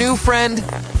make you a new friend.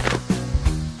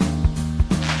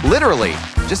 Literally,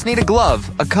 just need a glove,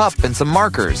 a cup, and some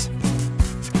markers.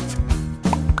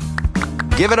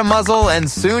 Give it a muzzle, and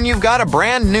soon you've got a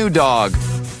brand new dog.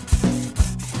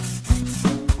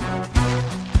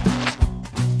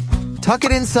 Tuck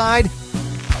it inside.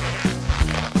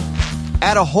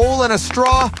 Add a hole and a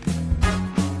straw.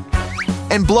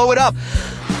 And blow it up.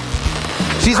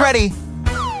 She's ready.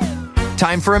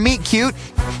 Time for a meet cute.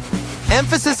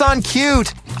 Emphasis on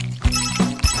cute.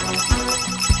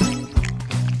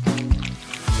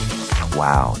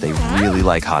 Wow, they really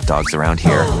like hot dogs around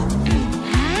here.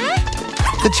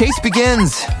 The chase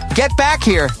begins. Get back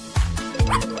here.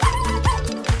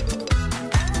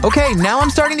 Okay, now I'm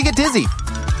starting to get dizzy.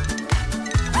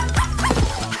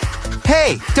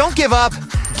 Hey, don't give up.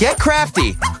 Get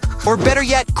crafty. Or better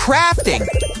yet, crafting.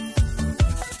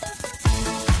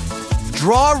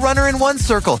 Draw a runner in one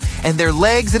circle and their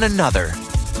legs in another.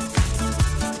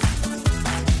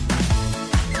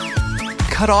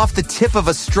 Cut off the tip of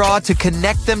a straw to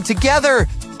connect them together.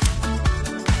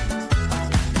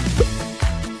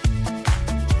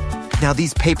 Now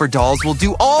these paper dolls will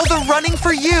do all the running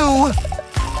for you.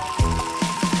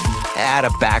 Add a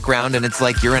background and it's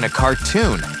like you're in a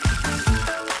cartoon.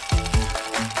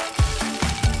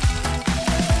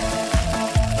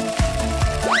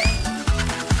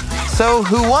 So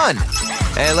who won?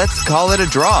 Let's call it a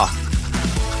draw.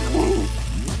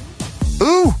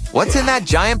 Ooh, what's in that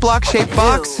giant block-shaped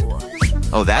box?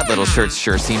 Oh, that little shirt's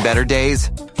sure seen better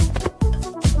days.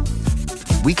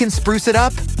 We can spruce it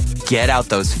up. Get out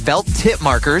those felt tip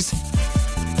markers.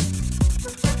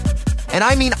 And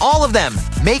I mean all of them.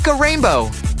 Make a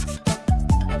rainbow.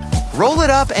 Roll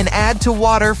it up and add to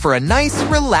water for a nice,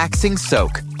 relaxing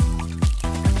soak.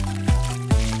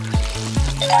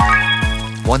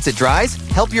 Once it dries,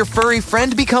 help your furry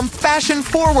friend become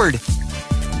fashion-forward.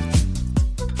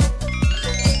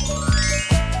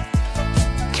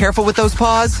 Careful with those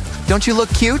paws. Don't you look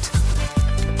cute?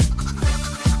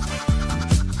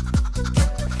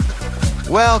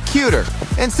 Well, cuter.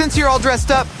 And since you're all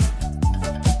dressed up,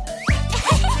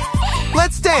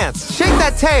 let's dance. Shake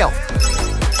that tail.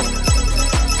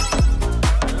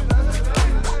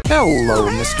 Hello,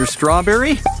 Mr.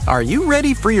 Strawberry. Are you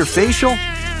ready for your facial?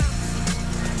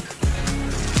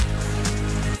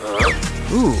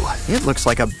 Ooh, it looks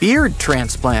like a beard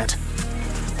transplant.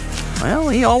 Well,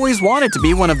 he always wanted to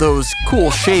be one of those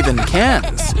cool shaven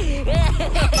Kens.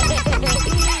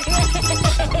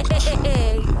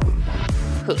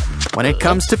 When it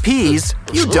comes to peas,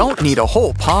 you don't need a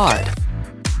whole pod.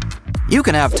 You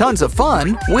can have tons of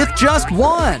fun with just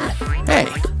one. Hey,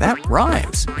 that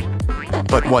rhymes.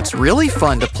 But what's really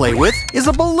fun to play with is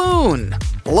a balloon.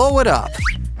 Blow it up.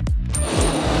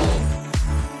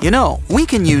 You know, we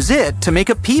can use it to make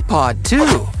a pea pod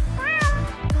too.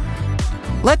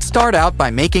 Let's start out by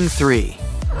making 3.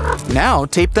 Now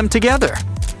tape them together.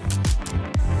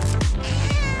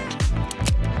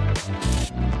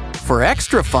 For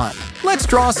extra fun, let's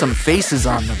draw some faces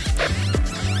on them.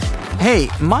 Hey,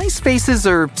 mice faces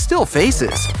are still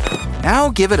faces. Now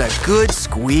give it a good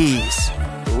squeeze.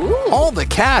 All the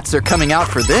cats are coming out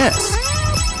for this.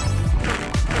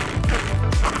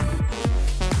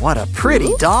 What a pretty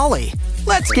dolly.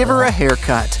 Let's give her a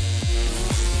haircut.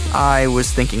 I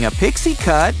was thinking a pixie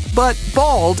cut, but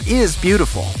bald is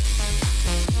beautiful.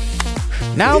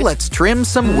 Now let's trim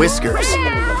some whiskers.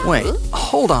 Wait,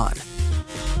 hold on.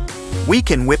 We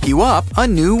can whip you up a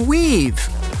new weave.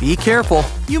 Be careful,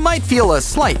 you might feel a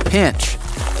slight pinch.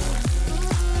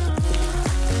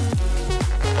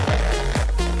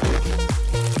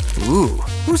 Ooh,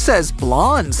 who says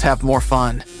blondes have more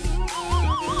fun?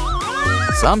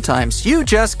 Sometimes you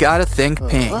just gotta think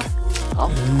pink.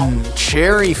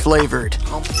 Cherry flavored.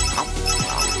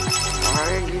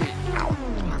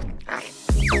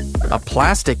 A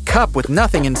plastic cup with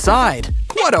nothing inside.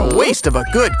 What a waste of a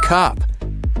good cup.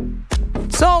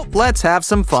 So let's have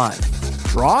some fun.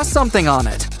 Draw something on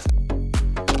it.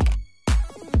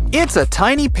 It's a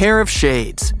tiny pair of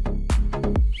shades.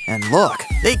 And look,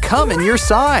 they come in your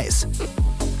size.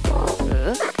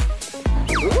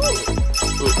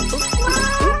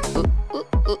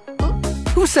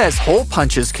 Who says hole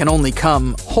punches can only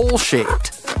come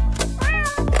hole-shaped?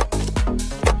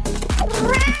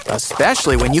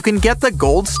 Especially when you can get the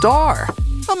gold star,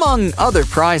 among other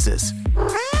prizes.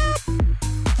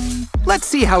 Let's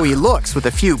see how he looks with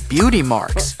a few beauty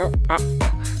marks.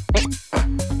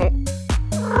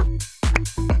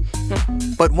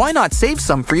 But why not save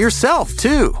some for yourself,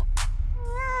 too?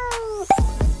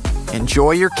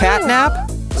 Enjoy your cat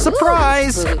nap?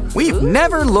 Surprise! We've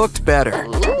never looked better.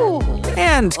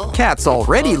 And cats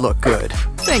already look good,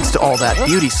 thanks to all that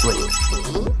beauty sleep.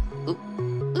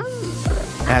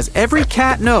 As every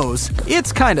cat knows,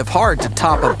 it's kind of hard to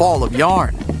top a ball of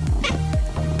yarn.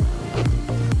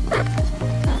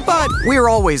 But we're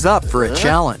always up for a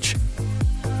challenge.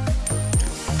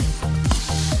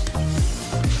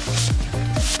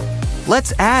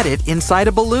 Let's add it inside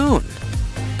a balloon.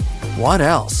 What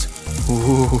else?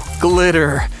 Ooh,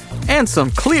 glitter. And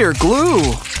some clear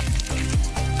glue.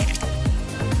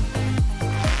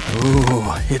 Ooh,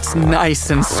 it's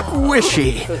nice and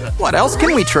squishy. What else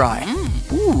can we try?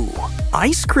 Ooh,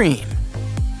 ice cream.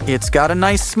 It's got a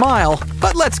nice smile,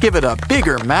 but let's give it a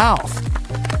bigger mouth.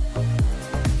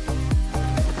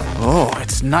 Oh,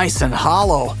 it's nice and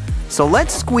hollow. So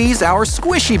let's squeeze our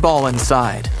squishy ball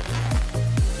inside.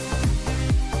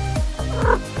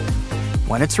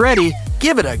 When it's ready,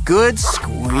 give it a good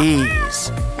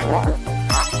squeeze.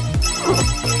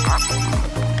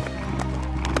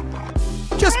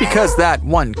 Just because that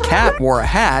one cat wore a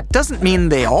hat doesn't mean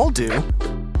they all do.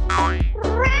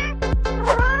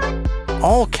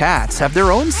 All cats have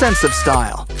their own sense of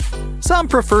style. Some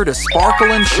prefer to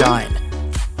sparkle and shine.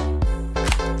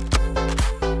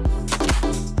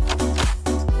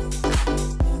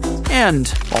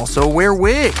 And also wear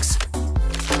wigs.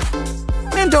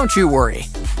 And don't you worry,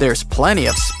 there's plenty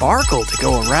of sparkle to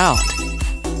go around.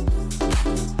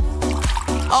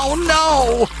 Oh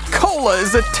no! Cola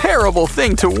is a terrible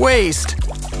thing to waste.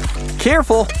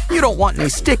 Careful, you don't want any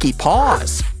sticky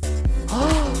paws.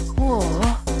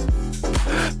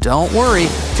 Don't worry,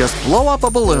 just blow up a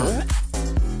balloon.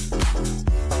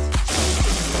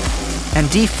 And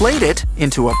deflate it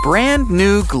into a brand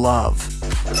new glove.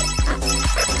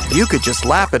 You could just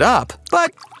lap it up,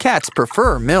 but cats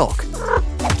prefer milk.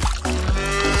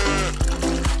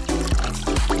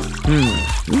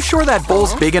 You sure that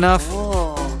bowl's big enough?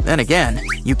 Then again,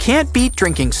 you can't beat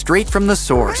drinking straight from the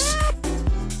source.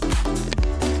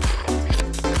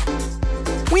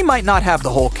 We might not have the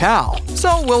whole cow,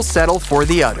 so we'll settle for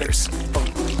the others.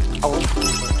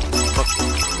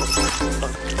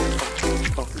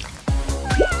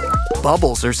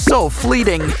 Bubbles are so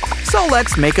fleeting, so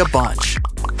let's make a bunch.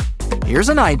 Here's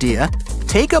an idea.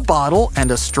 Take a bottle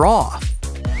and a straw.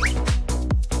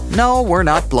 No, we're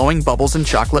not blowing bubbles in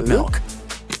chocolate milk.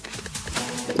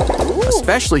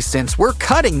 Especially since we're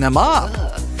cutting them up.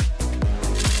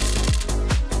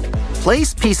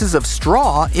 Place pieces of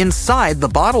straw inside the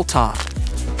bottle top.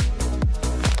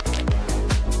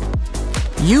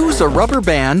 Use a rubber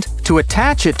band to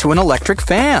attach it to an electric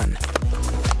fan.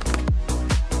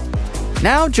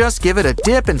 Now just give it a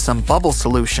dip in some bubble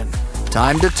solution.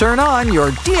 Time to turn on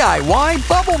your DIY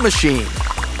bubble machine.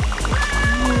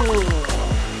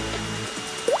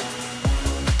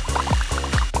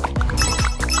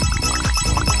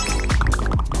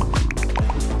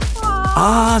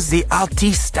 Ah, the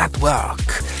artist at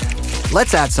work.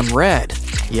 Let's add some red,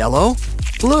 yellow,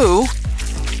 blue.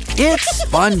 It's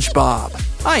SpongeBob.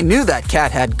 I knew that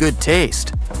cat had good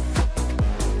taste.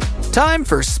 Time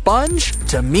for Sponge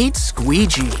to meet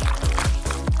Squeegee.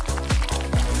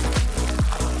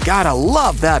 Gotta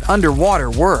love that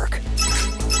underwater work.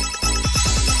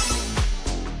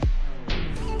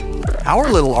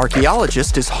 Our little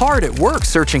archaeologist is hard at work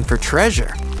searching for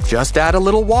treasure. Just add a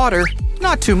little water,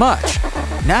 not too much.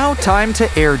 Now time to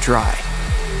air dry.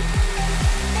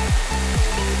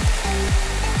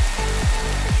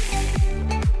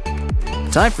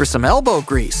 Time for some elbow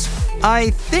grease.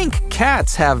 I think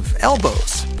cats have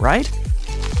elbows, right?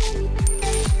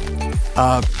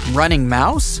 A running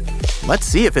mouse? Let's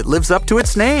see if it lives up to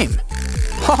its name.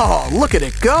 Oh, look at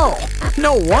it go!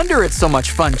 No wonder it's so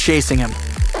much fun chasing him.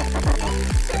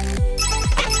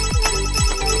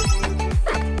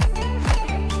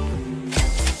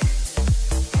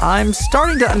 I'm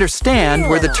starting to understand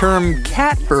where the term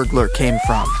cat burglar came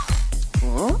from.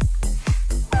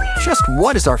 Just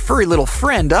what is our furry little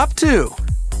friend up to?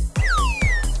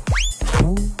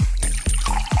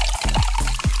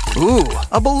 Ooh,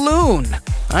 a balloon.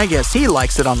 I guess he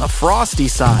likes it on the frosty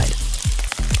side.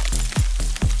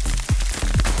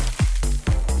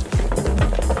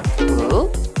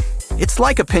 It's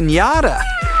like a piñata.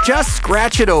 Just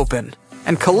scratch it open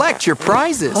and collect your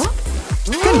prizes.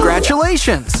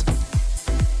 Congratulations!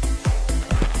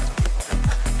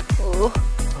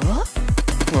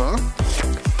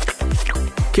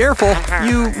 Careful,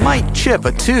 you might chip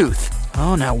a tooth.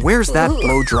 Oh, now where's that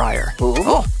blow dryer?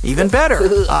 Oh, even better,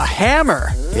 a hammer.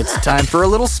 It's time for a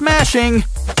little smashing.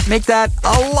 Make that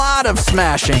a lot of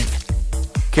smashing.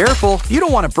 Careful, you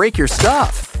don't want to break your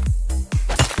stuff.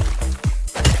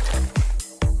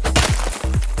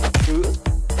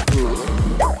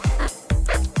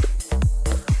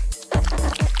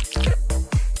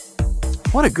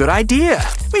 What a good idea.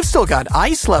 We've still got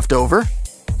ice left over.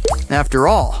 After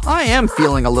all, I am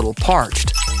feeling a little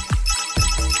parched.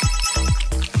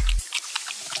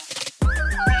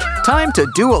 Time to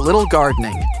do a little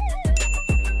gardening.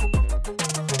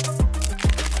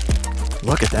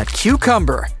 Look at that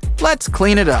cucumber. Let's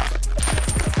clean it up.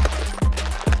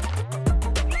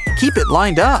 Keep it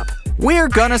lined up. We're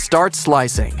gonna start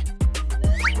slicing.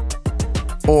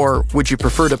 Or would you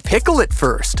prefer to pickle it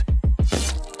first?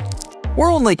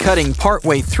 We're only cutting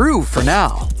partway through for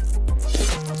now.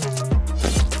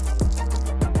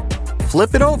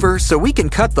 Flip it over so we can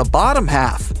cut the bottom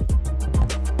half.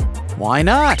 Why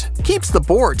not? Keeps the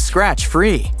board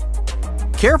scratch-free.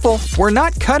 Careful, we're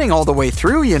not cutting all the way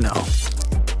through, you know.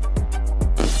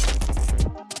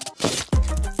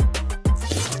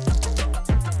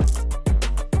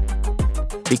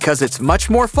 because it's much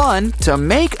more fun to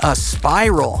make a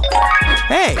spiral.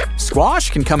 Hey, squash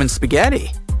can come in spaghetti.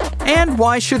 And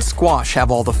why should squash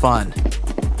have all the fun?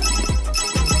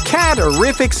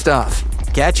 Cat-erific stuff.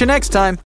 Catch you next time.